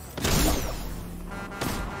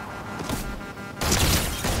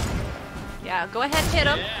 Yeah, go ahead and hit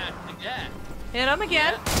him. Yeah, take that. Hit him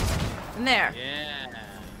again. Yeah. And there. Yeah.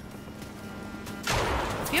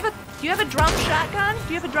 Do you have a drum shotgun?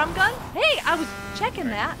 Do you have a drum gun? Hey, I was checking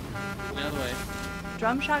that. The other way.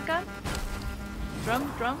 Drum shotgun?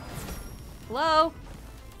 Drum? Hello?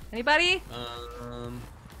 Anybody? Drum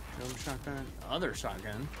shotgun. Other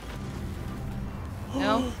shotgun.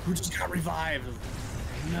 No? Who just got revived?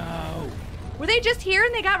 No. Were they just here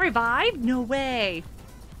and they got revived? No way.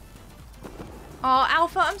 Oh,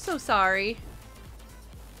 Alpha, I'm so sorry.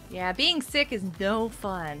 Yeah, being sick is no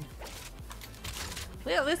fun.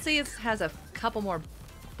 Well, let's see, it has a couple more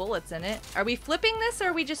bullets in it. Are we flipping this or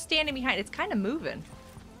are we just standing behind? It's kind of moving.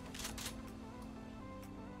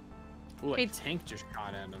 Ooh, Hey, a tank just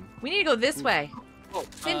shot at him. we need to go this way. Oh,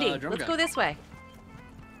 Cindy, drum let's gun. go this way.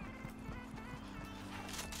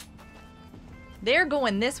 They're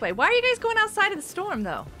going this way. Why are you guys going outside of the storm,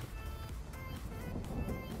 though?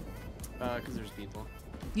 Because there's people.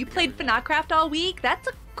 You played FNA all week? That's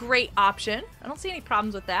a great option. I don't see any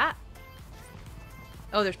problems with that.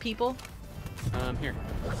 Oh, there's people? Here.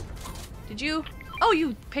 Did you? Oh,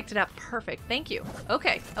 you picked it up. Perfect. Thank you.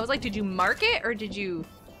 Okay. I was like, did you mark it or did you?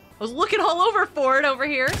 I was looking all over for it over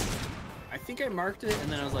here. I think I marked it,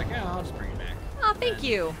 and then I was like, yeah, I'll just bring it back. Oh, thank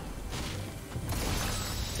you.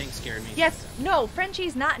 Tank scared me. Yes. No,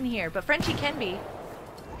 Frenchie's not in here, but Frenchie can be.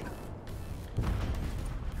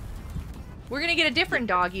 We're gonna get a different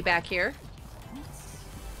doggy back here.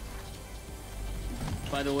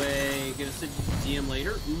 By the way, get us a DM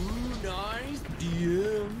later. Ooh, nice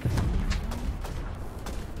DM.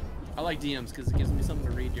 I like DMs because it gives me something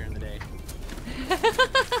to read during the day.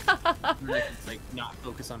 I can, like, not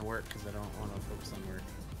focus on work because I don't want to focus on work.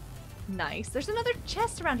 Nice. There's another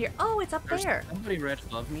chest around here. Oh, it's up there. Somebody right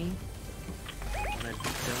above me, and I don't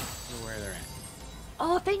know where they're at.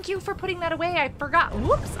 Oh, thank you for putting that away. I forgot.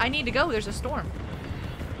 Whoops. I need to go. There's a storm.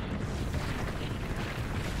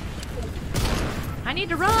 I need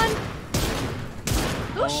to run.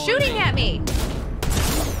 Who's shooting at me?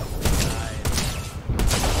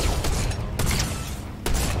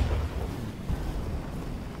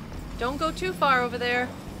 Don't go too far over there.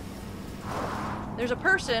 There's a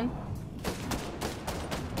person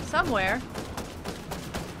somewhere.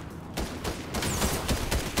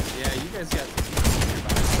 Yeah, you guys got.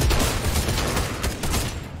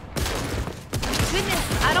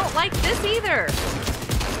 Goodness, I don't like this either.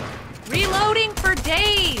 Reloading for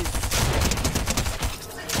days.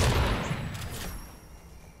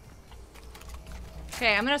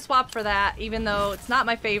 Okay, I'm gonna swap for that, even though it's not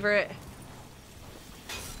my favorite.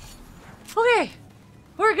 Okay,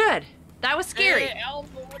 we're good. That was scary. Hey, Alpha,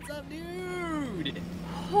 what's up, dude?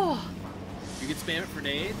 Oh, You can spam it for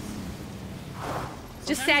days.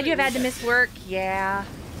 just Sometimes sad you have I had to wish I miss did. work. Yeah.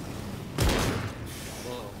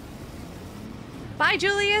 Whoa. Bye,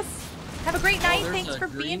 Julius. Have a great night. there's Thanks a for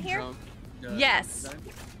being green here. drum. Yes.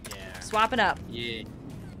 Yeah. Swapping up. Yeah.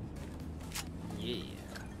 Yeah.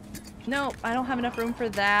 No, I don't have enough room for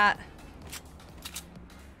that.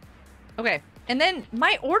 Okay, and then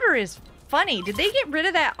my order is funny. Did they get rid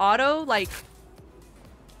of that auto, like...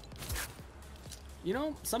 You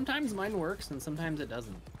know, sometimes mine works and sometimes it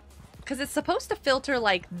doesn't. Because it's supposed to filter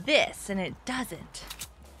like this, and it doesn't.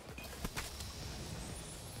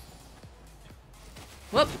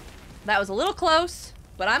 Whoop. That was a little close,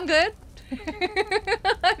 but I'm good.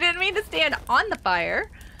 I didn't mean to stand on the fire.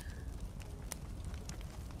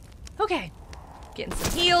 Okay. Getting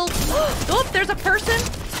some heals. Oh, there's a person.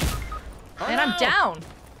 Oh, And I'm down.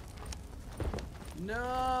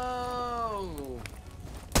 No.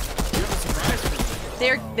 You have a surprise for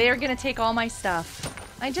me. They're gonna take all my stuff.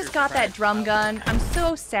 I just got that drum gun. I'm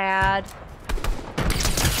so sad.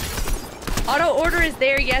 Auto order is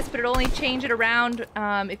there, yes, but it'll only change it around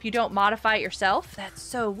if you don't modify it yourself. That's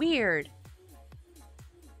so weird.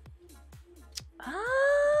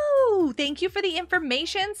 Oh, thank you for the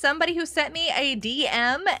information. Somebody who sent me a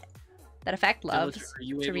DM that Effect loves Are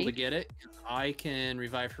you to able to read. get it? I can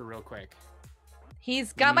revive her real quick.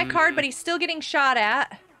 He's got my card, but he's still getting shot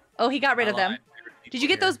at. Oh, he got rid of them. Did you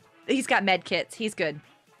get those? He's got med kits. He's good.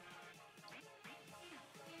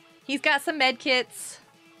 He's got some med kits.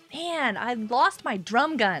 Man, I lost my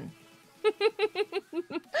drum gun.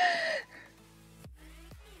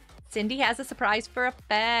 Cindy has a surprise for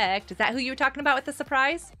effect. Is that who you were talking about with the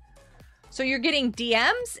surprise? So you're getting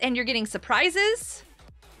DMs and you're getting surprises?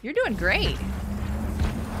 You're doing great.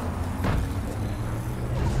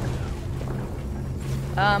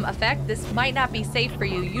 Effect, this might not be safe for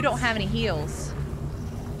you. You don't have any heals.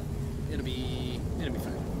 It'll be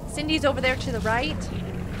fine. Cindy's over there to the right.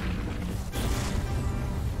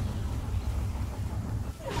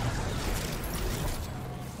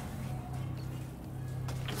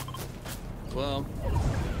 Well,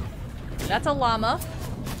 that's a llama.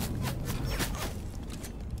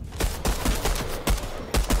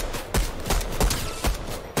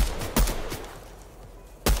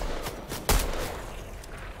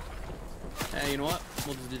 Hey, you know what?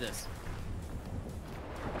 We'll just do this.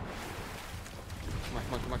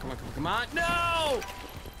 Come on. No!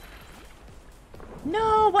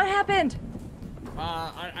 No, what happened?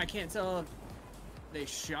 I can't tell if they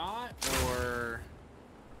shot or...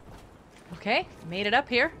 Okay, made it up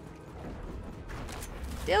here.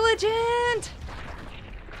 Diligent!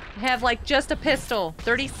 I have like just a pistol.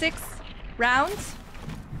 36 rounds.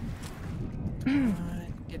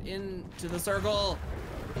 Get into the circle.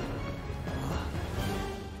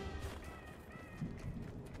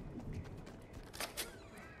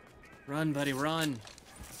 Run, buddy, run.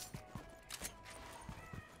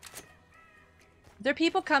 Are there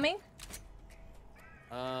people coming?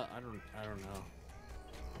 I don't know.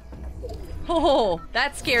 Oh,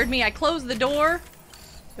 that scared me. I closed the door.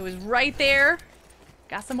 It was right there.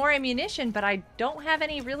 Got some more ammunition, but I don't have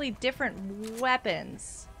any really different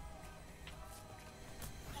weapons.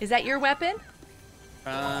 Is that your weapon?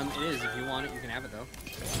 It is. If you want it, you can have it, though.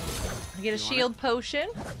 I get a shield potion.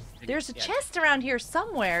 There's a chest around here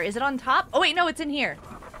somewhere. Is it on top? Oh, wait, no, it's in here.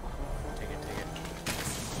 Take it.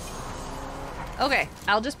 Okay,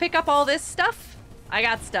 I'll just pick up all this stuff. I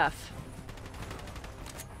got stuff.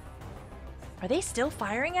 Are they still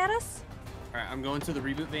firing at us? Alright, I'm going to the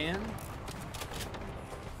reboot van.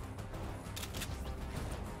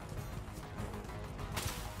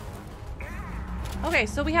 Okay,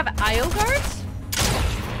 so we have IO guards?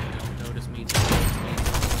 Don't notice me. Don't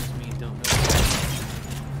notice me. Don't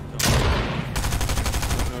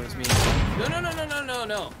notice me.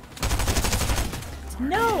 No.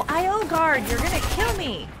 No, IO guard, you're gonna kill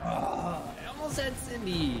me. I almost had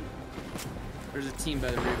Cindy. There's a team by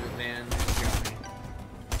the reboot van. She got me.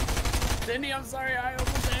 Cindy, I'm sorry, I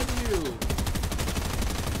almost had you.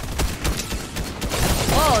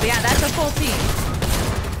 Oh, yeah, that's a full team.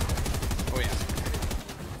 Oh, yeah.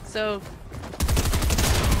 So,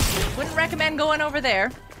 wouldn't recommend going over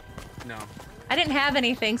there. No. I didn't have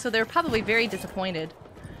anything, so they're probably very disappointed.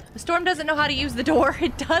 The storm doesn't know how to use the door.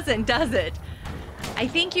 It doesn't, does it? I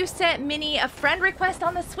think you sent Minnie a friend request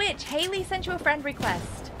on the Switch. Haley sent you a friend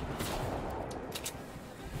request.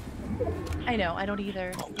 I know, I don't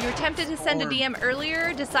either. You were tempted to send a DM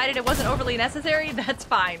earlier, decided it wasn't overly necessary. That's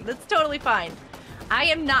fine. That's totally fine. I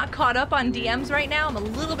am not caught up on DMs right now. I'm a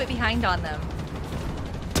little bit behind on them.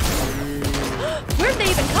 Where'd they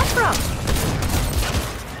even come from?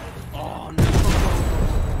 Oh, no.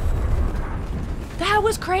 That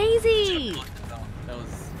was crazy. That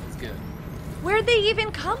was good. Where'd they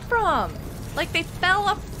even come from? Like they fell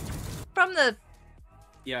up from the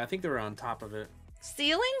Yeah, I think they were on top of it.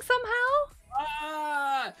 ceiling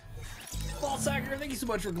somehow? False Hacker, thank you so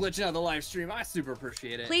much for glitching out the live stream. I super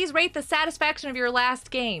appreciate it. Please rate the satisfaction of your last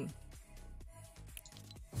game.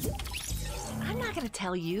 I'm not gonna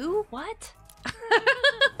tell you. What?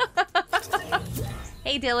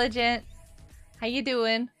 Hey, Diligent. How you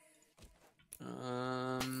doing?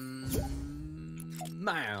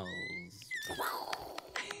 Miles.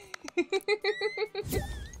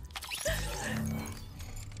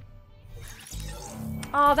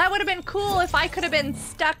 Oh, that would have been cool if I could have been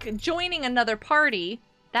stuck joining another party.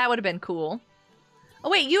 That would have been cool. Oh,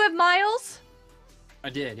 wait, you have Miles? I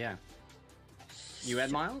did, yeah. You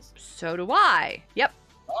had Miles? So do I. Yep.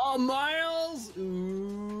 Oh, Miles!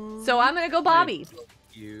 Ooh. So I'm gonna go Bobby.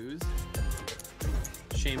 Used.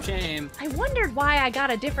 Shame. I wondered why I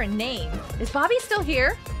got a different name. Is Bobby still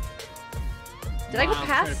here? Did I go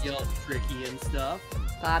past? Trying to be all tricky and stuff.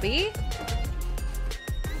 Bobby?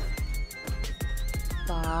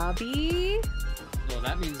 Bobby? Well,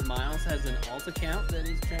 that means Miles has an alt account that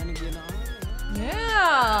he's trying to get on.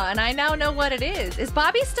 Yeah, and I now know what it is. Is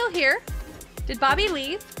Bobby still here? Did Bobby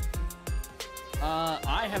leave?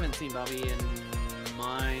 I haven't seen Bobby in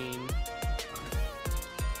mine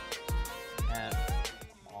at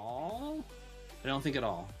all. I don't think at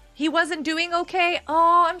all. He wasn't doing okay?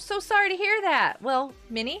 Oh, I'm so sorry to hear that. Well,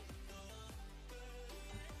 Minnie?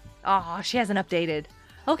 Oh, she hasn't updated.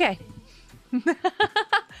 Okay.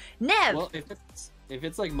 Nev! Well, if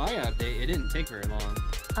it's like my update, it didn't take very long.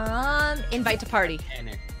 Invite to party. I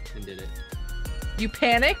panicked and did it. You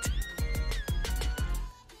panicked?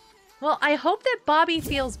 Well, I hope that Bobby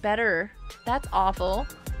feels better. That's awful.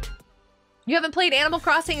 You haven't played Animal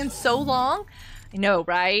Crossing in so long? I know,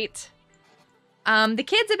 right? The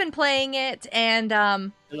kids have been playing it, and,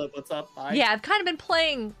 Hello, what's up? Hi. yeah, I've kind of been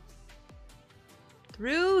playing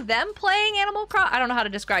through them playing Animal Crossing. I don't know how to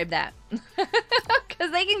describe that.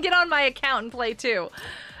 Because they can get on my account and play, too.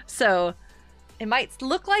 So, it might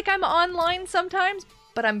look like I'm online sometimes,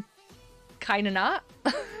 but I'm kind of not.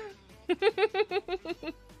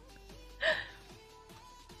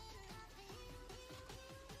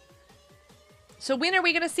 So when are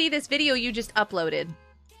we going to see this video you just uploaded?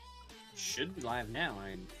 Should be live now,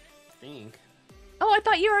 I think. Oh, I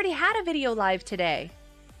thought you already had a video live today.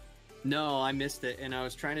 No, I missed it, and I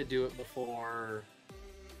was trying to do it before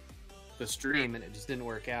the stream, and it just didn't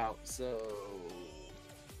work out, so...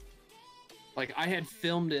 Like, I had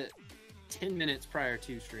filmed it 10 minutes prior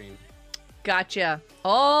to stream. Gotcha.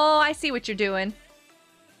 Oh, I see what you're doing.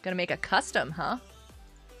 Gonna make a custom, huh?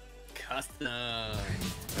 Custom.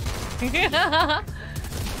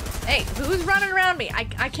 Hey, who's running around me? I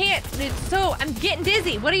can't. It's so I'm getting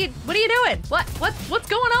dizzy. What are you doing? What's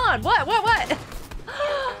going on? What?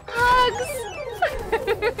 Hugs.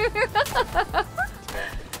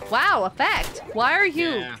 Wow, effect. Why are you?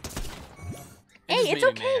 Yeah. Hey, it's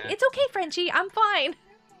okay. It's okay, Frenchie. I'm fine.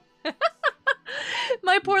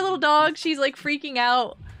 My poor little dog, she's like freaking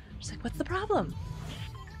out. She's like, what's the problem?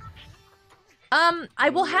 I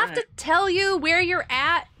will have to tell you where you're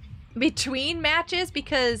at between matches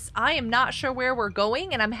because I am not sure where we're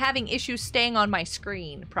going and I'm having issues staying on my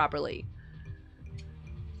screen properly.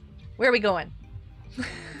 Where are we going?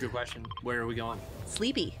 Good question. Where are we going?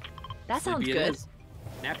 Sleepy. That sounds Sleepy good. it is.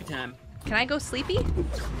 Nappy time. Can I go sleepy?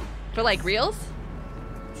 For like reals?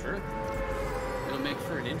 Sure. It'll make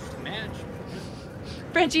for an interesting match.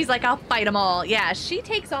 Frenchie's like, I'll fight them all. Yeah, she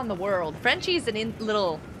takes on the world. Frenchie's an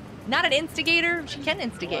not an instigator. She can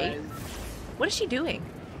instigate. What is she doing?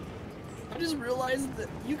 I just realized that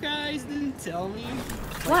you guys didn't tell me.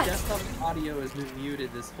 My What? desktop audio has been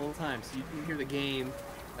muted this whole time, so you didn't hear the game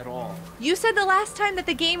at all. You said the last time that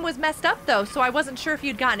the game was messed up, though, so I wasn't sure if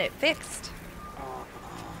you'd gotten it fixed.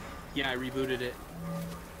 Yeah, I rebooted it,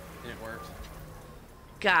 and it worked.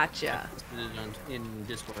 Gotcha. I posted it in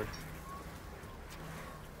Discord.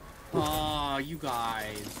 Oh, you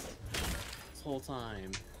guys. This whole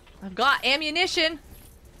time. I've got ammunition.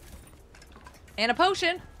 And a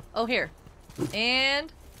potion. Oh, here.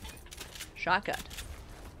 And shotgun.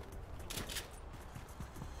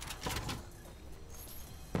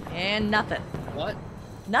 And nothing. What?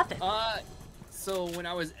 Nothing. So when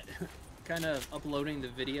I was kind of uploading the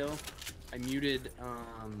video, I muted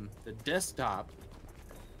the desktop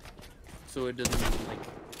so it doesn't like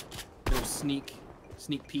no sneak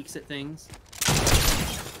peeks at things.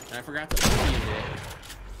 And I forgot to unmute it.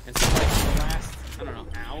 And so like for the last, I don't know,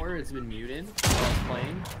 hour it's been muted while I was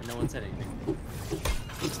playing and no one said anything.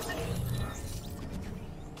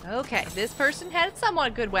 Okay, this person had a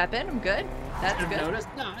somewhat good weapon. I'm good. That's I've good. noticed?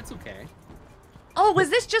 No, it's okay. Oh, was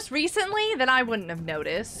this just recently? Then I wouldn't have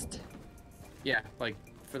noticed. Yeah, like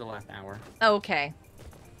for the last hour. Okay.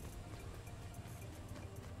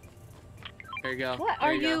 There you go. What There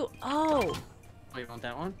are you? you? Oh. Oh, you want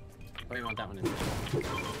that one? Oh, you want that one instead?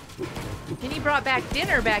 Then he brought back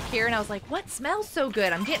dinner back here, and I was like, what smells so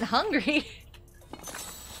good? I'm getting hungry.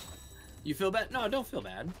 You feel bad? No, don't feel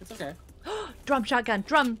bad. It's okay. Drum shotgun.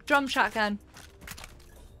 Drum shotgun.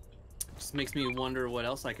 Just makes me wonder what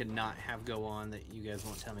else I could not have go on that you guys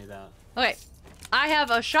won't tell me about. Okay. I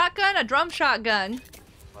have a shotgun, a drum shotgun.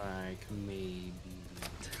 Like, maybe...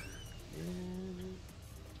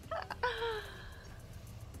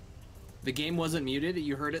 The game wasn't muted?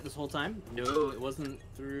 You heard it this whole time? No, it wasn't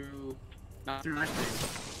through... Not through my stream.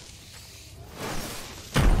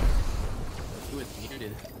 It was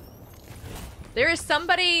muted. There is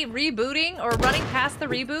somebody rebooting or running past the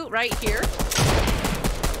reboot right here.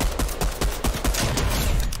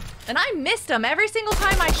 And I missed him every single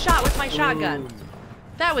time I shot with my shotgun.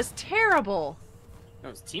 That was terrible.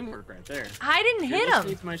 That was teamwork right there. I didn't hit You're him.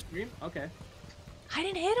 listening to my stream? Okay. I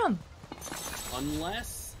didn't hit him.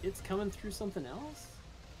 Unless it's coming through something else?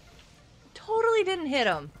 Totally didn't hit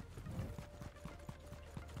him.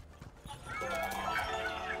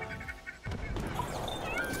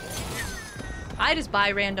 I just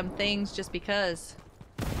buy random things just because.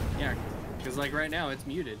 Yeah, because like right now it's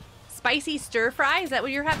muted. Spicy stir fry, is that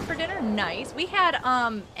what you're having for dinner? Nice. We had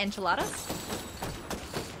enchiladas.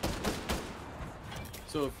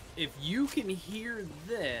 So if you can hear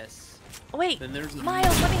this, Wait, then there's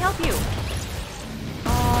Miles, let me help you.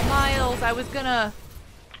 Oh, Miles, I was gonna.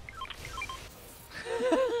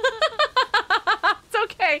 It's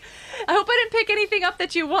okay. I hope I didn't pick anything up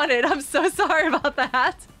that you wanted. I'm so sorry about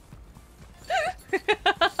that.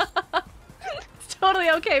 It's totally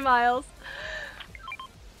okay, Miles.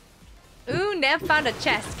 Ooh, Nev found a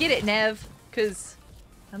chest. Get it, Nev. Because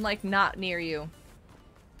I'm, like, not near you.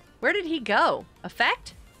 Where did he go?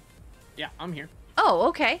 Effect? Yeah, I'm here. Oh,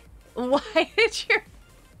 okay. Why did you...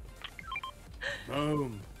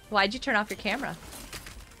 Boom. Why'd you turn off your camera?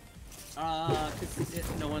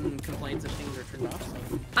 Because no one complains if things are turned off.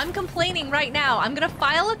 So. I'm complaining right now. I'm gonna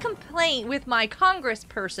file a complaint with my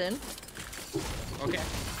congressperson. Okay.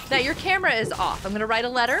 That your camera is off. I'm gonna write a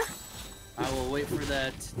letter. I will wait for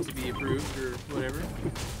that to be approved or whatever.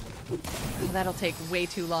 Oh, that'll take way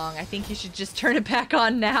too long. I think you should just turn it back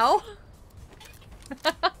on now.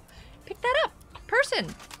 Pick that up.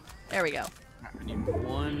 Person. There we go. I need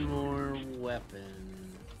one more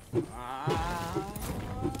weapon. Yeah,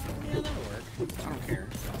 that'll work. I don't care.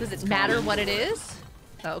 Does it matter what it is?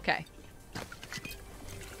 Oh, okay.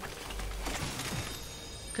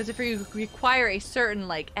 Because if you require a certain,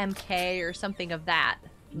 like, MK or something of that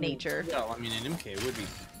nature. Well, I mean, an MK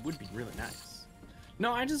would be really nice.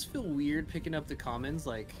 No, I just feel weird picking up the commons,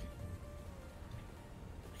 like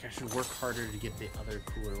I should work harder to get the other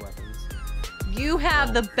cooler weapons. You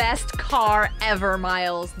have the best car ever,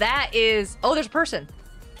 Miles. That is... Oh, there's a person.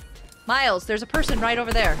 Miles, there's a person right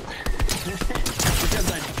over there.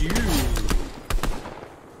 Because I do.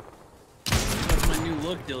 That's my new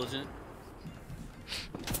look, Diligent.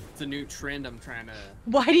 It's a new trend I'm trying to...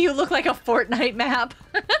 Why do you look like a Fortnite map?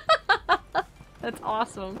 That's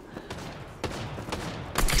awesome.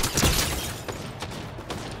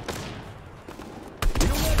 You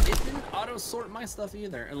know what? It didn't auto-sort my stuff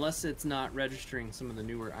either, unless it's not registering some of the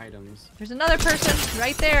newer items. There's another person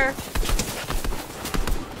right there.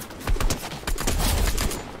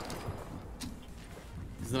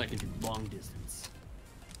 Because then I can do long distance.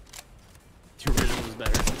 The original was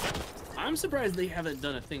better. I'm surprised they haven't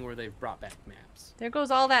done a thing where they've brought back maps. There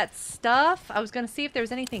goes all that stuff. I was gonna see if there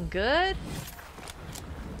was anything good.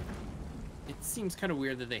 It seems kind of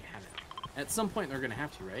weird that they haven't. At some point they're gonna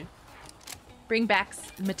have to, right? Bring back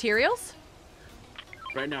materials?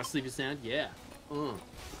 Right now, Sleepy Sound, yeah.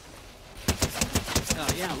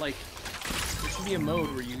 Yeah, like, there should be a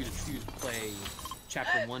mode where you get to choose to play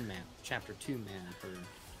Chapter 1 map, Chapter 2 map, or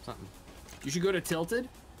something. You should go to Tilted.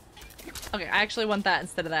 Okay, I actually want that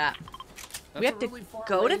instead of that. That's we have to really far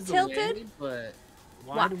go to ways Tilted? away, but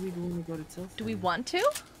why do we want to go to Tilted? Do we want to?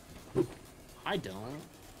 I don't.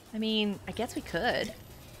 I mean, I guess we could.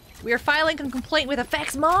 We are filing a complaint with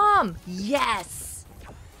Effect's mom! Yes!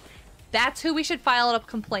 That's who we should file a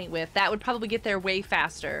complaint with. That would probably get there way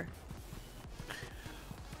faster.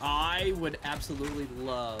 I would absolutely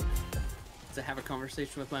love to have a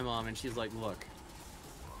conversation with my mom and she's like, look,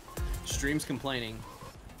 stream's complaining.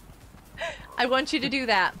 I want you to do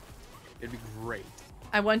that. It'd be great.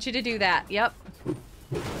 I want you to do that. Yep.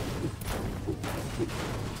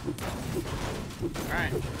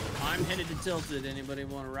 Alright, I'm headed to Tilted. Anybody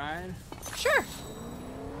want to ride? Sure.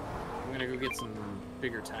 I'm gonna go get some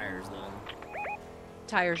bigger tires, though.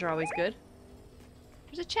 Tires are always good.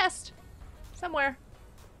 There's a chest. Somewhere.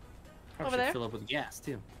 Probably Over should there. fill up with gas,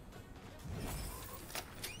 too.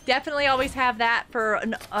 Definitely always have that for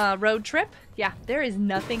a road trip. Yeah, there is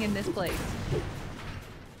nothing in this place.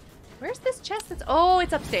 Where's this chest that's... Oh,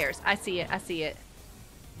 it's upstairs. I see it. I see it.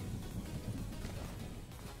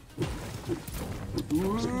 I'm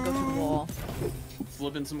just gonna go through the wall.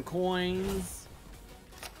 Flipping some coins.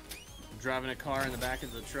 Driving a car in the back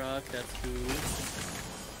of the truck. That's cool.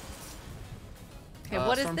 Okay,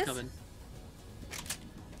 what is Storm's this? Coming.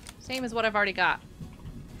 Same as what I've already got.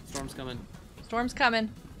 Storm's coming. Storm's coming.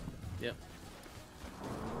 Yep.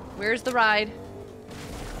 Where's the ride?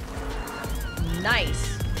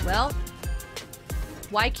 Nice. Well,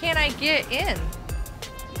 why can't I get in?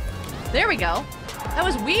 There we go. That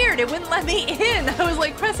was weird. It wouldn't let me in. I was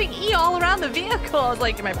like pressing E all around the vehicle. I was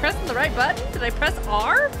like, am I pressing the right button? Did I press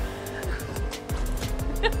R?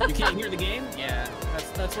 You can't hear the game? Yeah,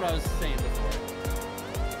 that's what I was saying before.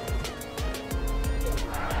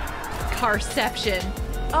 Carception.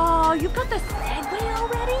 Oh, you've got the Segway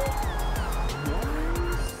already?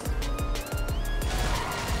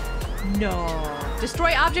 No.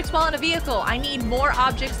 Destroy objects while in a vehicle. I need more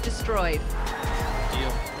objects destroyed.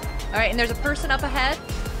 All right, and there's a person up ahead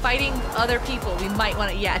fighting other people. We might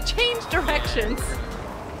want to, yeah, change directions.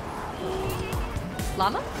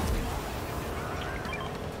 Llama?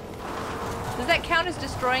 Does that count as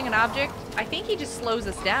destroying an object? I think he just slows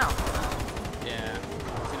us down. Yeah,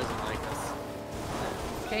 he doesn't like us.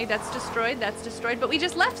 Okay, that's destroyed, but we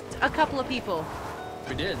just left a couple of people.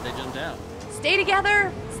 We did, they jumped out. Stay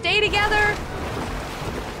together, stay together.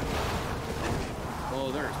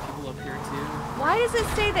 Oh, there's people up here too. Why does it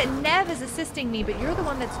say that Nev is assisting me, but you're the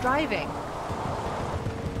one that's driving?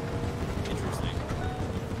 Interesting.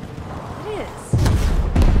 It is.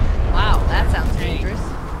 Wow, that sounds dangerous. Is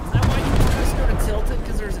that why you want us to go to Tilted?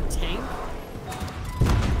 Because there's a tank?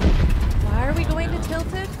 Why are we going to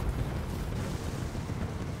Tilted?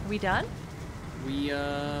 Are we done? We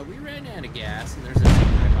ran out of gas and there's a tank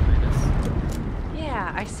right behind us.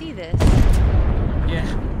 Yeah, I see this. Yeah,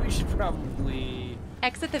 we should probably...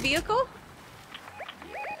 Exit the vehicle?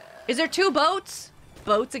 Is there 2 boats?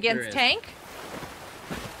 Boats against tank?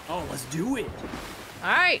 Oh, let's do it!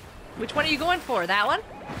 Alright. Which one are you going for? That one?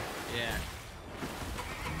 Yeah.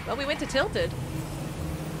 Well, we went to Tilted.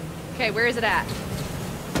 Okay, where is it at?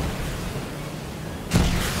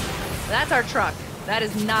 That's our truck. That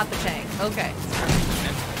is not the tank. Okay.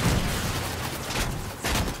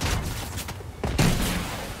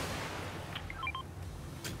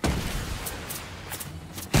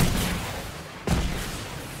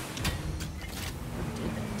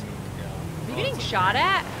 Are you getting shot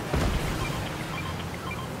at?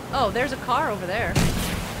 Oh, there's a car over there.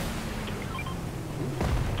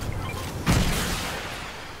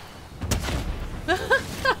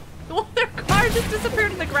 Well, their car just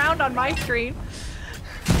disappeared in the ground on my screen.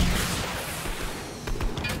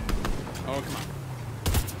 Oh, come on.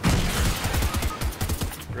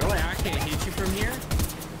 Really? I can't hit you from here?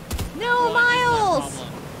 No, Miles!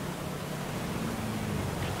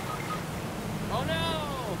 Oh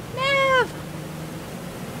no! Nev!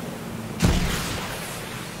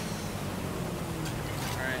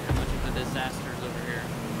 Alright, how much of the disasters over here?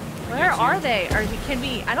 Where are they? Can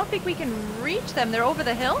we? I don't think we can reach them. They're over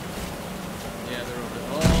the hill? Yeah, they're over there.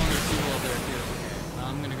 Oh, there's people over there too. Okay,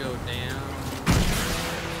 I'm gonna go down.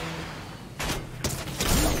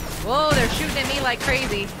 Whoa, they're shooting at me like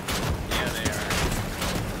crazy. Yeah, they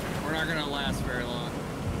are. We're not gonna last very long.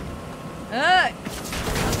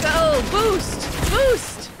 Let's go! Boost!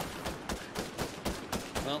 Boost!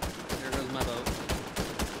 Well, there goes my boat.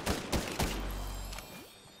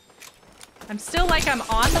 I'm still like I'm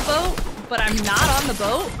on the boat, but I'm not on the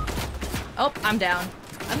boat. Oh, I'm down.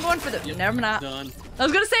 I'm going for the... Yep, Never not. done. I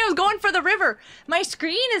was gonna say I was going for the river. My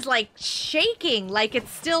screen is like shaking, like it's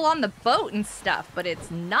still on the boat and stuff, but it's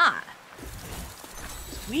not.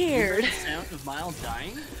 It's weird. You heard the sound of Miles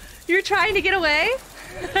dying? You're trying to get away?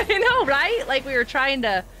 I know, right? Like we were trying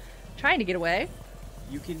to get away.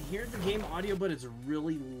 You can hear the game audio, but it's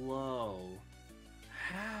really low.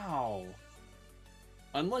 How?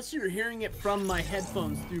 Unless you're hearing it from my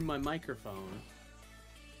headphones through my microphone.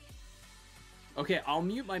 Okay, I'll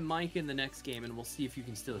mute my mic in the next game and we'll see if you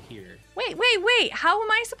can still hear. Wait. How am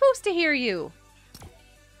I supposed to hear you?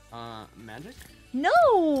 Magic?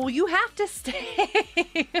 No, you have to stay.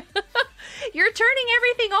 You're turning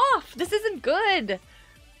everything off. This isn't good.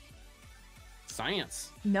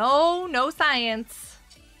 Science. No science.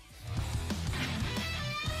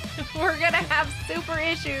 We're gonna have super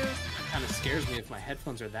issues. It kind of scares me if my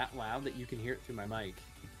headphones are that loud that you can hear it through my mic.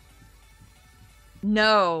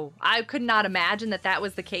 No, I could not imagine that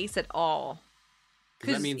was the case at all.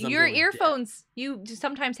 Because your earphones, you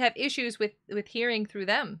sometimes have issues with hearing through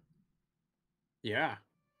them. Yeah.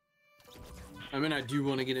 I mean, I do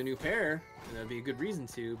want to get a new pair, and that'd be a good reason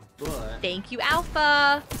to, but... Thank you,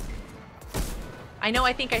 Alpha! I know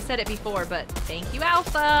I think I said it before, but thank you,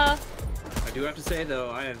 Alpha! I do have to say,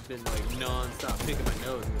 though, I have been, like, non-stop picking my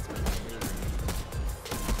nose, and it's been amazing.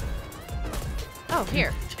 Oh,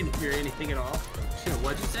 here. Didn't hear anything at all. Shit,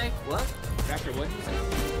 what'd you say? What? Raptor, what'd you say?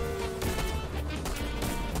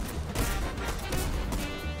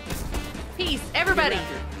 Peace, everybody!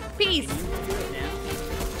 Peace! Can you do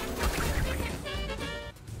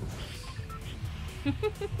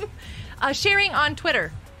it now? Sharing on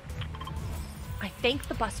Twitter. I thank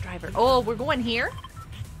the bus driver. Oh, we're going here?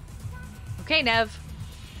 Okay, Nev.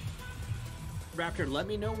 Raptor, let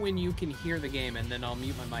me know when you can hear the game, and then I'll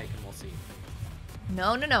mute my mic and we'll see.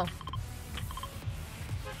 No.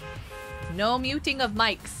 No muting of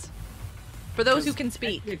mics. For those who can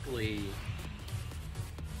speak. Technically...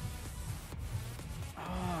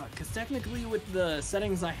 Because technically with the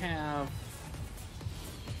settings I have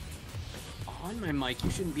on my mic,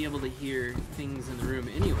 you shouldn't be able to hear things in the room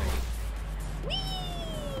anyway. Whee!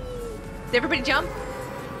 Did everybody jump?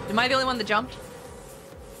 Am I the only one that jumped?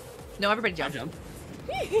 No, everybody jumped. I jumped.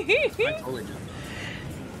 I totally jumped.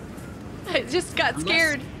 I just got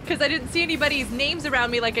scared because I didn't see anybody's names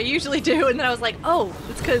around me like I usually do, and then I was like, oh,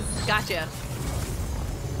 it's because, gotcha.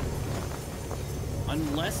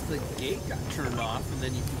 Unless the gate got turned off and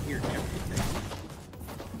then you can hear everything.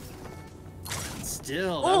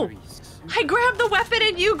 Still, that would be super... I grabbed the weapon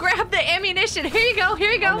and you grabbed the ammunition. Here you go,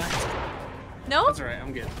 here you go. No? That's alright,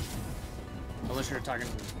 I'm good. Unless you're talking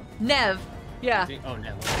to me. Nev. Yeah. Oh,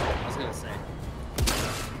 Nev. I was gonna say.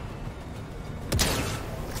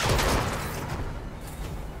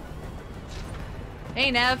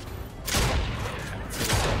 Hey, Nev.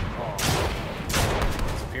 Oh.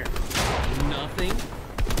 Disappear. Nothing.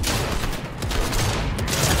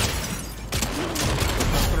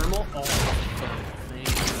 Thermal. Oh, thank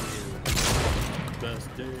you. Best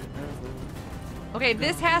day ever. Okay,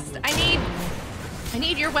 this has to, I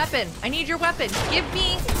need your weapon. I need your weapon. Give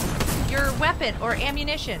me your weapon or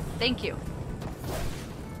ammunition. Thank you.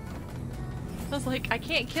 I was like, I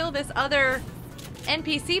can't kill this other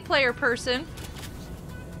NPC player person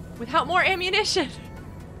without more ammunition.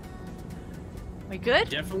 We good?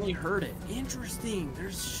 Definitely heard it. Interesting.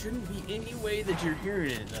 There shouldn't be any way that you're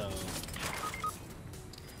hearing it, though.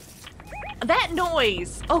 That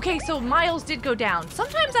noise. Okay, so Miles did go down.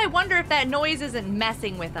 Sometimes I wonder if that noise isn't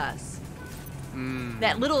messing with us.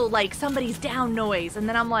 That little, like, somebody's down noise. And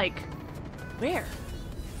then I'm like, where?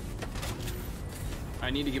 I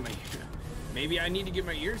need to get my... Maybe I need to get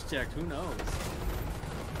my ears checked. Who knows?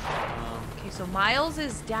 Okay, so Miles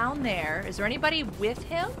is down there. Is there anybody with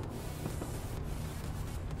him?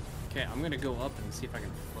 Okay, I'm gonna go up and see if I can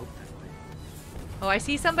float that way. Oh, I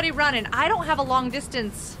see somebody running. I don't have a long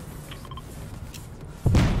distance.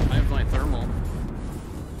 I have my thermal.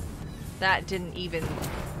 That didn't even...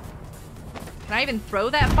 Can I even throw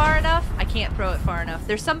that far enough? I can't throw it far enough.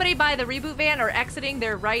 There's somebody by the reboot van or exiting.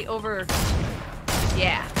 They're right over...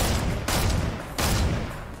 Yeah.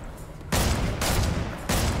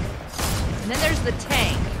 And then there's the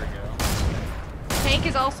tank. There we go. The tank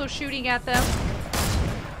is also shooting at them.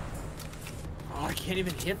 Oh, I can't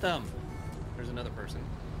even hit them. There's another person.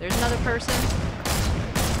 There's another person.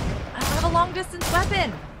 I don't have a long distance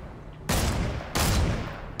weapon.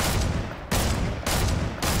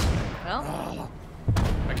 Well. Oh,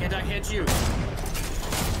 why can't I hit you?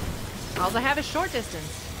 All I have is short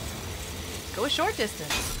distance. Go with short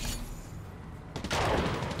distance. They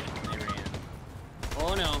ran.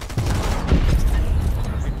 Oh no.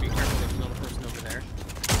 Be careful, there's another person over there.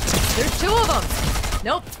 There's two of them.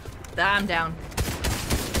 Nope. I'm down.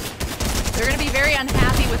 They're gonna be very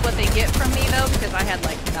unhappy with what they get from me though, because I had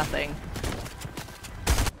like nothing.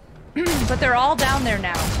 But they're all down there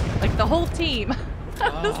now. Like the whole team.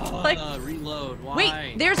 Oh, like, reload. Why?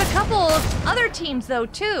 wait, there's a couple of other teams though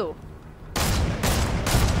too.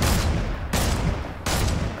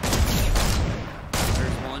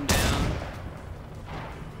 There's one down.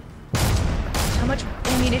 How much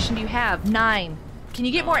ammunition do you have? 9. Can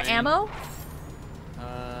you get more 9. ammo?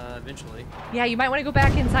 Eventually. Yeah, you might want to go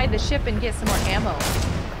back inside the ship and get some more ammo.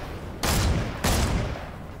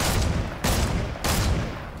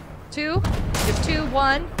 2. You have 2,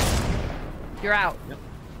 1. You're out. Yep.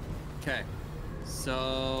 Okay.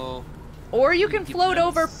 So... Or you can float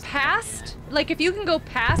over past, like if you can go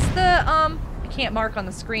past the, I can't mark on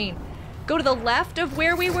the screen. Go to the left of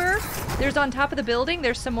where we were. There's on top of the building,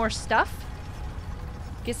 there's some more stuff.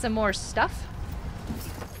 Get some more stuff.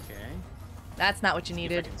 Okay. That's not what you See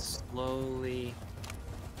if needed. I can slowly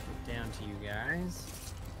get down to you guys.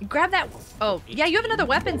 Grab that. Oh, yeah, you have another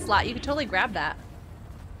weapon slot. You could totally grab that.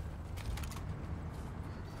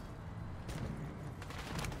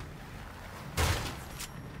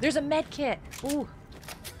 There's a med kit. Ooh.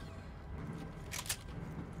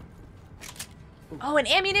 Oh, and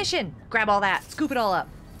ammunition. Grab all that. Scoop it all up.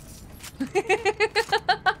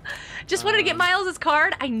 Just wanted to get Miles'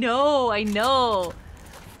 card. I know, I know.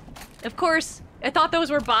 Of course, I thought those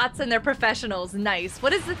were bots and they're professionals. Nice.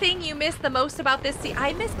 What is the thing you miss the most about this? See,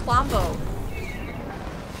 I miss Klombo.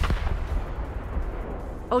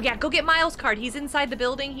 Oh yeah, go get Miles' card. He's inside the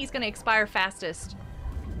building. He's gonna expire fastest.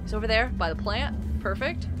 He's over there by the plant.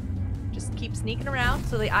 Perfect. Just keep sneaking around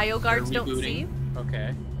so the IO guards don't see you.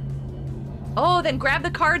 Okay. Oh, then grab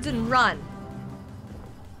the cards and run.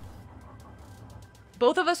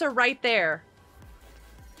 Both of us are right there.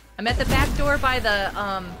 I'm at the back door by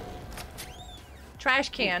the, trash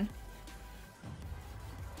can.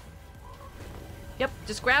 Yep,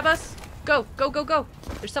 just grab us. Go, go, go, go.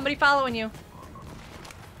 There's somebody following you.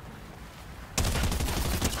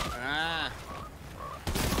 Ah.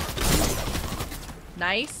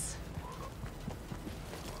 Nice.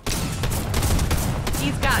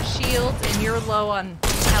 He's got shields and you're low on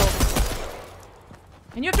health.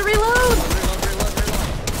 And you have to reload! Reload.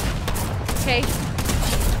 Okay.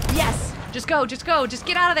 Yes! Just go, just go, just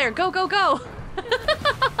get out of there. Go, go, go!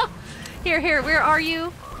 Here, where are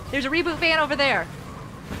you? There's a reboot van over there.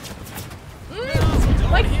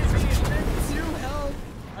 Like, zero health.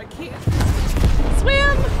 I can't.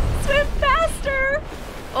 Swim! Swim faster!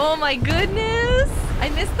 Oh my goodness! I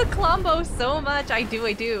miss the Klombo so much. I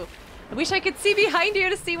do. I wish I could see behind you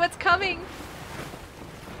to see what's coming.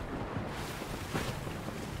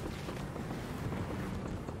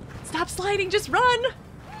 Stop sliding, just run!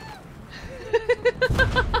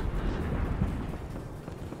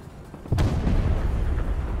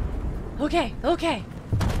 Okay.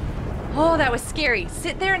 Oh, that was scary.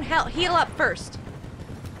 Sit there and heal up first.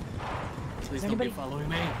 Please don't be following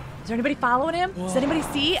me. Is there anybody following him? Whoa. Does anybody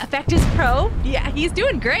see? Effect is pro. Yeah, he's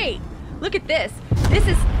doing great. Look at this. This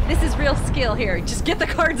is real skill here. Just get the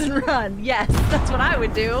cards and run. Yes, that's what I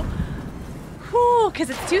would do. Whew, because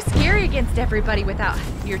it's too scary against everybody without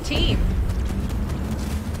your team.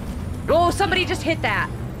 Oh, somebody just hit that.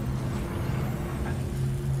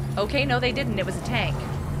 Okay, no, they didn't. It was a tank.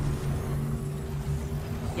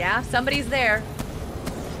 Yeah, somebody's there.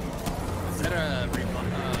 Is that a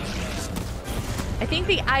I think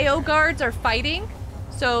the IO guards are fighting,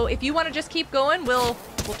 so if you want to just keep going, we'll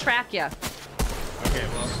track you. Okay,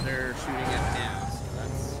 well, they're shooting at now, so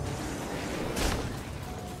that's...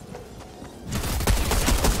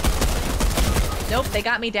 Nope, they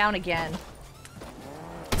got me down again.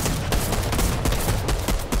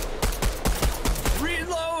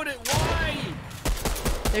 Reload it! Why?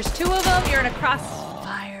 There's two of them. You're in a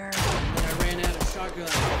crossfire. I ran out of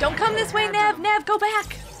shotgun. Don't come this way, Nev. Nev, go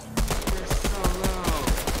back. You're so low.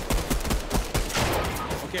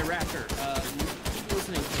 Okay, Raptor, you keep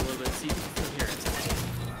listening for a little bit, see if you can hear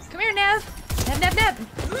it. Come here, Nev. Nev.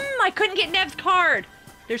 I couldn't get Nev's card.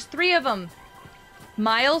 There's three of them.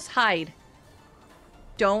 Miles, hide.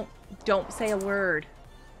 Don't say a word.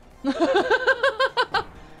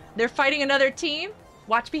 They're fighting another team.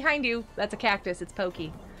 Watch behind you. That's a cactus. It's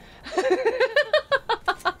Pokey.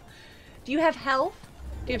 Do you have health?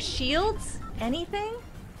 Do you have shields? Anything?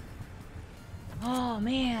 Oh,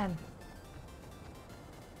 man.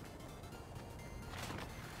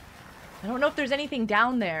 I don't know if there's anything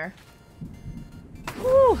down there.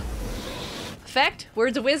 Whew. Effect?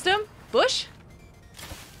 Words of wisdom? Bush?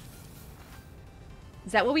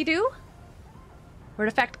 Is that what we do?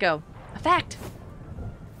 Where'd effect go? Effect!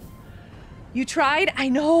 You tried? I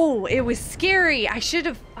know! It was scary! I should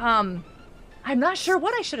have, I'm not sure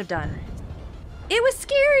what I should have done. It was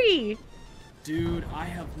scary! Dude, I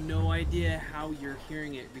have no idea how you're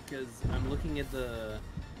hearing it because I'm looking at the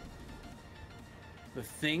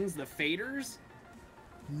things, the faders.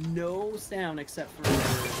 No sound except for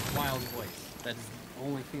Wild's voice. That is the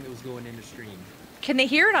only thing that was going into stream. Can they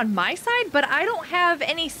hear it on my side? But I don't have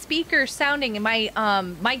any speakers sounding, and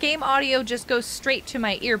my game audio just goes straight to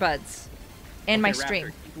my earbuds and my stream.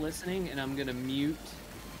 Raptor, keep listening, and I'm gonna mute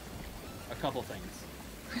a couple things.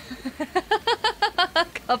 A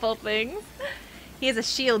couple things. He has a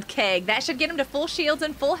shield keg. That should get him to full shields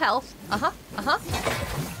and full health.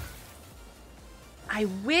 I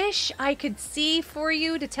wish I could see for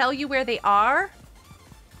you to tell you where they are.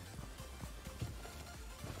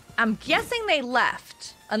 I'm guessing they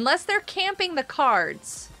left. Unless they're camping the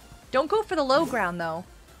cards. Don't go for the low ground, though.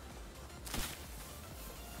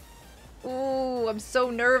 Ooh, I'm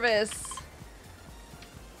so nervous.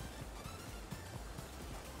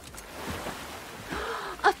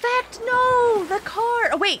 Effect, no! The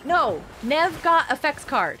card! Oh, wait, no. Nev got Effect's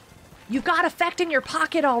card. You've got Effect in your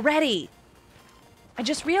pocket already. I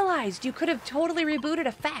just realized you could have totally rebooted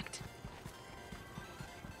Effect.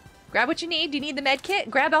 Grab what you need. Do you need the med kit?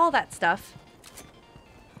 Grab all that stuff.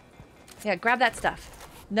 Yeah, grab that stuff.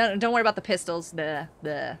 No, don't worry about the pistols. No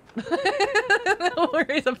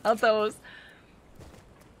worries about those.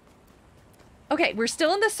 Okay, we're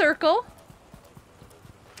still in the circle.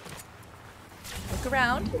 Look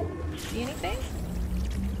around. See anything?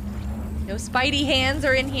 No Spidey hands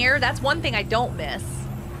are in here. That's one thing I don't miss.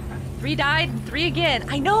 3 died and 3 again.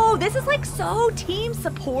 I know, this is like so team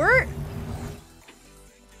support.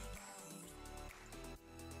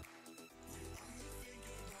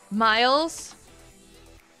 Miles.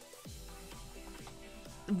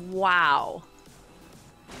 Wow.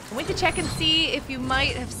 I went to check and see if you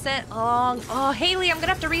might have sent along. Oh, Haley, I'm gonna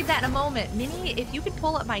have to read that in a moment. Minnie, if you could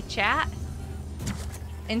pull up my chat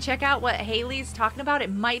and check out what Haley's talking about. It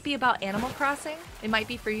might be about Animal Crossing. It might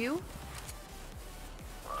be for you.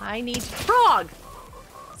 I need frog.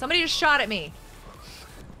 Somebody just shot at me.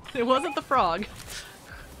 It wasn't the frog.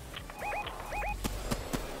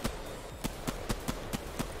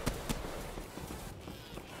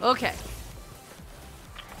 Okay.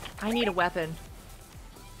 I need a weapon.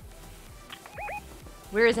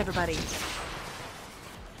 Where is everybody?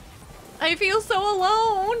 I feel so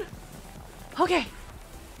alone. Okay.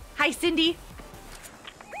 Hi, Cindy.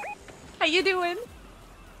 How you doing?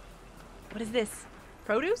 What is this?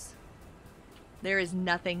 Produce? There is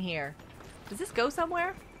nothing here. Does this go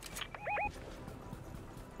somewhere?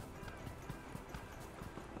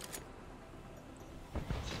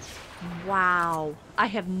 Wow. I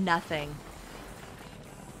have nothing.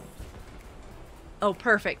 Oh,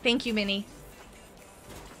 perfect. Thank you, Minnie.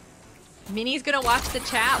 Minnie's gonna watch the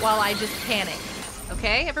chat while I just panic.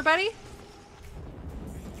 Okay, everybody?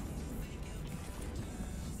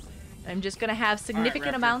 I'm just gonna have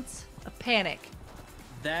significant amounts of panic.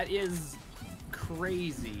 That is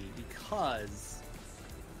crazy because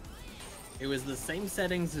it was the same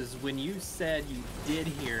settings as when you said you did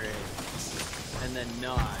hear it and then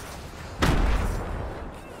not.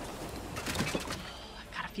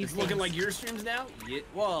 It's looking like your streams now? Yeah,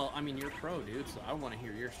 well, I mean, you're pro, dude, so I want to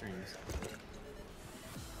hear your streams.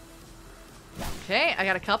 Okay, I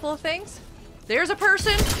got a couple of things. There's a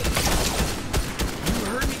person! You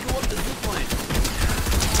heard me go up the zip line.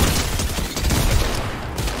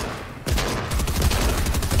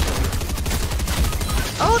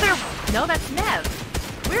 Oh, they're... No, that's Nev.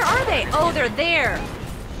 Where are they? Oh, they're there.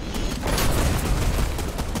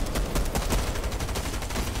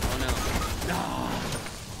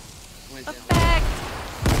 Effect!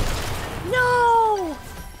 No!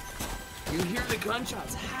 You hear the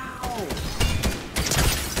gunshots. How?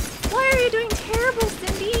 Why are you doing terrible,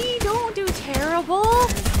 Cindy? Don't do terrible.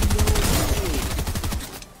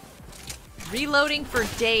 Reloading for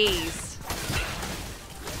days.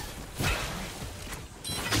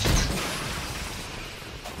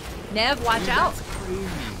 Nev, watch out.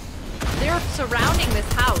 They're surrounding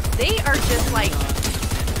this house. They are just like...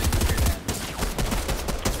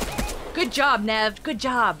 Good job, Nev. Good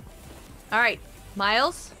job. All right,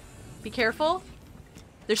 Miles, be careful.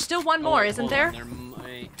 There's still one more, isn't there?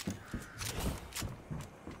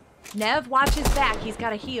 Nev, watch his back. He's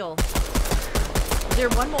got to heal. Is there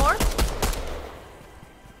one more?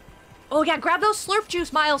 Oh, yeah, grab those slurp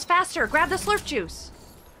juice, Miles. Faster. Grab the slurp juice.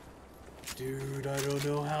 Dude, I don't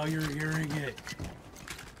know how you're hearing it.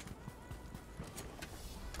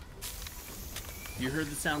 You heard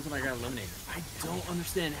the sounds when I got eliminated. I don't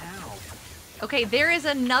understand how. Okay, there is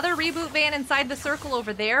another reboot van inside the circle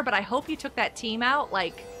over there, but I hope you took that team out.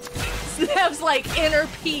 Like, Snap's like, inner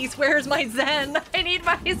peace. Where's my Zen? I need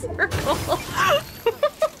my circle.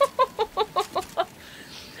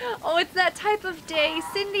 Oh, it's that type of day.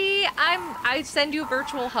 Cindy, I send you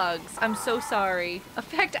virtual hugs. I'm so sorry. In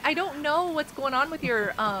fact, I don't know what's going on with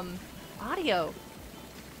your audio.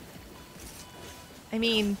 I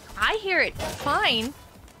mean, I hear it fine,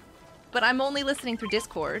 but I'm only listening through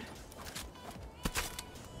Discord.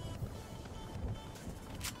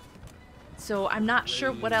 So I'm not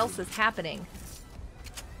sure what else is happening.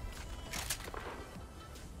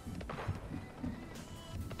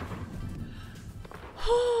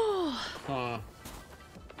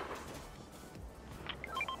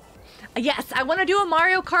 Yes, I want to do a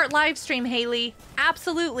Mario Kart live stream, Haley.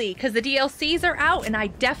 Absolutely, because the DLCs are out and I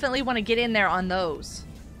definitely want to get in there on those.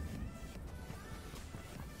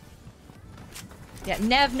 Yeah,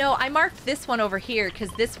 Nev, no, I marked this one over here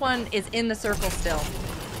because this one is in the circle still.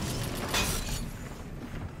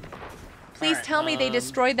 Please tell me they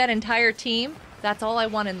destroyed that entire team. That's all I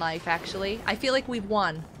want in life, actually. I feel like we've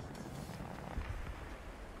won.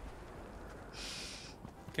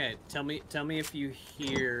 Okay, tell me if you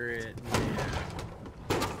hear it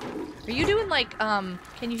now. Are you doing like, can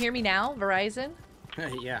you hear me now, Verizon?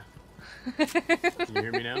 Yeah. Can you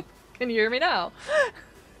hear me now? Can you hear me now?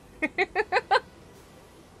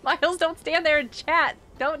 Miles, don't stand there and chat.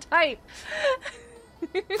 Don't type.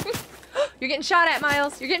 You're getting shot at,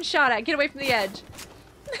 Miles. You're getting shot at. Get away from the edge.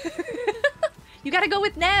 You gotta go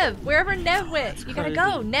with Nev. Wherever Nev went, you gotta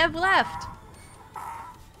go. Nev left.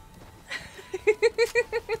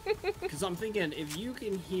 Because I'm thinking, if you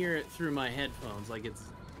can hear it through my headphones, like it's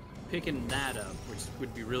picking that up, which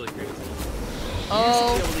would be really crazy.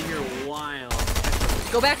 Oh. You should be able to hear wild.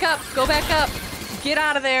 Go back up. Go back up. Get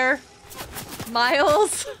out of there.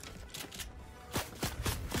 Miles.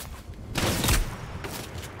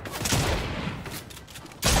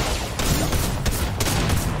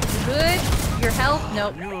 Good. Your health?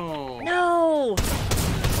 Nope. No. No.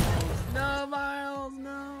 No, Miles,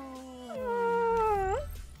 no.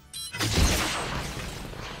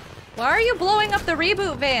 Why are you blowing up the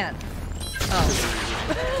reboot van? Oh.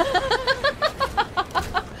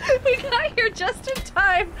 We got got here just in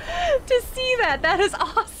time to see that. That is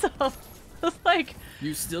awesome. It's like...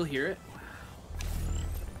 You still hear it?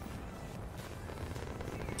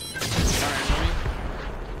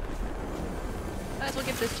 Might as well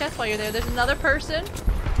get this chest while you're there. There's another person.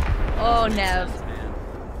 Oh, Nev.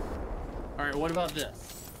 All right, what about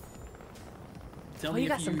this? Tell me you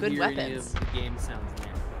if got some good hear any weapons. of the game sounds now.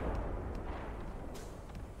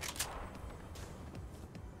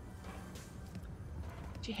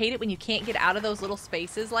 Do you hate it when you can't get out of those little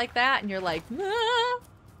spaces like that and you're like, ah.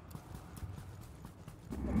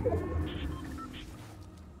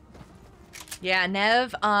 Yeah,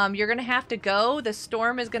 Nev, you're gonna have to go. The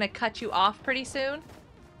storm is gonna cut you off pretty soon.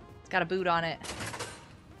 It's got a boot on it.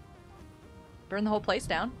 Burn the whole place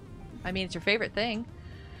down. I mean, it's your favorite thing.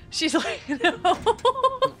 She's like, no.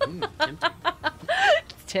 Tempting.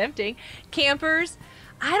 It's tempting. Campers,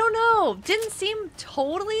 I don't know. Didn't seem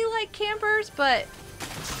totally like campers, but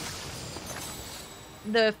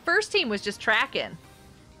the first team was just tracking.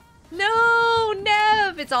 No,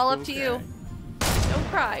 Nev, it's all up to you. Don't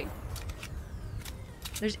cry.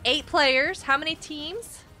 There's 8 players. How many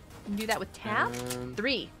teams? You can do that with tab?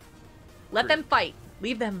 3. Let them fight.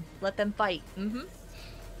 Leave them. Let them fight. Mm-hmm.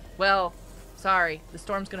 Well, sorry. The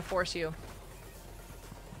storm's gonna force you.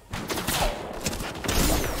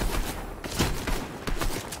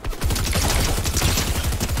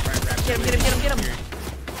 Get him, get him, get him, get him.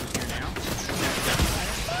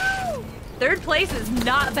 Woo! 3rd place is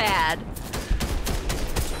not bad.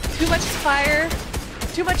 Too much fire.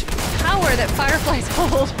 Too much power that fireflies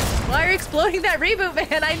hold. Why are you exploding that reboot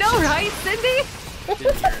van? I know, right, Cindy?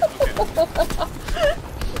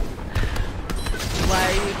 Why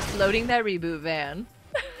are you exploding that reboot van?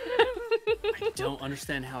 I don't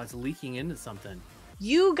understand how it's leaking into something.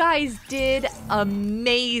 You guys did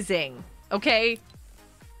amazing, okay?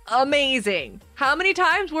 Amazing. How many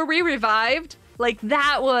times were we revived? Like,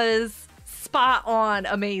 that was spot on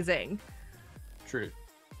amazing. True.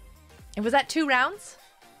 And was that 2 rounds?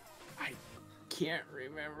 I can't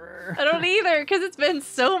remember. I don't either, because it's been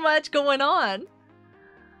so much going on.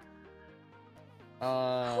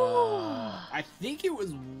 I think it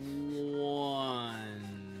was 1.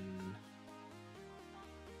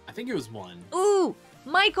 I think it was 1. Ooh,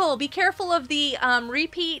 Michael, be careful of the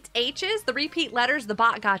repeat H's, the repeat letters. The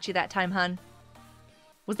bot got you that time, hun.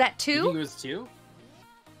 Was that 2? You think it was 2?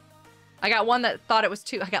 I got one that thought it was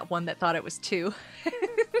 2. I got one that thought it was 2.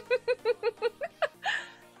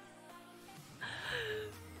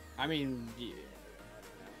 I mean, yeah.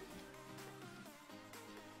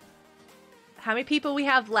 How many people we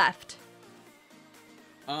have left?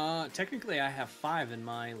 Technically I have 5 in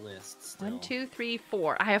my list still. 1, 2, 3,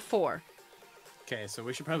 4. I have 4. Okay, so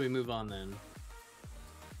we should probably move on then.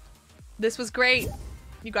 This was great.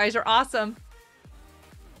 You guys are awesome.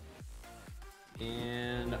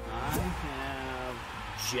 And I have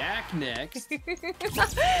Jack next.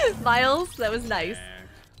 Miles, that was nice.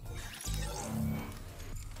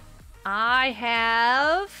 I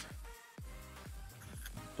have...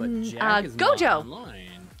 But Jack is Gojo. not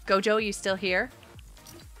online. Gojo, you still here?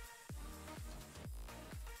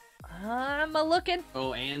 I'm a-looking.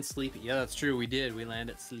 Oh, and Sleepy. Yeah, that's true. We did. We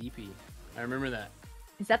landed Sleepy. I remember that.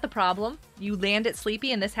 Is that the problem? You land at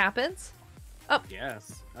Sleepy and this happens? Oh.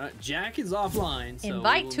 Yes. Jack is offline, so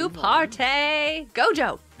invite to party.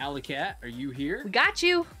 Gojo. Alicat, are you here? We got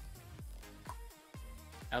you.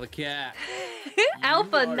 Alicat.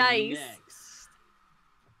 Alpha, nice.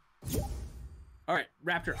 Next. All right,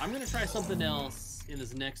 Raptor, I'm going to try something else in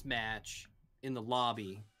this next match in the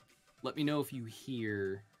lobby. Let me know if you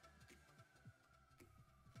hear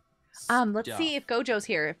let's see if Gojo's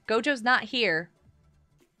here. If Gojo's not here,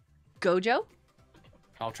 Gojo?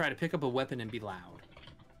 I'll try to pick up a weapon and be loud.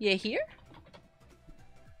 You here?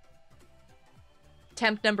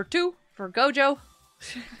 Attempt number 2 for Gojo.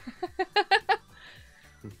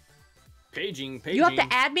 Paging. You have to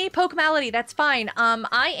add me? Pokemality, that's fine.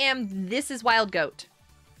 I am This is Wild Goat.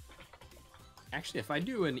 Actually, if I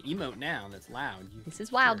do an emote now that's loud. This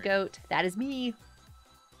is Wild Goat. That is me.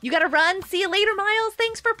 You gotta run. See you later, Miles.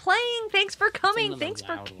 Thanks for playing. Thanks for coming. Thanks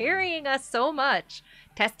for carrying us so much.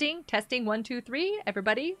 Testing. 1, 2, 3.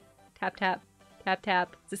 Everybody. Tap, tap. Tap,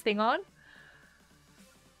 tap. Is this thing on?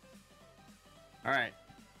 All right.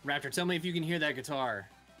 Raptor, tell me if you can hear that guitar.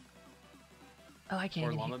 Oh, I can't.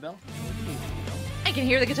 Or Llama Bell? I can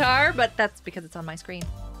hear the guitar, but that's because it's on my screen.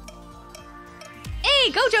 Hey,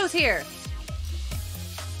 Gojo's here.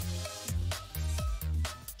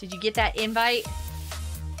 Did you get that invite?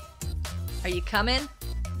 Are you coming?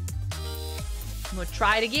 I'm gonna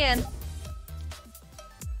try it again.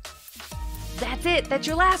 That's it. That's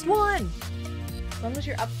your last one. As long as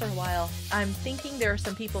you're up for a while. I'm thinking there are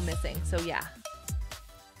some people missing, so yeah.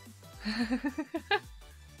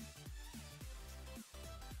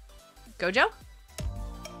 Gojo?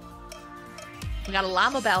 We got a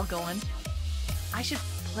llama bell going. I should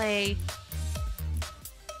play...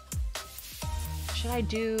 Should I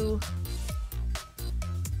do...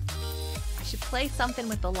 I should play something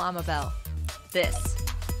with the llama bell. This.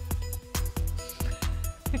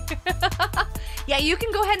 Yeah, you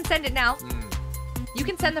can go ahead and send it now. You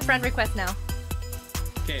can send the friend request now.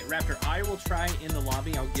 Okay, Raptor, I will try in the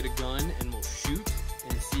lobby. I'll get a gun and we'll shoot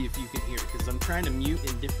and see if you can hear it. Because I'm trying to mute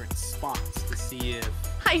in different spots to see if...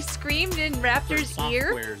 I screamed in Raptor's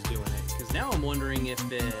ear. Software's doing it. Because now I'm wondering if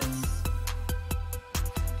it's...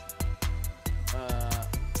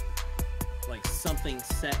 like something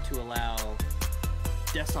set to allow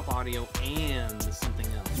desktop audio and something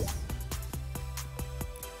else.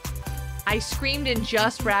 I screamed in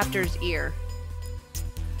just Raptor's ear.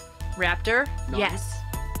 Raptor? Nice. Yes.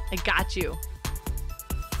 I got you.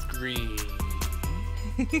 Scream.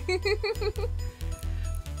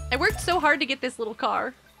 I worked so hard to get this little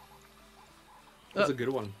car. That's a good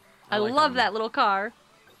one. I like love that little car.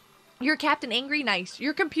 You're Captain Angry? Nice.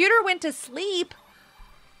 Your computer went to sleep.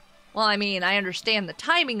 Well, I mean, I understand the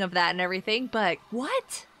timing of that and everything, but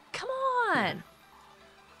what? Come on.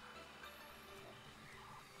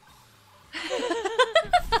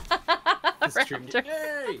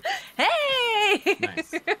 Hey! Hey!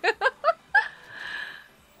 Nice.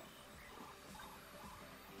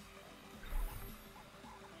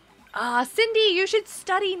 Cindy, you should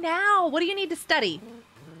study now. What do you need to study?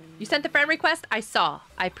 You sent the friend request? I saw.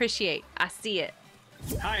 I appreciate. I see it.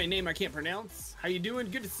 Hi, name I can't pronounce. How you doing?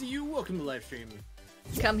 Good to see you. Welcome to the live stream.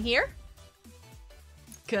 Come here.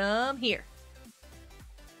 Come here.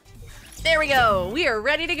 There we go. We are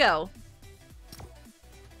ready to go.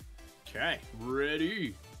 Okay,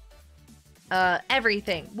 ready.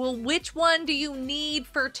 Everything. Well, which one do you need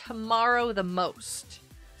for tomorrow the most?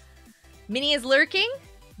 Minnie is lurking.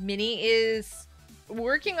 Minnie is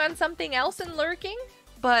working on something else and lurking,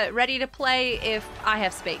 but ready to play if I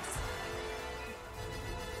have space.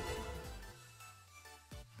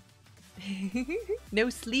 No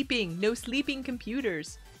sleeping. No sleeping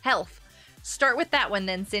computers. Health. Start with that one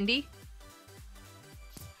then, Cindy.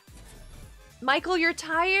 Michael, you're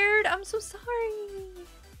tired? I'm so sorry.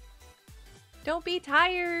 Don't be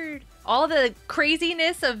tired. All the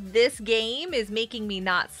craziness of this game is making me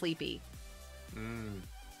not sleepy.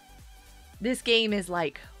 This game is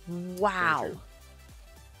like, wow.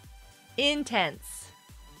 Intense.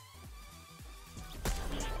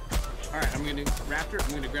 Alright, I'm gonna Raptor,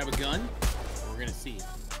 I'm gonna grab a gun. We're gonna see.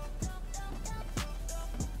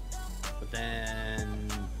 But then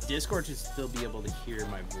Discord should still be able to hear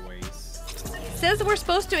my voice. It says we're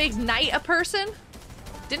supposed to ignite a person.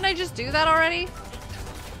 Didn't I just do that already?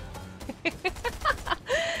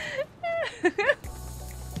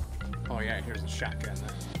 Oh yeah, here's a shotgun.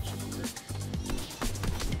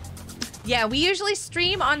 Yeah, we usually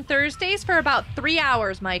stream on Thursdays for about 3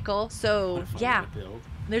 hours, Michael. So, yeah.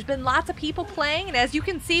 There's been lots of people playing, and as you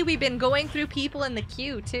can see, we've been going through people in the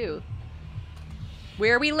queue, too.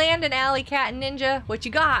 Where are we landing, Alley Cat and Ninja? What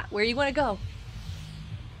you got? Where you want to go?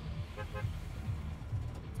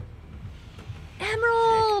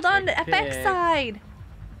 Emerald on the FX side.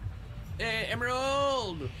 Hey,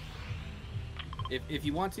 Emerald! If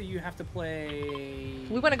you want to, you have to play...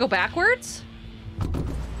 We want to go backwards?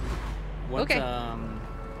 What, okay.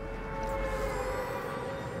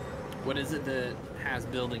 What is it that has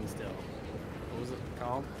buildings still? What was it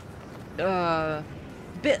called?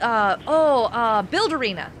 Build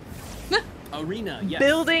Arena. Arena, yes.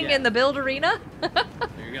 Building in the Build Arena?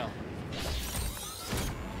 There you go.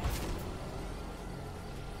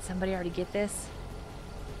 Somebody already get this?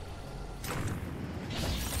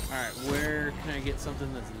 Alright, where can I get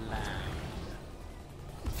something that's lag?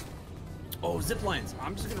 Oh, zip lines.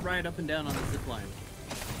 I'm just gonna ride up and down on the zip line.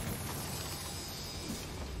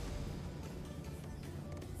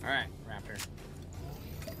 Alright, Raptor.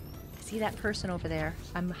 See that person over there?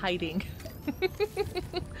 I'm hiding.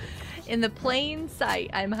 In the plain sight,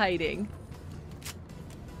 I'm hiding.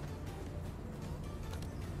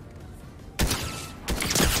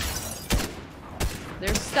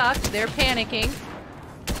 They're stuck. They're panicking.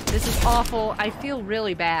 This is awful. I feel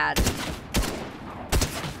really bad.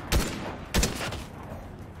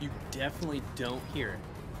 You definitely don't hear it.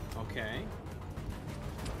 Okay.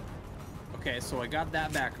 Okay, so I got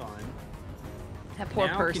that back on. That poor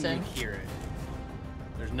now person. Can you hear it?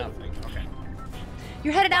 There's nothing. Okay.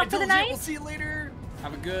 You're headed out for the night? We'll see you later.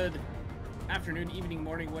 Have a good afternoon, evening,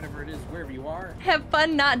 morning, whatever it is, wherever you are. Have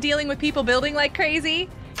fun not dealing with people building like crazy.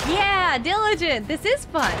 Yeah, diligent. This is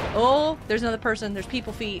fun. Oh, there's another person. There's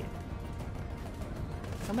people feet.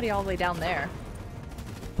 Somebody all the way down there.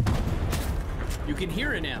 You can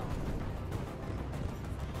hear it now.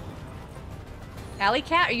 Alley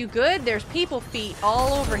Cat, are you good? There's people feet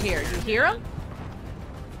all over here. You hear them?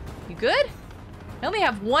 You good? I only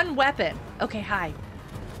have one weapon. Okay, hi.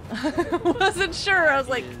 Wasn't sure. I was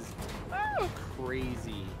like,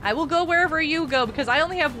 crazy. I will go wherever you go because I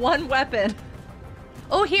only have one weapon.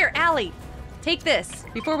 Oh, here, Allie. Take this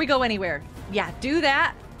before we go anywhere. Yeah, do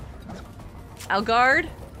that. I'll guard.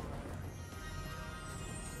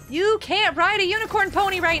 You can't ride a unicorn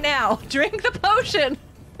pony right now. Drink the potion.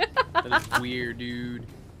 That is weird, dude.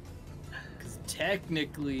 Because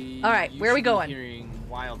technically, all right, where are we going? Hearing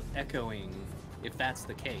wild echoing, if that's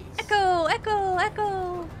the case. Echo, echo,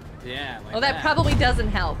 echo. Yeah. Like oh, that probably doesn't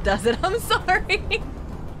help, does it? I'm sorry.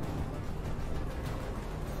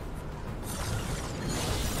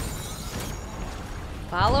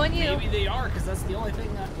 Following you. Maybe they are, because that's the only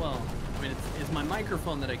thing that. Well, I mean, it's my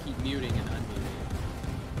microphone that I keep muting and unmuting.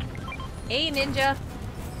 Hey, ninja.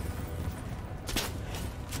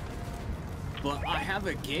 But I have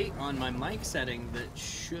a gate on my mic setting that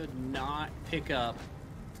should not pick up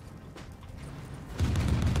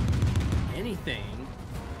anything.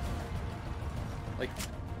 Like,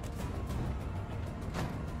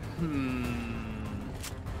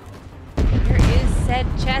 There is said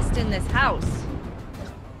chest in this house.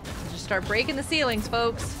 Just start breaking the ceilings,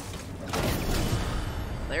 folks.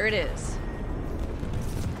 There it is.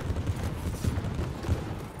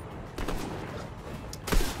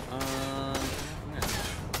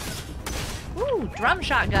 Ooh, drum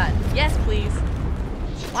shotgun. Yes, please.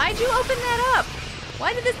 Why'd you open that up?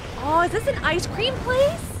 Why did this... Oh, is this an ice cream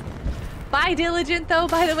place? Bye, Diligent, though,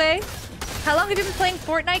 by the way. How long have you been playing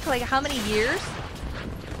Fortnite? Like, how many years?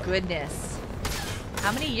 Goodness.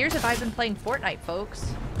 How many years have I been playing Fortnite,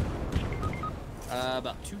 folks?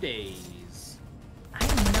 About 2 days.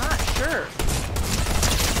 I'm not sure.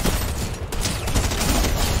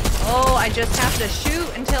 Oh, I just have to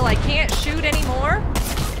shoot until I can't shoot anymore?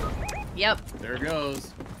 Yep. There it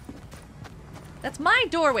goes. That's my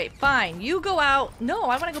doorway. Fine. You go out. No,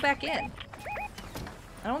 I want to go back in.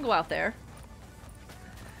 I don't go out there.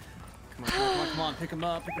 Come on, come on, come on, come on. Pick him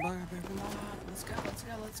up, pick him up, pick him up. Let's go, let's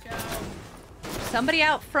go, let's go. Somebody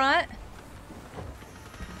out front.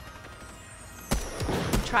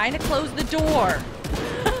 I'm trying to close the door.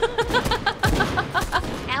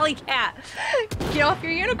 Alley Cat, get off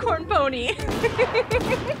your unicorn pony. There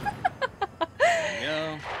you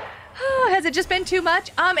go. Oh, has it just been too much?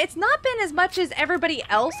 It's not been as much as everybody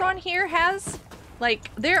else on here has. Like,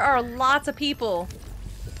 there are lots of people.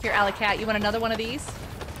 Here, Alley Cat, you want another one of these?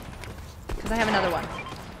 Because I have another one.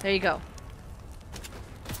 There you go.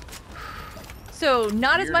 So,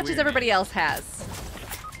 not as much as everybody else has.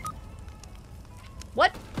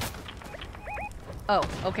 What? Oh,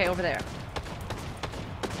 okay, over there.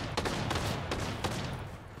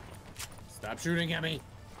 Stop shooting at me.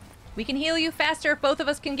 We can heal you faster if both of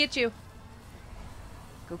us can get you.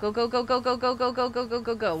 Go, go, go, go, go, go, go, go, go, go, go,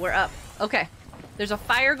 go, go. We're up. Okay. There's a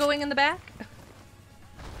fire going in the back.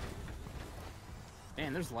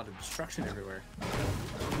 Man, there's a lot of destruction everywhere.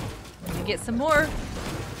 And get some more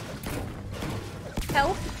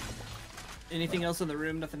health. Anything else in the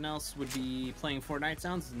room? Nothing else would be playing Fortnite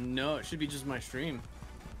sounds? No, it should be just my stream.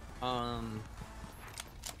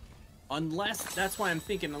 Unless, that's why I'm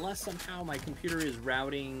thinking, unless somehow my computer is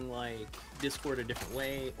routing, like, Discord a different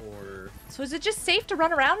way, or... So is it just safe to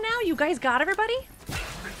run around now? You guys got everybody?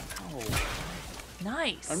 Oh.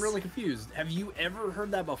 Nice. I'm really confused. Have you ever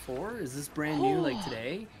heard that before? Is this brand new, like,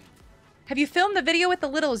 today? Have you filmed the video with the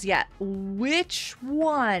littles yet? Which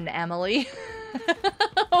one, Emily?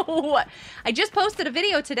 What? I just posted a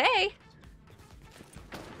video today.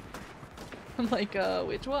 I'm like,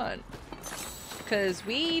 which one? Because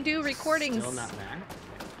we do recordings Still not back?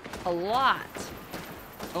 a lot.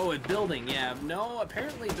 Oh, at building, yeah. No,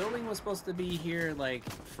 apparently building was supposed to be here, like,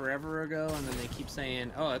 forever ago, and then they keep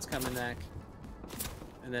saying, oh, it's coming back.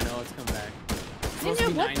 And then, oh, it's coming back. It's supposed to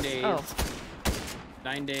be 9 days. Oh.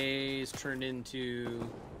 9 days turned into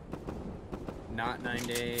not 9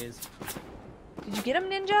 days. Did you get them,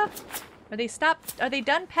 Ninja? Are they stopped? Are they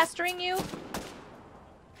done pestering you? Do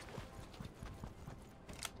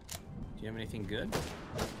you have anything good?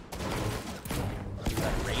 Is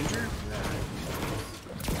that a ranger?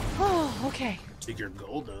 Oh, okay. Take your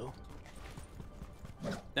gold, though.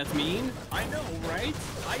 That's mean? I know, right?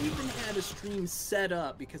 I even had a stream set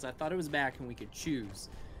up because I thought it was back and we could choose.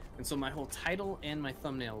 And so my whole title and my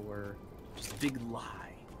thumbnail were Just a big lie.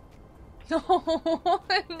 No,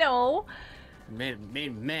 no. Made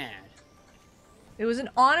him mad. It was an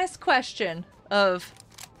honest question of,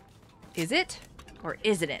 is it or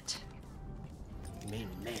isn't it? Made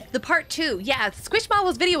him mad. The part 2. Yeah,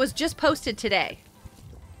 Squishmallow's video was just posted today.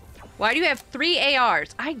 Why do you have 3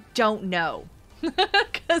 ARs? I don't know.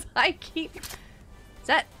 Because I keep... Is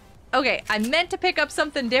that... Okay, I meant to pick up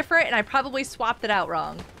something different, and I probably swapped it out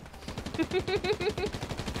wrong.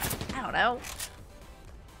 I don't know.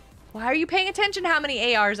 Why are you paying attention to how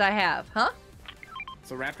many ARs I have, huh?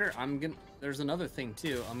 So, Raptor, there's another thing,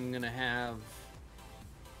 too. I'm gonna have...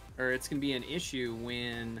 Or it's gonna be an issue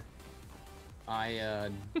when I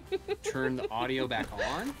turn the audio back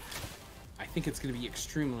on. I think it's gonna be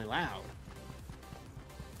extremely loud.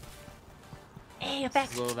 Hey,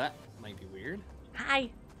 effects. So that might be weird. Hi.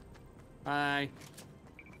 Hi.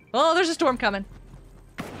 Oh, there's a storm coming.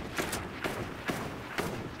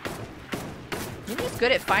 Maybe he's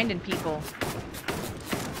good at finding people.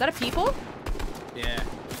 Is that a people? Yeah.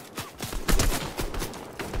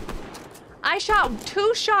 I shot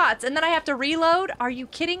 2 shots and then I have to reload? Are you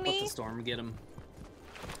kidding me? Let the storm get him.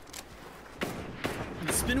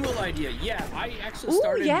 The spin wheel idea. Yeah, I actually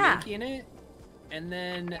started making it. And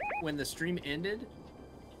then when the stream ended,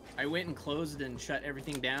 I went and closed and shut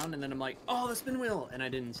everything down. And then I'm like, oh, the spin wheel. And I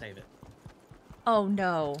didn't save it. Oh,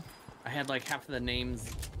 no. I had like half of the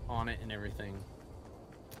names on it and everything.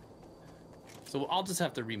 So I'll just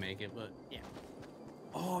have to remake it, but yeah.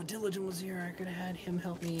 Oh, Diligent was here. I could have had him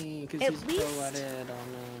help me because he's pro at it. Oh,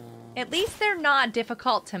 no. At least they're not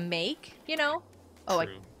difficult to make, you know? Oh,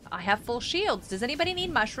 True. I have full shields. Does anybody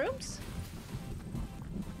need mushrooms?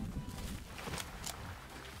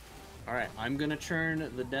 All right, I'm going to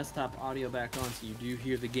turn the desktop audio back on so you do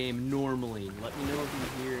hear the game normally. Let me know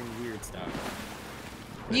if you're hearing weird stuff.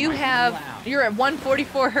 You're at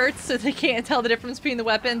 144 hertz, so they can't tell the difference between the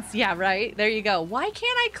weapons. Yeah, right. There you go. Why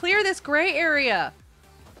can't I clear this gray area?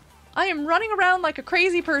 I am running around like a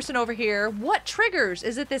crazy person over here. What triggers?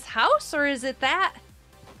 Is it this house or is it that?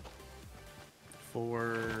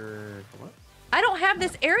 For what? I don't have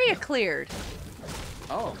this area cleared.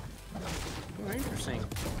 Oh. Oh, interesting.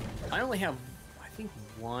 I only have, I think,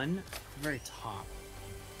 one at the very top.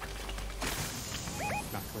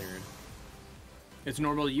 Not cleared. It's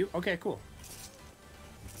normal to you? Okay, cool.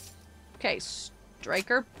 Okay,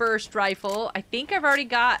 striker burst rifle. I think I've already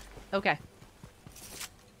got... Okay.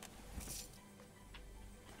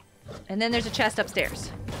 And then there's a chest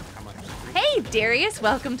upstairs. How much? Hey, Darius.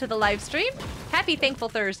 Welcome to the live stream. Happy Thankful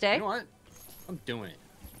Thursday. You know what? I'm doing it.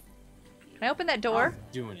 Can I open that door?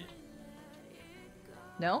 I'm doing it.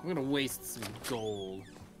 No? I'm gonna waste some gold.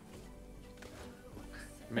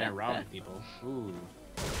 I mean, I robbed people. Ooh.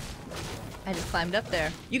 I just climbed up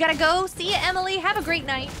there. You gotta go. See ya, Emily. Have a great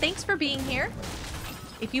night. Thanks for being here.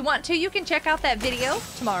 If you want to, you can check out that video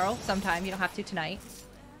tomorrow sometime. You don't have to tonight.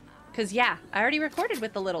 Because, yeah, I already recorded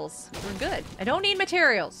with the littles. We're good. I don't need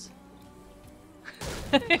materials.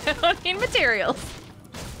 I don't need materials.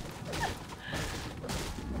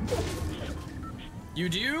 You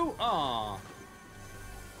do? Aw.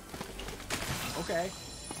 Okay.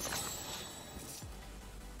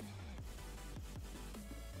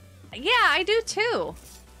 Yeah, I do too.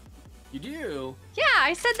 You do? Yeah,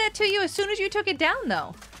 I said that to you as soon as you took it down,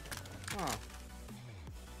 though. Huh.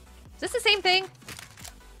 Is this the same thing?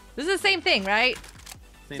 This is the same thing, right?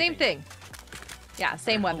 Same thing. Yeah,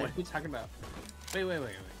 same weapon. What are you talking about? Wait.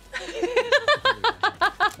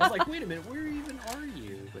 I was like, wait a minute, where even are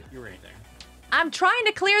you? But you're right there. I'm trying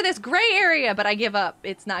to clear this gray area, but I give up.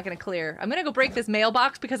 It's not gonna clear. I'm gonna go break this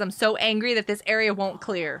mailbox because I'm so angry that this area won't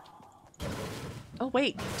clear. Oh,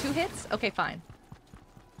 wait. 2 hits? Okay, fine.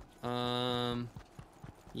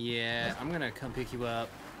 Yeah, I'm gonna come pick you up.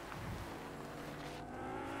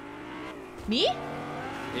 Me?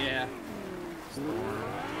 Yeah.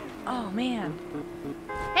 Oh, man.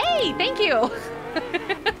 Hey, thank you.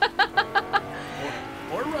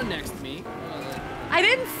 or run next to me. I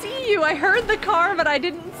didn't see you. I heard the car, but I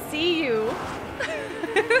didn't see you.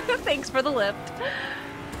 Thanks for the lift.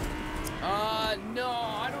 No,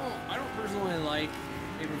 I don't personally like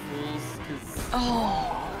April Fools because.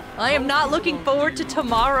 Oh, I am not looking forward to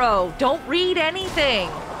tomorrow. Don't read anything.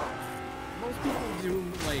 Most people do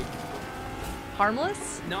like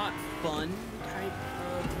harmless, not fun type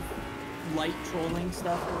of light trolling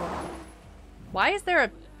stuff. Or whatever. Why is there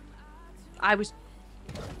a? I was.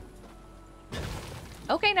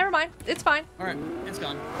 Okay, never mind. It's fine. All right, it's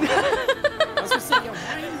gone. I was gonna say,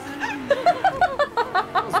 why is that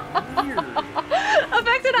weird? The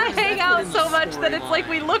fact that I hang out so much that it's like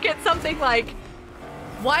we look at something like,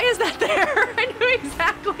 why is that there? I knew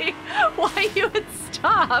exactly why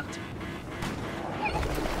stopped.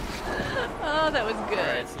 Oh, that was good.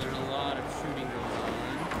 Alright, so there's a lot of shooting going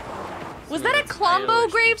on. Was So that a it's Klombo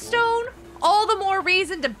Irish gravestone? All the more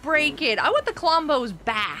reason to break it. I want the Klombos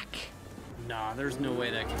back. people. Nah, there's no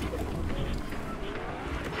way that can be completed.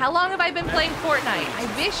 How long have I been playing Fortnite? I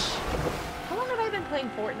wish... How long have I been playing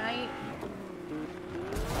Fortnite?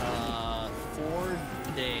 4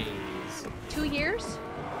 days. 2 years?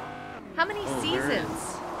 How many Oh,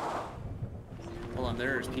 seasons? Hold on,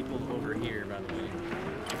 there's people over here, by the way.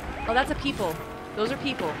 Oh, that's a people. Those are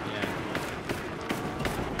people. Yeah.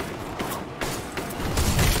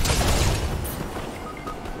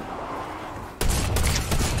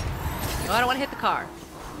 No, I don't want to hit the car.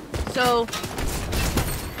 So...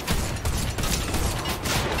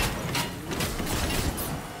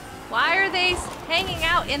 Why are they hanging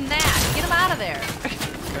out in that? Get them out of there.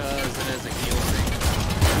 Because it is a heal ring.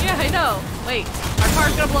 Yeah, I know. Wait, our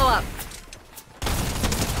car's gonna blow up.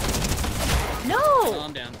 No!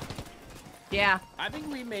 Calm down. Yeah, I think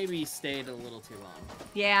we maybe stayed a little too long.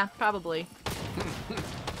 yeah, probably.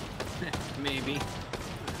 Maybe.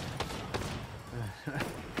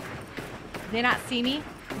 They not see me?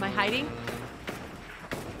 Am I hiding?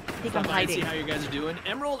 I think I'm Stop by and see hiding. how you guys are doing.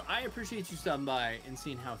 Emerald, I appreciate you stopping by and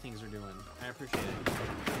seeing how things are doing. I appreciate it.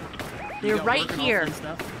 They're got right work and all here. fun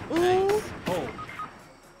stuff? Ooh. Nice. Oh,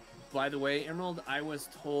 by the way, Emerald, I was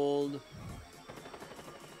told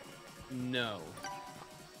no.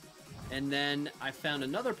 And then I found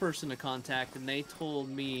another person to contact, and they told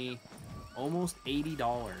me almost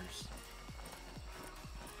 $80.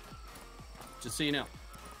 Just so you know.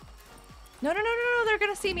 No, no, no, no, no, they're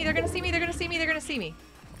gonna see me, they're gonna see me, they're gonna see me, they're gonna see me.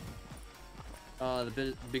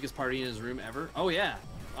 The biggest party in his room ever? Oh, yeah.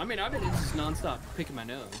 I mean, I've been just nonstop picking my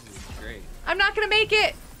nose. This is great. I'm not gonna make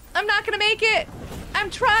it! I'm not gonna make it! I'm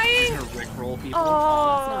trying! Just gonna rickroll people.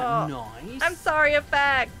 Oh, That's not nice. I'm sorry,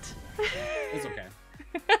 Effect. It's okay.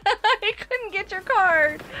 I couldn't get your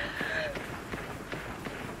card.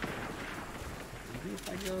 Maybe if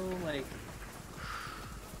I go, like...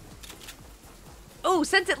 Oh,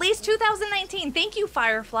 since at least 2019. Thank you,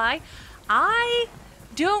 Firefly. I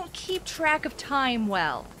don't keep track of time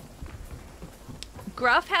well.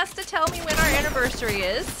 Gruff has to tell me when our anniversary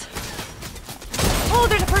is. Oh,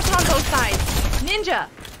 there's a person on both sides. Ninja.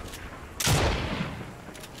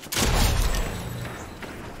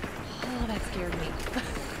 Oh, that scared me.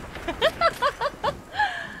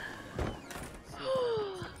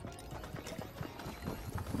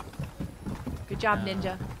 Good job,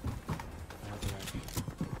 Ninja.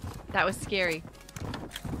 That was scary.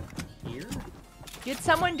 Here? Did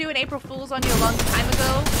someone do an April Fool's on you a long time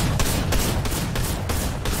ago?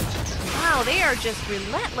 Wow, they are just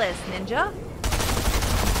relentless, Ninja.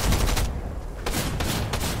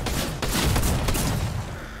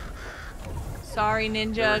 Sorry,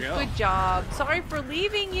 Ninja. There we go. Good job. Sorry for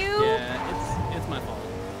leaving you. Yeah, it's my fault.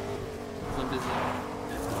 'Cause I'm busy.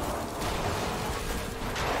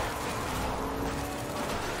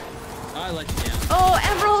 I let you down. Oh,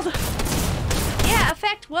 Emerald. Yeah,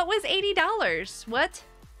 Effect. What was $80? What?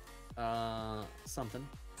 Something.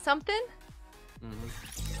 Something?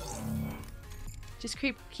 Mm-hmm. Just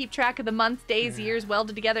keep track of the months, days, years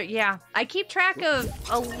welded together. Yeah, I keep track of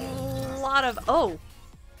a lot of... Oh.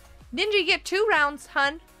 Ninja, you get 2 rounds,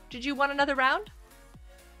 hun. Did you want another round?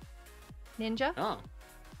 Ninja? Oh.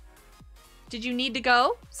 Did you need to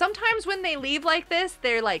go? Sometimes when they leave like this,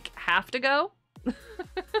 they're like, have to go.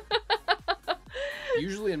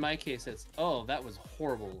 Usually in my case, it's, oh, that was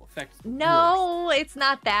horrible. Effect. No, it's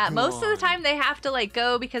not that. Come Most of the on. time they have to like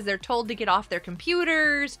go because they're told to get off their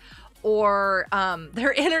computers, or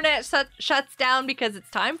their internet shuts down because it's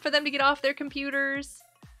time for them to get off their computers.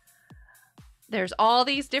 There's all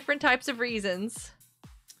these different types of reasons.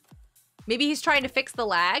 Maybe he's trying to fix the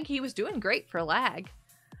lag. He was doing great for lag.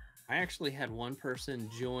 I actually had one person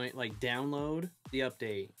join, like, download the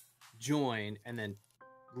update, join, and then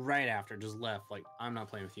right after just left. Like, I'm not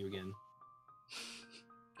playing with you again.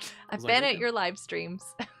 I've like, been at okay. your live streams.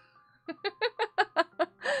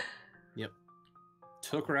 Yep.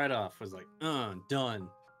 Took right off. Was like, done.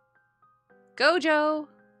 Gojo,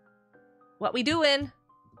 what we doing?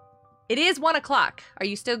 It is 1 o'clock. Are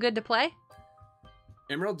you still good to play?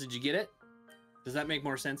 Emerald, did you get it? Does that make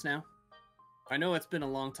more sense now? I know it's been a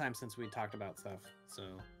long time since we talked about stuff, so...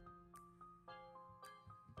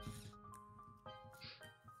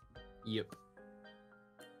 Yep.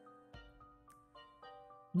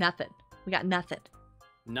 Nothing. We got nothing.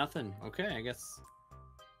 Nothing. Okay, I guess...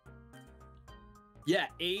 Yeah,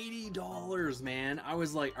 $80, man. I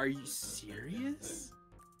was like, are you serious?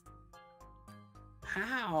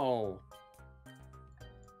 How?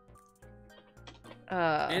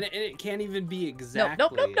 And it can't even be exactly.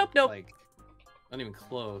 Nope. Like, not even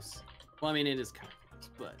close. Well, I mean, it is kind of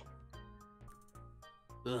close,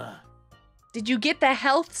 but. Ugh. Did you get the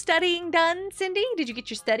health studying done, Cindy? Did you get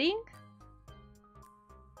your studying?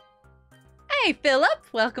 Hey, Philip.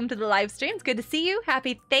 Welcome to the live stream. It's good to see you.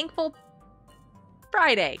 Happy Thankful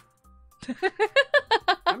Friday.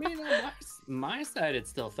 I mean, on my side, it's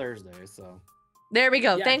still Thursday, so. There we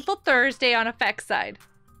go. Yeah. Thankful Thursday on Effects side.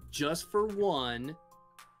 Just for one.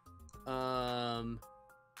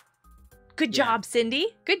 Good job, Cindy.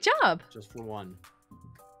 Good job. Just for one.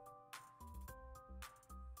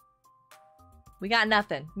 We got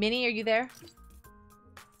nothing. Minnie, are you there?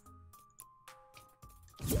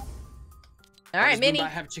 All right, Minnie. Does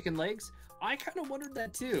Moonbot have chicken legs? I kind of wondered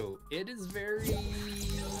that too. It is very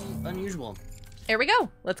unusual. Here we go.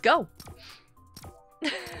 Let's go.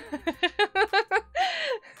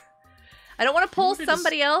 I don't want to pull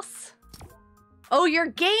somebody else. Oh, your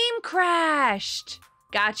game crashed.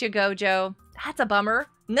 Gotcha, Gojo. That's a bummer.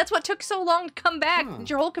 And that's what took so long to come back. Did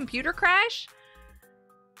your whole computer crash?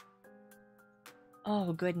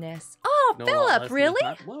 Oh, goodness. Oh, no, Philip, really?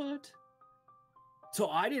 What? So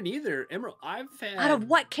I didn't either. Emerald, I've had... Out of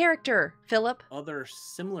what character, Philip? Other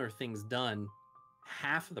similar things done.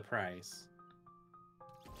 Half the price.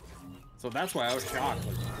 So that's why I was shocked.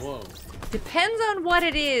 Like, whoa. Depends on what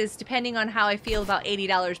it is, depending on how I feel about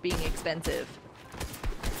 $80 being expensive.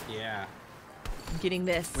 Yeah. I'm getting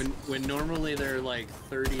this. When normally they're like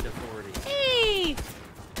 30 to 40. Hey!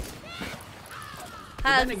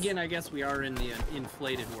 But then again, I guess we are in the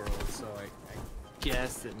inflated world, so I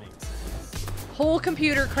guess it makes sense. Whole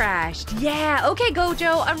computer crashed. Yeah, okay,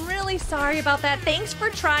 Gojo, I'm really sorry about that. Thanks for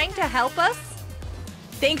trying to help us.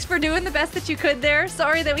 Thanks for doing the best that you could there.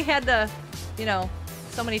 Sorry that we had the,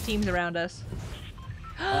 so many teams around us.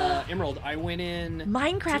 Emerald, I went in...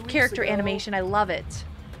 Minecraft character animation, I love it.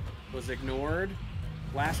 Was ignored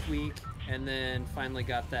last week, and then finally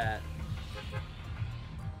got that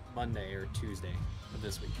Monday or Tuesday of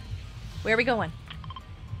this week. Where are we going?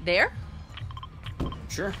 There?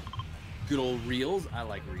 Sure. Good old reels. I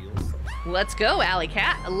like reels. Let's go, Alley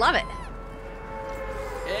Cat. I love it.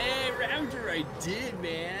 Hey, Raptor, I did,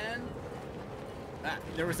 man.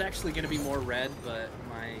 There was actually going to be more red, but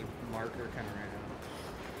my marker kind of ran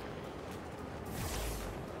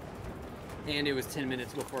out. And it was 10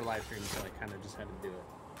 minutes before live stream, so I kind of just had to do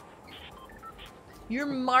it. Your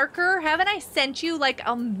marker? Haven't I sent you like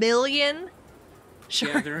a million?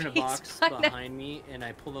 Yeah, they're in a box behind me, and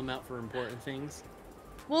I pull them out for important things.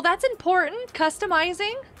 Well, that's important.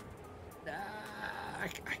 Customizing. I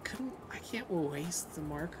can't waste the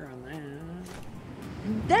marker on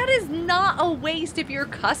that. That is not a waste if you're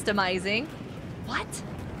customizing. What?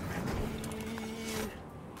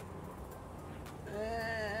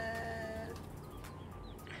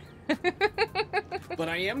 But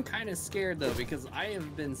I am kind of scared though, because I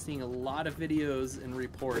have been seeing a lot of videos and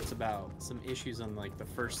reports about some issues on like the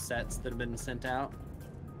first sets that have been sent out.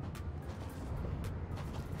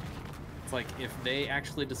 It's like if they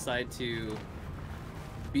actually decide to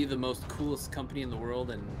be the most coolest company in the world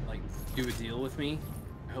and like do a deal with me,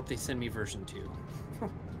 I hope they send me version 2.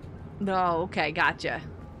 No, okay, gotcha.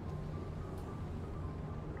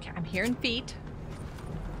 Okay, I'm hearing feet.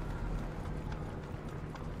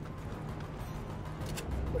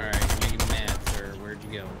 Alright, you're making me mad, sir. Where'd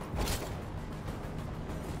you go?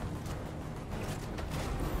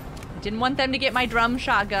 Didn't want them to get my drum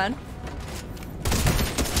shotgun.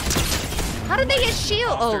 How did they get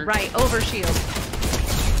shield? Oh, right, over shield.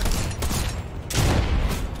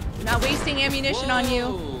 Not wasting ammunition on you.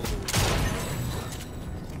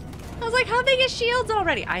 I was like, how'd they get shields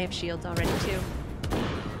already? I have shields already too.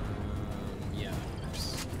 Yeah,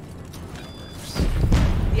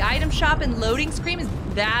 the item shop and loading screen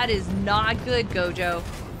that is not good, Gojo.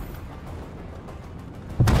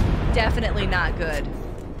 Definitely not good.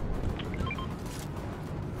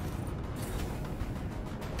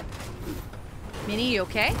 Minnie, you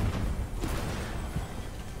okay?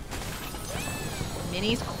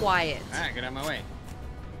 Minnie's quiet. Alright, get out of my way.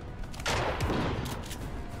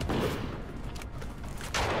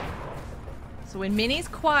 So when Minnie's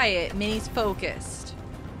quiet, Minnie's focused.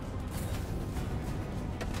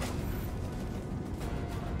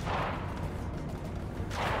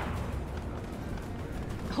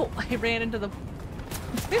 Oh, I ran into the...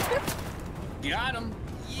 Got him!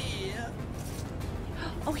 Yeah!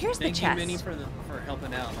 Oh, here's the chest. Thank you, Minnie, for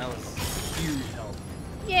helping out. That was huge help.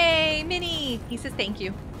 Yay, Minnie! He says thank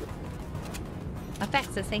you.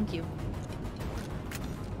 Effect says thank you.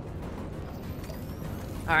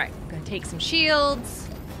 Alright, gonna take some shields.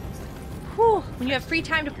 Whew. When you have free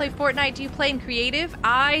time to play Fortnite, do you play in creative?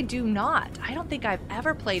 I do not. I don't think I've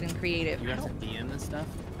ever played in creative. You have to DM this stuff?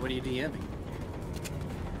 What are you DMing?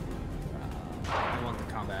 I want the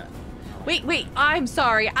combat. Oh. Wait. I'm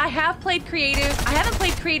sorry. I have played creative. I haven't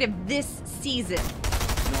played creative this season.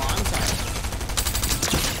 No, I'm sorry.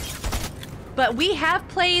 But we have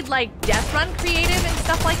played like Death Run creative and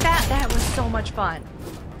stuff like that. That was so much fun.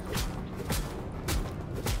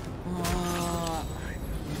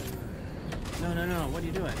 No. What are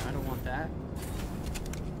you doing? I don't want that.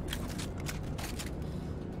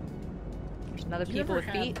 There's another Have you people ever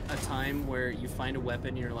with had feet. a time where you find a weapon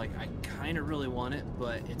and you're like, I kind of really want it,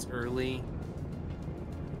 but it's early,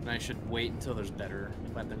 and I should wait until there's better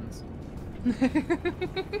weapons?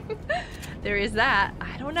 There is that.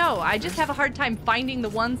 I don't know. I just have a hard time finding the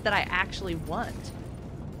ones that I actually want.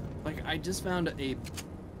 Like, I just found a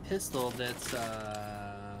pistol that's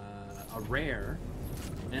a rare,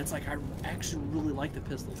 and it's like, I actually really like the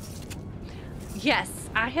pistols. Yes,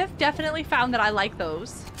 I have definitely found that I like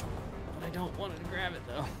those. But I don't want to grab it,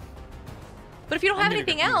 though. But if you don't have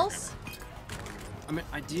anything else... I mean,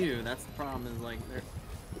 I do. That's the problem, is like,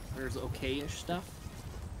 there's okay-ish stuff.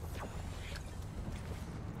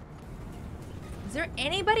 Is there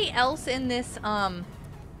anybody else in this,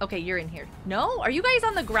 Okay, you're in here. No? Are you guys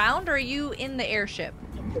on the ground, or are you in the airship?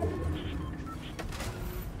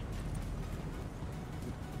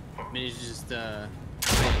 I mean, it's just,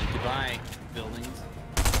 Dubai buildings.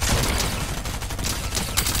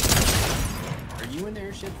 Are you in the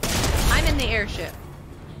airship? I'm in the airship.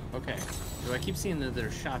 Okay. So I keep seeing that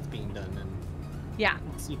there's shots being done, and Yeah. I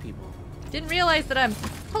don't see people. Didn't realize that I'm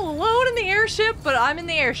alone in the airship, but I'm in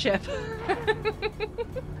the airship.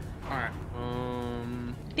 Alright,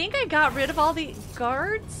 I think I got rid of all the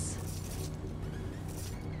guards.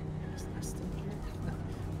 is there still here?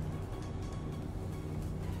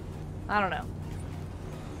 I don't know.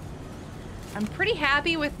 I'm pretty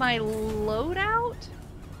happy with my loadout.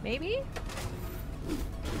 Maybe?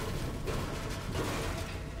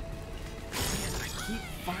 I keep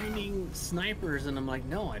finding snipers, and I'm like,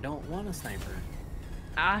 no, I don't want a sniper.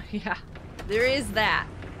 Yeah. There is that.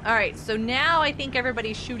 Alright, so now I think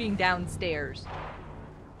everybody's shooting downstairs.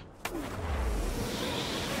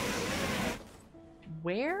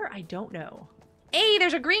 Where? I don't know. Hey,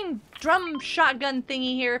 there's a green drum shotgun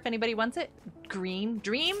thingy here if anybody wants it. Green?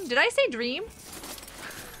 Dream? Did I say dream?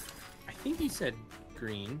 I think you said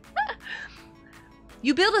green.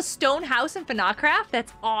 You build a stone house in FNA Craft?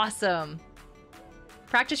 That's awesome.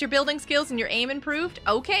 Practice your building skills and your aim improved?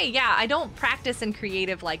 Okay, yeah, I don't practice in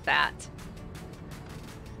creative like that.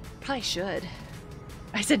 Probably should.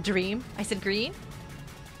 I said dream. I said green.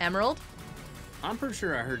 Emerald. I'm pretty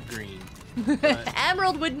sure I heard green.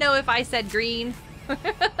 Emerald would know if I said green.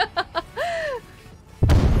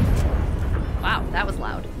 Wow, that was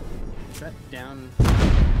loud. Shut down.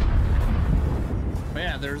 Oh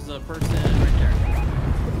yeah, there's a person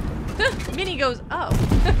right there. Minnie goes, oh.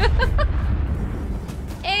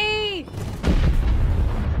 Hey!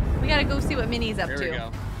 We gotta go see what Minnie's up There to. we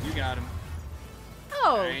go. You got him.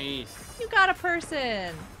 Oh, Nice. you got a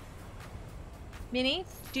person. Minnie,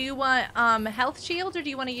 do you want health shield, or do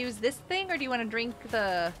you want to use this thing, or do you want to drink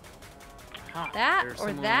the that There's or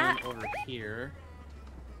someone that over here.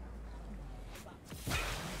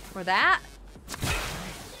 or that?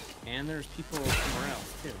 And there's people somewhere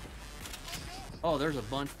else too. Oh, there's a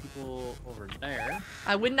bunch of people over there.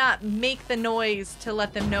 I would not make the noise to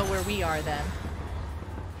let them know where we are then.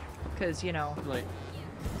 Because, you know. Like,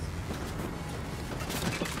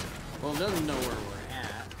 well, it doesn't know where we're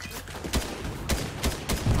at.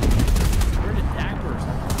 Where did that person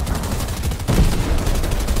go?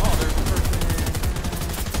 Oh, there's a person.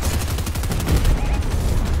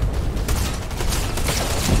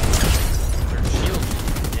 Their shield.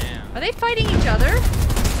 Yeah. Are they fighting each other? I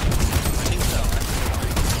think so. I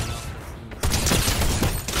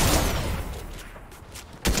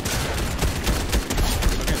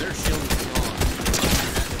think okay, their shield is gone.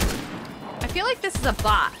 I feel like this is a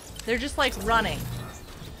bot. They're just like running.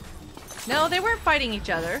 No, they weren't fighting each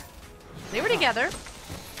other. They were together.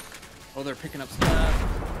 Oh, they're picking up stuff.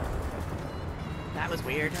 That was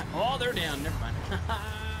weird. Oh, they're down. Never mind. I love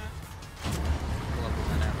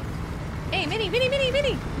when that happens. Hey, Minnie.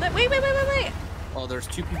 Wait. Oh, there's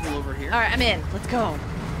two people over here. All right, I'm in. Let's go.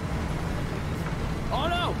 Oh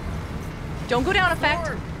no! Don't go down, Effect.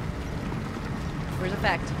 Storm! Where's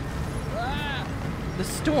Effect? Ah! The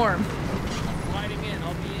storm. I'm gliding in.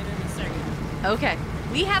 I'll be in a second. Okay.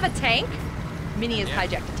 We have a tank. Minnie has Yeah.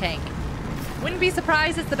 hijacked a tank. Wouldn't be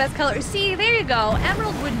surprised it's the best color. See, there you go.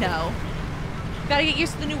 Emerald would know. Gotta get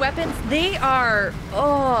used to the new weapons. They are,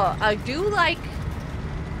 oh, I do like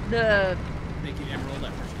the Thank you,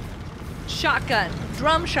 Emerald. shotgun,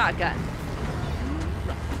 drum shotgun.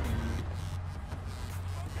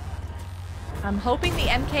 I'm hoping the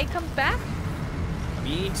MK comes back.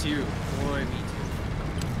 Me too. Boy, me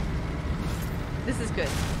too. This is good.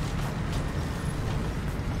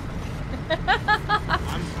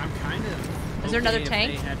 I'm kind of. Is there another if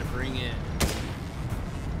tank? They had to bring it.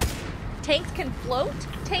 Tanks can float.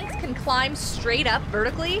 Tanks can climb straight up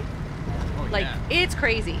vertically. Oh, Like, yeah. it's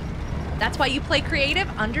crazy. That's why you play creative?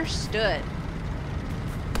 Understood.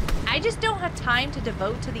 I just don't have time to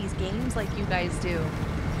devote to these games like you guys do.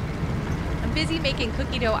 I'm busy making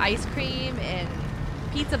cookie dough ice cream and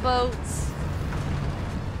pizza boats.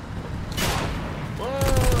 Whoa!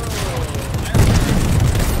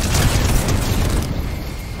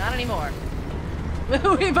 Not anymore.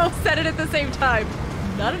 We both said it at the same time.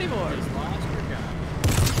 Not anymore. Just lost your guy.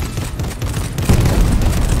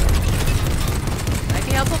 Might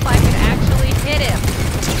be helpful if I could actually hit him.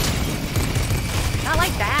 Not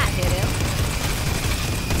like that, hit him.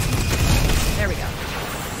 There we go.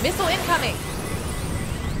 Missile incoming.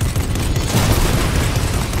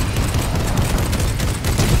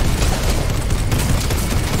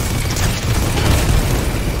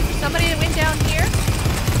 Somebody that went down here.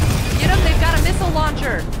 Get them, they've got a missile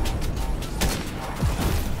launcher.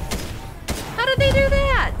 How did they do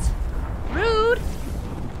that? Rude.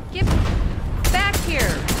 Get back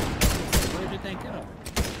here. Where did they go?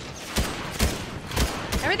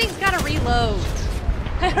 Everything's got to reload.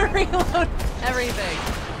 Reload everything.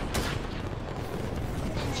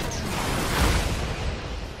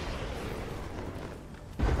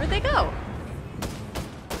 Where'd they go?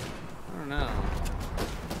 I don't know.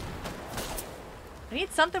 I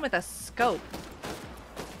need something with a scope.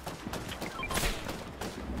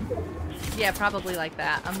 Yeah, probably like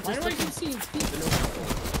that. I'm Why just do I looking. keep seeing feet but no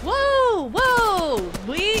people? Whoa, whoa!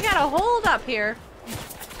 We got a hold up here.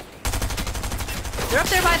 They're up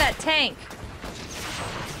there by that tank.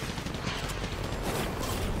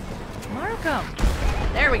 Mark 'em.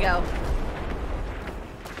 There we go.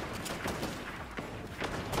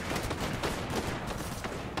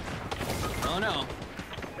 Oh no.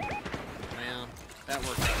 Well, that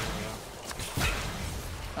worked out really well.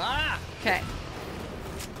 Ah! Okay.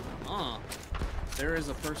 There is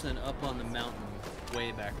a person up on the mountain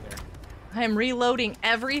way back there. I'm reloading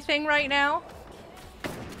everything right now.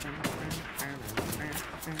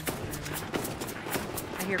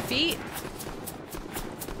 I hear feet.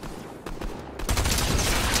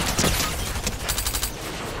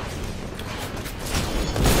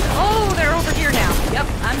 Oh, they're over here now. Yep,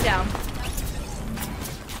 I'm down.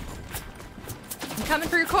 I'm coming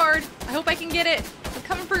for your card. I hope I can get it. I'm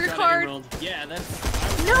coming for your Got it, card. Emerald. Yeah, that's.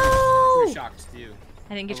 No! Pretty shocked too.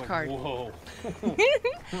 I didn't get your card. Whoa.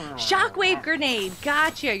 Shockwave grenade.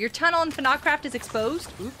 Gotcha. Your tunnel in Finocraft is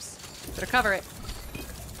exposed. Oops. Better cover it.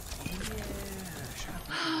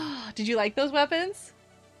 Did you like those weapons?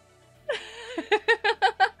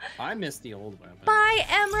 I miss the old weapon. Bye,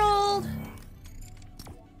 Emerald.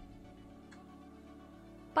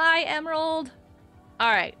 Bye, Emerald.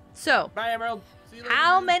 All right. So, Bye, Emerald. See you later.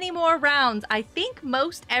 how many more rounds? I think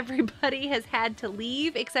most everybody has had to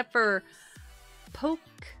leave except for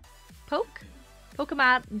Pokemality.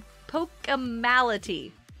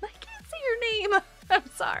 I can't say your name. I'm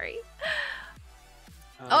sorry.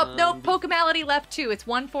 Oh, no, Pokemality left too. It's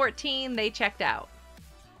 1:14. They checked out.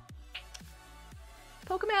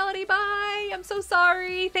 Pokemality, bye. I'm so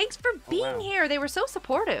sorry. Thanks for being here. They were so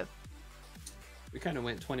supportive. We kind of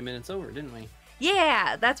went 20 minutes over, didn't we?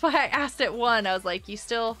 Yeah, that's why I asked at 1. I was like, you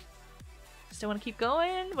still want to keep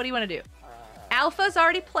going? What do you want to do? Alpha's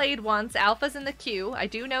already played once. Alpha's in the queue. I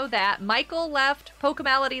do know that. Michael left.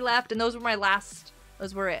 Pokemality left. And those were my last.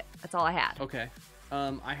 Those were it. That's all I had. Okay.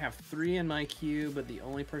 I have 3 in my queue, but the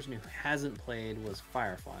only person who hasn't played was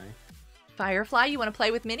Firefly. Firefly, you want to play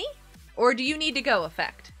with Minnie? Or do you need to go,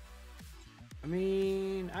 Effect? I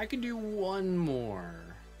mean, I could do one more.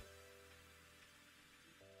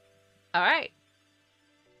 All right.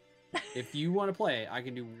 If you want to play, I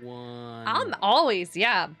can do one. I'm always,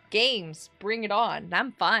 yeah, games. Bring it on.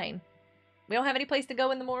 I'm fine. We don't have any place to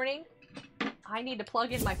go in the morning. I need to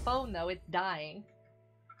plug in my phone, though. It's dying.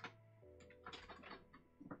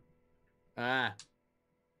 Ah.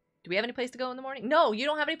 Do we have any place to go in the morning? No, you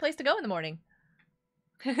don't have any place to go in the morning.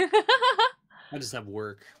 I just have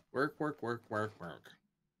work. Work. We're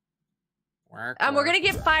gonna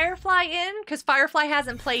get Firefly in, because Firefly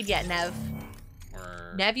hasn't played yet, Nev.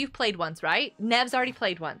 Nev, you've played once, right? Nev's already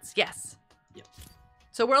played once. Yes. Yep.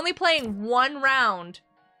 So we're only playing 1 round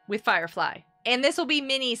with Firefly. And this will be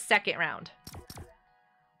Minnie's second round.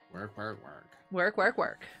 Work, work, work. Work, work,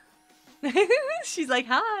 work. She's like,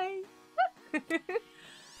 hi.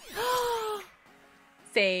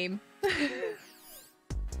 Same.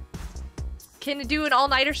 Can I do an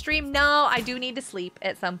all-nighter stream? No, I do need to sleep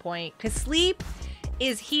at some point. Because sleep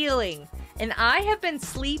is healing. And I have been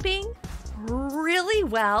sleeping really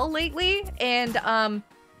well lately. And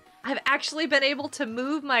I've actually been able to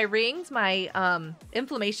move my rings. My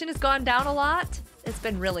inflammation has gone down a lot. It's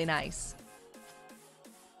been really nice.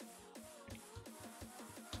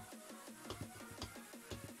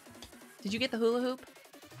 Did you get the hula hoop?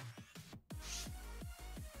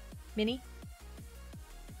 Minnie?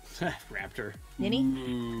 Raptor. Minnie?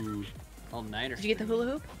 Ooh. All-nighter. Did you get the hula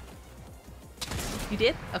hoop? You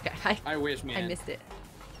did? Okay. I wish, man. I missed it.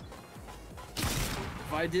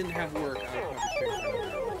 If I didn't have work, I would probably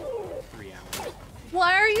stay for 3 hours.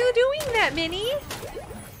 Why are you doing that, Minnie?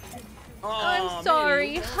 Oh, I'm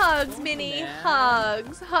sorry. Minnie. Hugs, Minnie. Mad.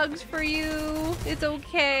 Hugs. Hugs for you. It's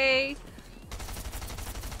okay.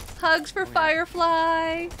 Hugs for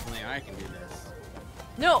Firefly. Only I can do this.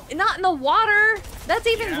 No, not in the water. That's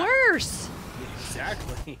even worse.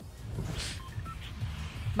 Exactly.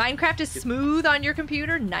 Minecraft is smooth on your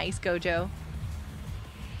computer. Nice, Gojo.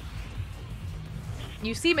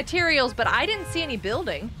 You see materials, but I didn't see any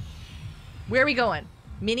building. Where are we going?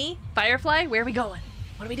 Minnie? Firefly? Where are we going?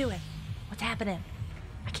 What are we doing? What's happening?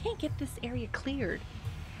 I can't get this area cleared.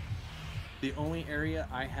 The only area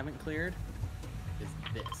I haven't cleared is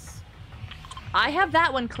this. I have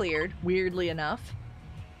that one cleared, weirdly enough.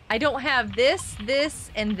 I don't have this,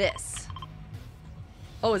 this, and this.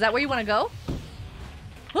 Oh, is that where you want to go?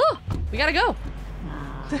 Oh, we gotta go.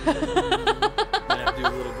 Might have to do a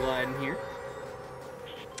little gliding here.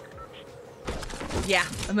 Yeah,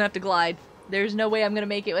 I'm gonna have to glide. There's no way I'm gonna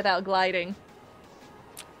make it without gliding.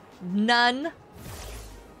 None.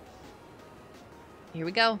 Here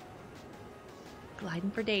we go.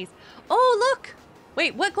 Gliding for days. Oh, look!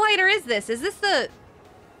 Wait, what glider is this? Is this the...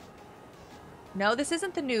 No, this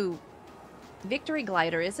isn't the new Victory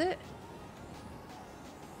glider, is it?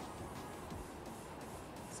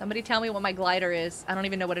 Somebody tell me what my glider is. I don't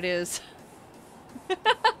even know what it is.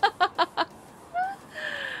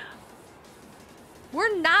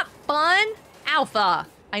 We're not fun. Alpha.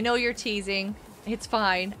 I know you're teasing. It's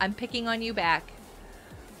fine. I'm picking on you back.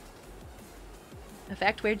 In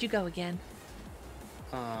fact, where'd you go again?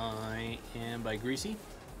 I am by Greasy.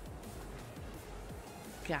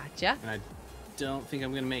 Gotcha. And I don't think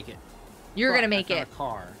I'm gonna make it. You're gonna make I it. found a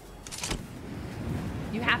car.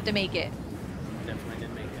 You have to make it. Definitely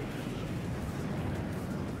didn't make it.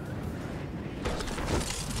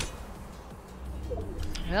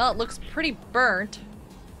 Well, it looks pretty burnt.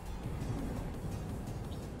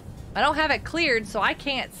 I don't have it cleared, so I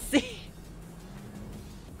can't see.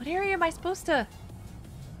 What area am I supposed to...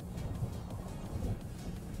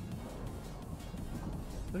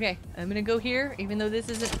 Okay, I'm gonna go here. Even though this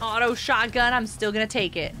is an auto shotgun, I'm still gonna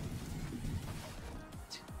take it.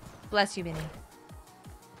 Bless you, Minnie.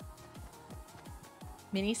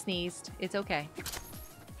 Minnie sneezed. It's okay.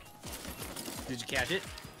 Did you catch it?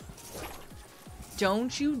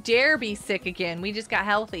 Don't you dare be sick again. We just got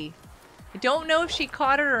healthy. I don't know if she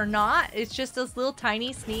caught it or not. It's just this little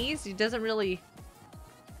tiny sneeze. It doesn't really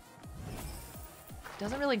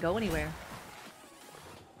go anywhere.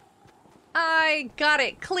 I got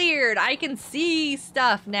it cleared. I can see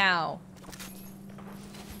stuff now.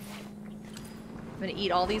 I'm gonna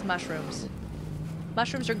eat all these mushrooms.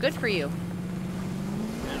 Mushrooms are good for you.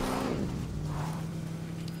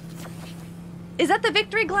 Is that the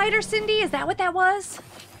Victory glider, Cindy? Is that what that was?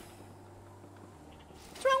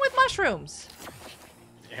 What's wrong with mushrooms?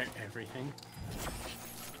 Everything.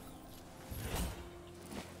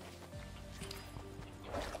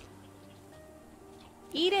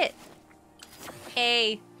 Eat it.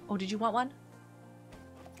 Hey. Oh, did you want one?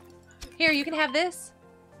 Here, you can have this.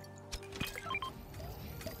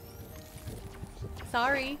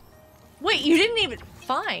 Sorry. Wait, you didn't even...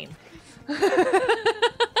 Fine.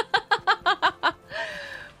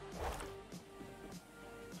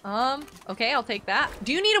 Okay, I'll take that.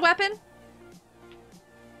 Do you need a weapon?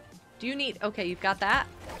 Do you need... Okay, you've got that.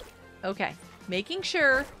 Okay. Making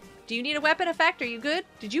sure. Do you need a weapon effect? Are you good?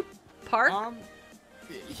 Did you park?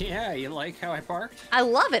 Yeah, you like how I parked? I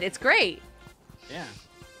love it. It's great. Yeah.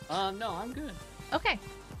 No, I'm good. Okay.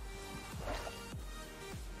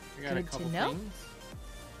 I got a couple things.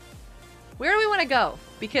 Where do we want to go?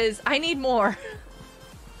 Because I need more.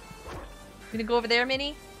 Gonna go over there,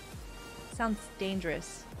 Minnie? Sounds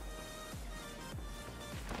dangerous.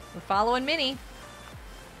 We're following Minnie.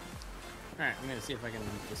 Alright, I'm gonna see if I can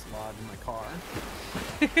dislodge my car.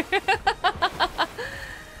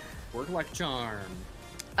 Work like a charm.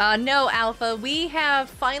 No, Alpha. We have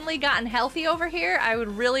finally gotten healthy over here. I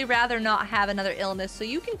would really rather not have another illness, so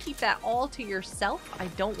you can keep that all to yourself. I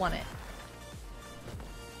don't want it.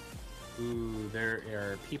 Ooh, there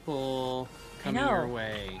are people coming your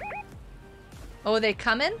way. Oh, are they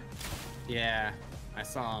coming? Yeah, I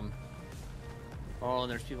saw them. Oh,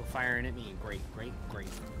 there's people firing at me. Great, great, great.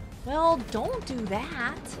 Well, don't do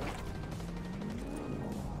that.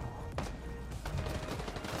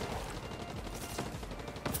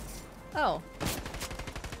 Oh.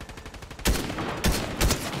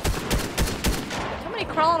 Somebody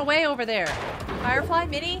crawling away over there. Firefly,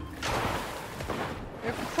 Minnie?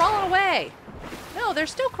 They're crawling away. No, they're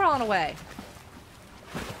still crawling away.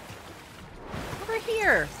 Over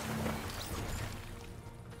here.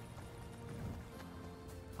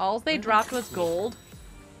 All they dropped was gold.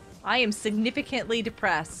 I am significantly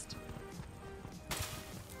depressed.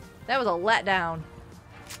 That was a letdown.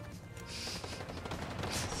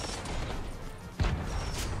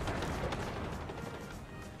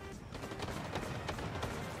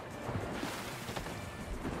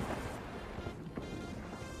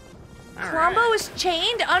 Klombo is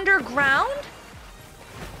chained underground?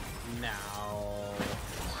 No.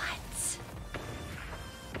 What?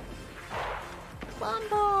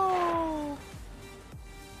 Klombo.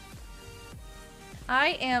 I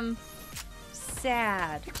am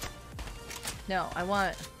sad. No, I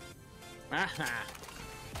want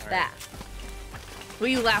that. What are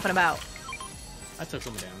you laughing about? I took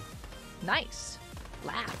him down. Nice.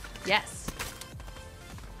 Laugh. Yes.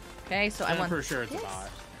 Okay, so I I'm want pretty sure it's this. a bot.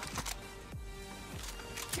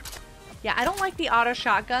 Yeah, I don't like the auto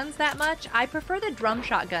shotguns that much. I prefer the drum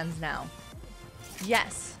shotguns now.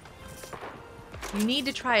 Yes. You need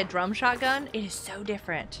to try a drum shotgun. It is so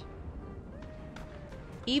different.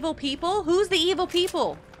 Evil people? Who's the evil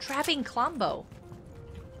people? Trapping Klombo.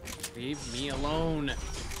 Leave me alone. Ugh.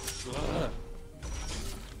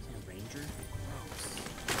 Is he a ranger?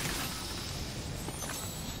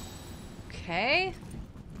 Okay.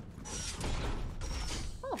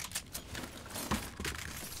 Oh.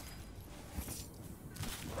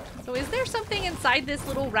 So is there something inside this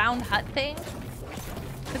little round hut thing?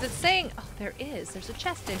 Because it's saying... Oh, there is. There's a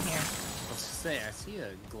chest in here. Let's say, I see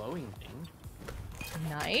a glowing thing.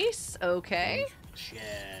 Nice. Okay.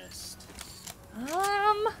 Chest. I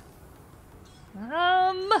don't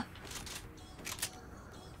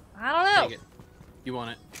know. Take it. You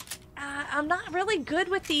want it? I'm not really good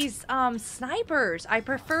with these snipers. I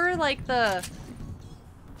prefer like the...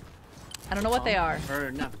 I don't know what they are.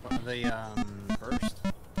 Or not the burst.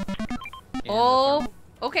 And Oh,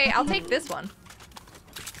 okay. I'll take this one.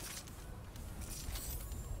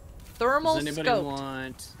 Thermal Does anybody scoped.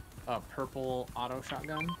 want a purple auto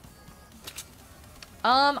shotgun?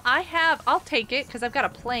 I'll take it because I've got a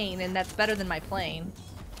plane and that's better than my plane.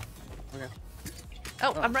 Okay.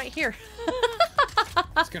 Oh, I'm right here.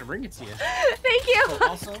 It's gonna bring it to you. Thank you. Oh,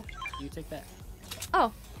 also, you take that.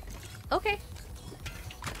 Oh, okay.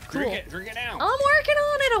 Cool. Drink it now. I'm working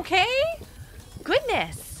on it, okay?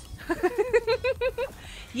 Goodness.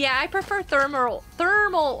 Yeah, I prefer thermal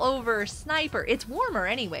over sniper. It's warmer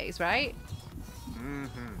anyways, right?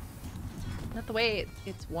 Mm-hmm. Not the way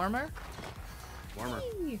it's warmer? Warmer.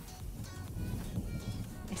 Yay.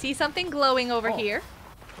 I see something glowing over here.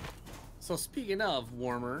 So speaking of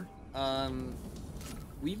warmer,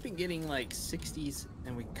 we've been getting like 60s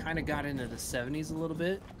and we kind of got into the 70s a little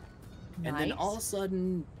bit. Nice. And then all of a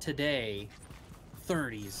sudden today,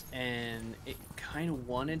 30s, and it kind of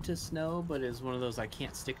wanted to snow, but it was one of those I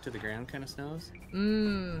can't stick to the ground kind of snows.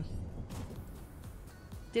 Did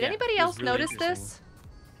Yeah, anybody it was else really notice this?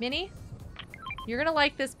 Minnie? You're gonna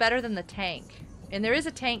like this better than the tank. And there is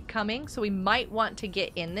a tank coming, so we might want to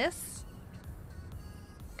get in this.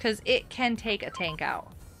 Because it can take a tank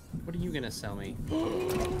out. What are you gonna sell me?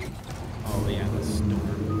 Oh yeah, the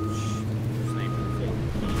storm sniper thing.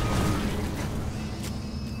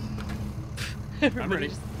 I'm ready.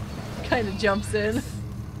 Kind of jumps in.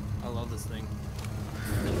 I love this thing.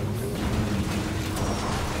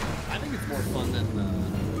 I think it's more fun than the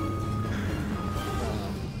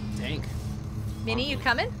tank. Minnie, you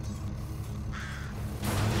coming?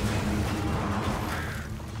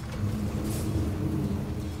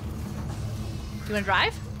 You wanna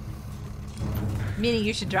drive? Minnie,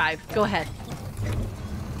 you should drive. Go ahead.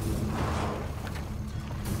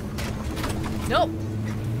 Nope.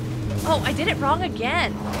 Oh, I did it wrong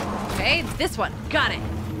again. Okay, it's this one. Got it.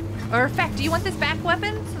 Or, in fact, do you want this back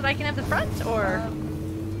weapon so that I can have the front, or?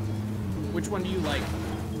 Which one do you like?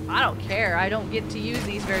 I don't care. I don't get to use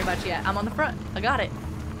these very much yet. I'm on the front. I got it.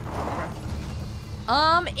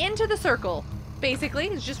 Into the circle. Basically,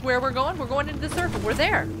 it's just where we're going. We're going into the circle. We're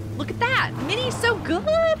there. Look at that. Minnie's so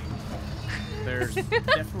good. There's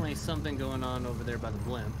definitely something going on over there by the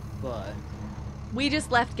blimp, but... We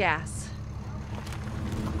just left gas.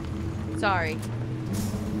 Sorry.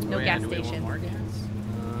 No gas station. Want more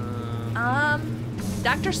gas?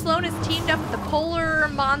 Dr. Sloan has teamed up with the Polar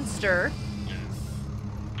Monster.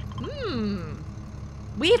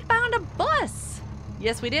 We found a bus.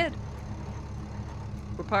 Yes, we did.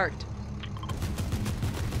 We're parked.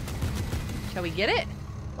 Shall we get it?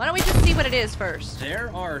 Why don't we just see what it is first?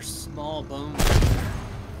 There are small bones.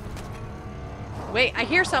 Wait, I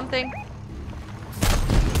hear something.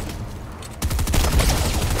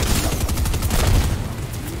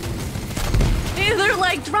 They're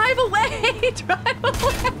like, drive away, drive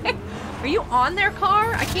away. Are you on their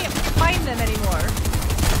car? I can't find them anymore.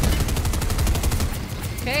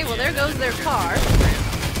 Okay, well there goes their car.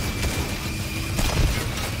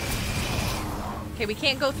 Okay, we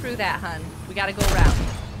can't go through that, hun. We gotta go around.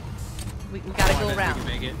 We gotta go around.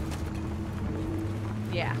 We can make it.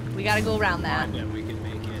 Yeah, we gotta go around that. Yeah, we can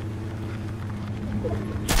make it.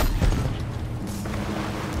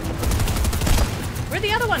 Where'd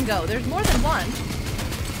the other one go? There's more than one.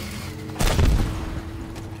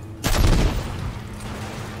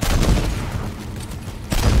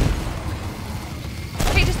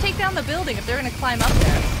 Okay, just take down the building if they're gonna climb up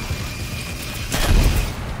there.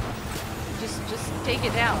 Just take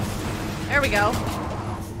it down. There we go.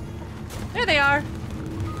 There they are.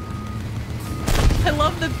 I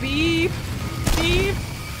love the beep. Beep.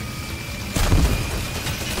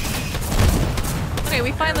 Okay,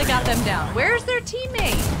 we finally got them down. Where's their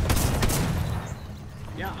teammate?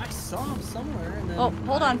 Yeah, I saw him somewhere. And then Oh,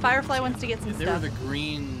 hold on. Firefly wants to get some they stuff. were the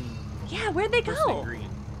green. Yeah, where'd they go? Green.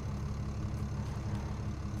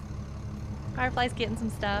 Firefly's getting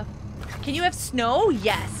some stuff. Can you have snow?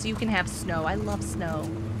 Yes, you can have snow. I love snow.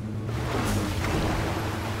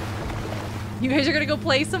 You guys are gonna go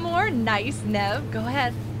play some more? Nice, Nev. Go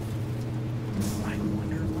ahead. I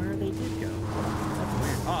wonder where they did go. That's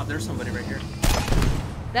weird. Oh, there's somebody right here.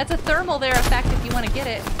 That's a thermal there effect if you want to get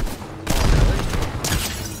it.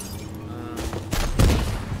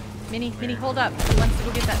 Minnie, hold up. He wants to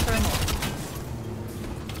go get that thermal.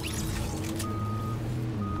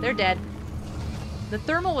 They're dead. The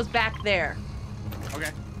thermal was back there.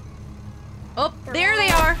 Okay. Oh, there they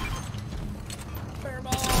are.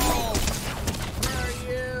 Thermal! Where are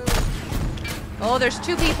you? Oh, there's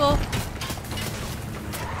two people.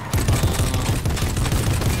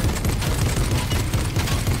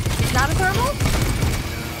 It's not a thermal?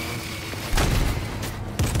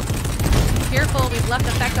 Careful, we've left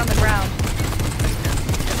effect on the ground.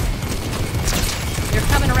 They're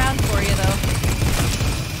coming around for you, though.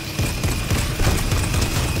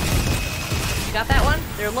 Got that one?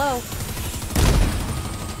 They're low.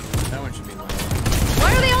 That one should be low.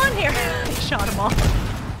 Why are they on here? I shot them all.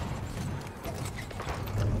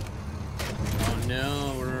 Oh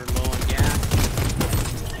no, we're low on gas.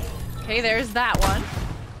 Okay, there's that one.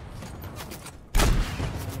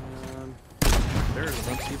 There's a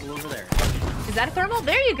bunch of people over there. Is that a thermal?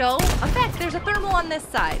 There you go. Effect, there's a thermal on this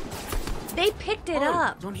side. They picked it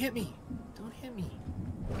up. Don't hit me. Don't hit me.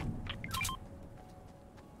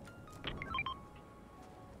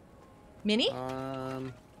 Minnie?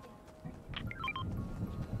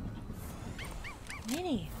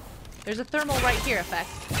 Minnie. There's a thermal right here, effect.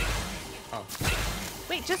 Oh.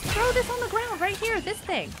 Wait, just throw this on the ground right here, this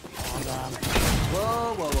thing.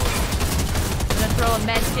 Whoa, whoa, whoa. I'm gonna throw a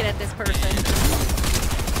med kit at this person.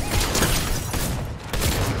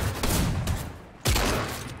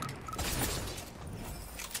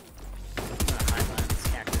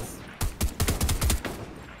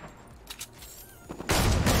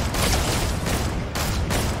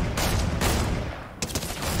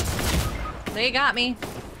 They got me.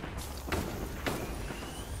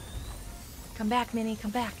 Come back, Minnie,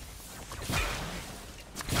 come back.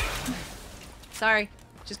 Sorry.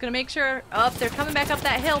 Just gonna make sure. Oh, they're coming back up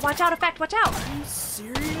that hill. Watch out, effect, watch out. Are you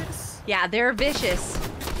serious? Yeah, they're vicious.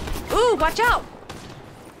 Ooh, watch out.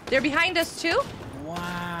 They're behind us too?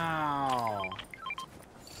 Wow.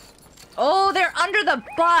 Oh, they're under the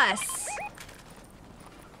bus.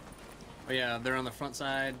 Oh yeah, they're on the front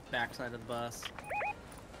side, back side of the bus.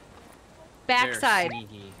 Backside. They're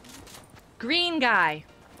sneaky. Green guy.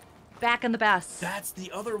 Back in the bus. That's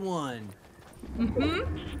the other one.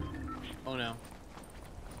 Mm-hmm. Oh no.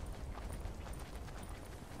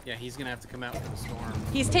 Yeah, he's gonna have to come out from the storm.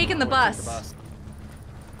 He's taking the bus.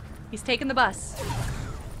 He's taking the bus.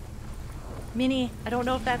 Minnie, I don't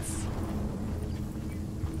know if that's...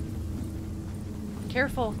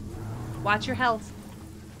 Careful. Watch your health.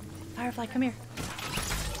 Firefly, come here.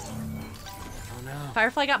 Oh no.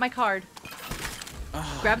 Firefly got my card.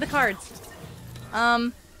 Grab the cards.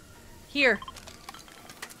 Here.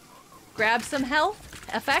 Grab some health.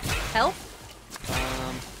 Effect. Health.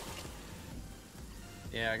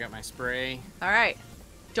 Yeah, I got my spray. Alright.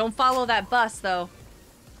 Don't follow that bus, though.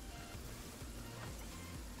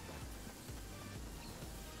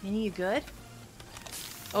 Minnie, you good?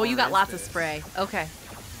 Oh, you got lots of spray. Okay.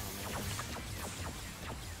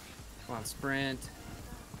 Come on, sprint.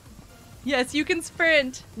 Yes, you can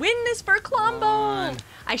sprint. Win this for Klombo.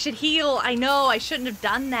 I should heal. I know. I shouldn't have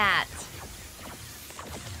done that.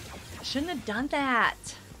 Shouldn't have done that.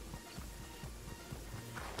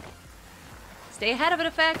 Stay ahead of it,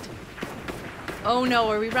 effect. Oh no,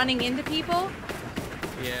 are we running into people?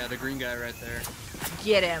 Yeah, the green guy right there.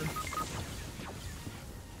 Get him.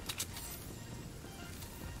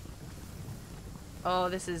 Oh,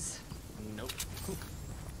 this is... Nope.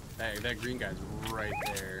 That green guy's right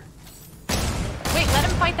there. Wait, let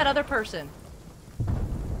him fight that other person.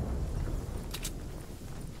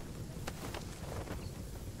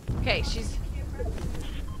 Okay, she's...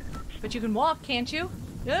 But you can walk, can't you?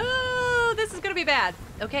 Oh, this is gonna be bad.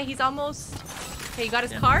 Okay, he's almost... Okay, you got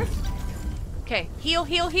his card? Okay, heal,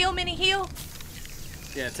 heal, heal, Minnie, heal.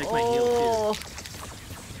 Yeah, take my heal too.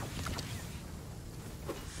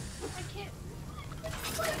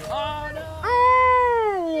 Oh no!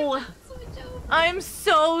 Oh! I'm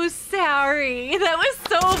so sorry. That was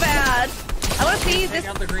so bad. I want to see this. Take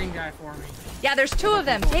out the green guy for me. Yeah, there's two of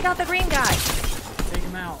them. Take out the green guy. Take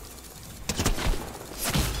him out.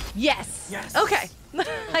 Yes. Yes. Okay.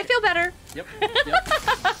 I feel better. Yep.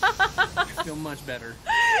 I feel much better.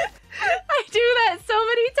 I do that so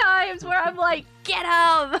many times where I'm like, get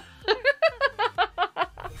him.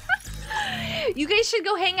 You guys should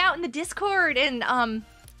go hang out in the Discord and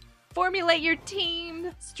formulate your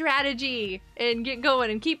team strategy and get going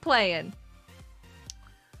and keep playing.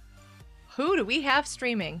 Who do we have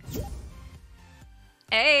streaming?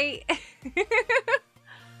 Hey.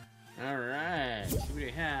 All right. Who do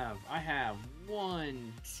we have? I have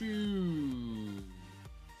one, two.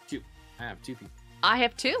 I have two people. I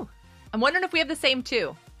have two. I'm wondering if we have the same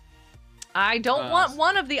two. I don't want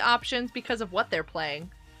one of the options because of what they're playing.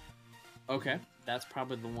 Okay, that's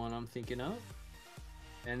probably the one I'm thinking of.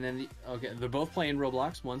 And then they're both playing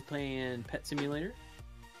Roblox. One's playing Pet Simulator.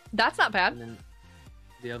 That's not bad. And then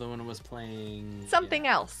the other one was playing something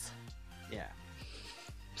else. Yeah.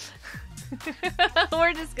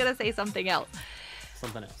 We're just gonna say something else.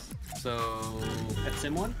 Something else. So Pet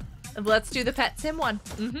Sim one? Let's do the Pet Sim one.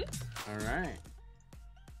 All right.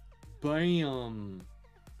 Bam.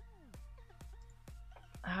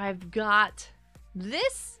 I've got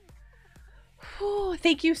this. Whew,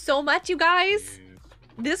 thank you so much, you guys.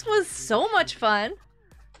 This was so much fun.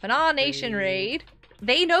 FNA Nation raid.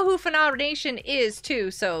 They know who FNA Nation is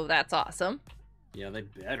too, so that's awesome. Yeah, they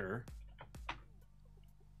better.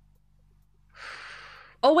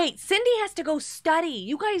 Oh wait, Cindy has to go study.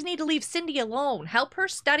 You guys need to leave Cindy alone. Help her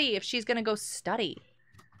study if she's gonna go study.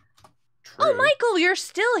 True. Oh, Michael, you're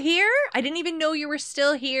still here? I didn't even know you were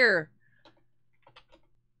still here.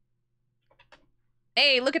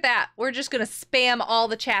 Hey, look at that. We're just gonna spam all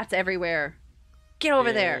the chats everywhere. Get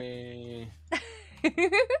over there.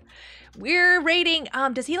 We're rating,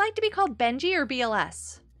 does he like to be called Benji or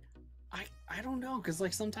BLS? I don't know, because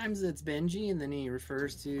like sometimes it's Benji and then he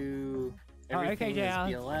refers to everything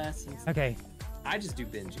as BLS. Okay. I just do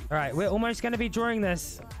Benji. Alright, we're almost gonna be drawing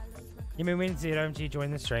this. You mean when ZMG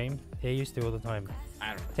join the stream? He used to all the time. I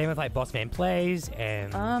don't know. Same with like Bossman Plays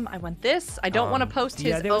and I want this. I don't want to post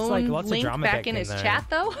his own link back in his chat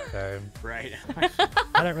though. So, right.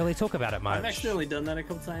 I don't really talk about it much. I've actually done that a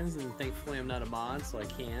couple times and thankfully I'm not a mod, so I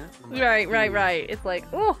can't. Right. It's like,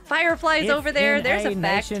 oh, Firefly's over there. There's a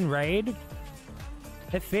Nation raid.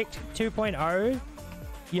 Effect 2.0.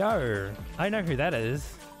 Yo, I know who that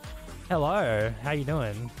is. Hello, how you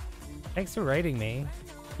doing? Thanks for raiding me.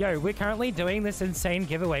 Yo, we're currently doing this insane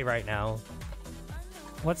giveaway right now.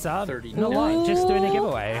 What's up? 30. Not like just doing a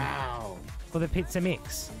giveaway. Wow. For the Pizza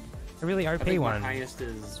Mix. A really OP I think one. My highest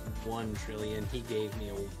is 1 trillion. He gave me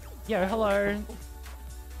a... Yo, hello.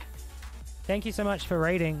 Thank you so much for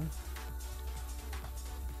raiding.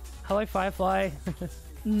 Hello, Firefly.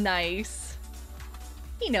 Nice.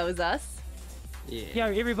 He knows us. Yeah.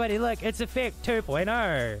 Yo, everybody, look, it's Effect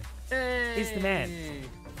 2.0. Hey. He's the man.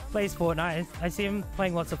 Plays Fortnite. I see him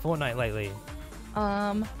playing lots of Fortnite lately.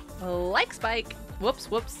 Like Spike.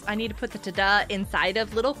 Whoops. I need to put the ta-da inside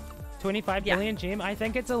of little 25 billion gem? I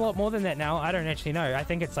think it's a lot more than that now. I don't actually know. I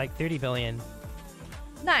think it's like 30 billion.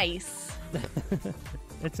 Nice.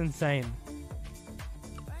 It's insane.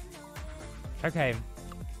 Okay.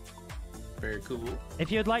 Very cool.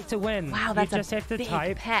 If you'd like to win, Wow, that's you just have to big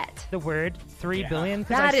type pet. the word 3 billion.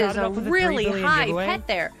 That is a really high giveaway. pet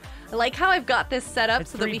there. I like how I've got this set up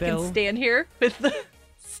It's so that 3 we bill. can stand here with the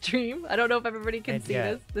stream. I don't know if everybody can And see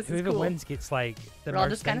yeah, this. This is whoever cool. wins gets like the We're all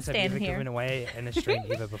most just kinda things I've ever standing here. given away in a stream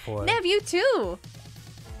ever before. Nev, you too.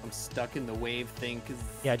 I'm stuck in the wave thing because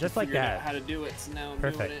Yeah, just like figured out that. how to do it. So now I'm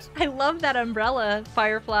Perfect. doing it. I love that umbrella,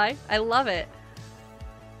 Firefly. I love it.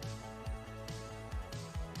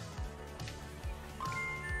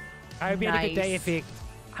 I hope you had a good day, Nice. Effect.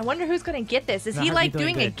 I wonder who's gonna get this. Is No, he you're like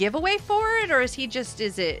doing doing a good. giveaway for it, or is he just?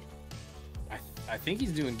 Is it? I think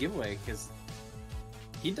he's doing giveaway because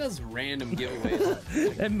he does random giveaways.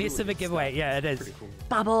 Like, A mess of a really giveaway. stuff. Yeah, it is. Pretty cool.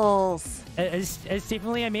 Bubbles. It's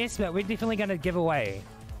definitely a mess, but we're definitely going to give away.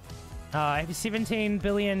 I have 17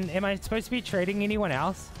 billion. Am I supposed to be trading anyone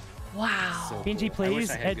else? Wow. So Benji, cool. I wish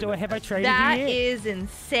please. I had good Have I luck. traded That you yet? is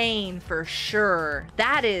insane for sure.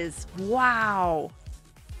 That is wow.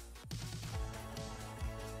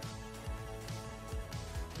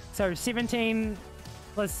 So 17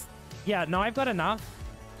 plus. Yeah, no, I've got enough.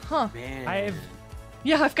 Huh. Man.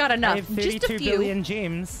 Yeah, I've got I enough. have Just 32 a few. billion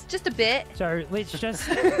gems. Just a bit. So let's just.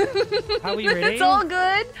 Are we ready? It's all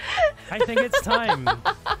good. I think it's time.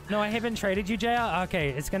 No, I haven't traded you, JR. Okay,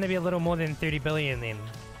 it's going to be a little more than 30 billion then.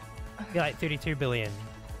 Be like 32 billion.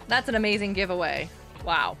 That's an amazing giveaway.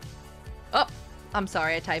 Wow. Oh, I'm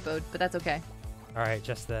sorry, I typoed, but that's okay. All right,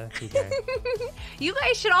 just the TK. You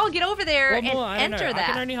guys should all get over there One and more, I don't enter know. I that.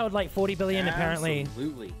 can only hold like 40 billion apparently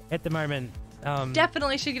Absolutely. at the moment.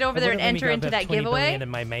 Definitely should get over there and it wouldn't let me enter go into above that 20 giveaway. billion in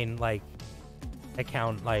my main like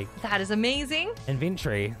account like That is amazing.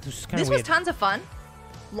 inventory. This is kind This of was weird. tons of fun.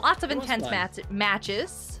 Lots of It was intense fun.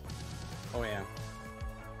 matches. Oh yeah.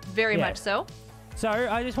 Very Yeah. much so. So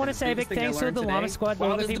I just want to The say a biggest big thing I thanks to learned the Llama today, Squad, all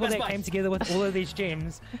Wild the is the people best that buy. came together with all of these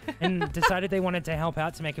gems and decided they wanted to help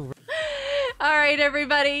out to make it. All right,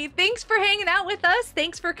 everybody. Thanks for hanging out with us.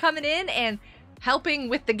 Thanks for coming in and helping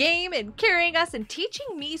with the game and carrying us and teaching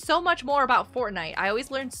me so much more about Fortnite. I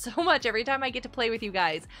always learn so much every time I get to play with you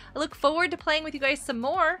guys. I look forward to playing with you guys some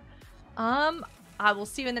more. I will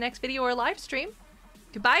see you in the next video or live stream.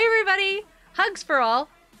 Goodbye, everybody. Hugs for all.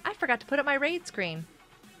 I forgot to put up my raid screen.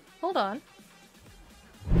 Hold on.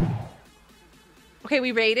 Okay,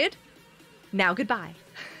 we raided. Now goodbye.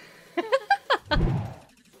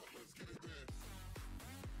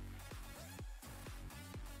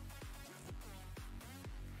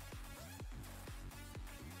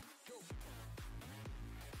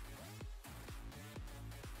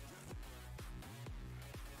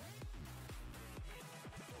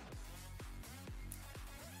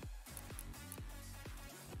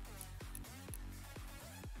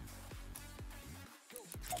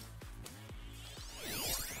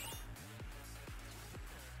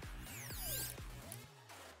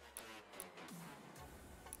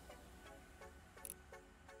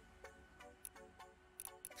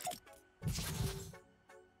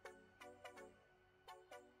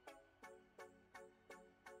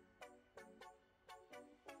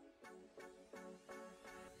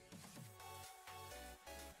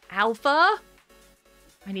 Alpha?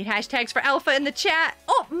 I need hashtags for Alpha in the chat.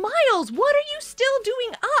 Oh, Miles, what are you still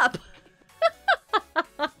doing up?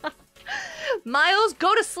 Miles,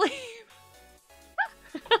 go to sleep.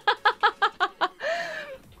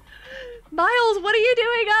 Miles, what are you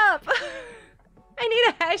doing up? I need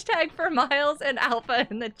a hashtag for Miles and Alpha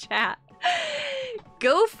in the chat.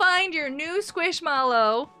 Go find your new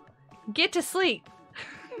Squishmallow. Get to sleep.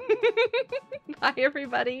 Bye,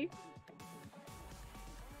 everybody.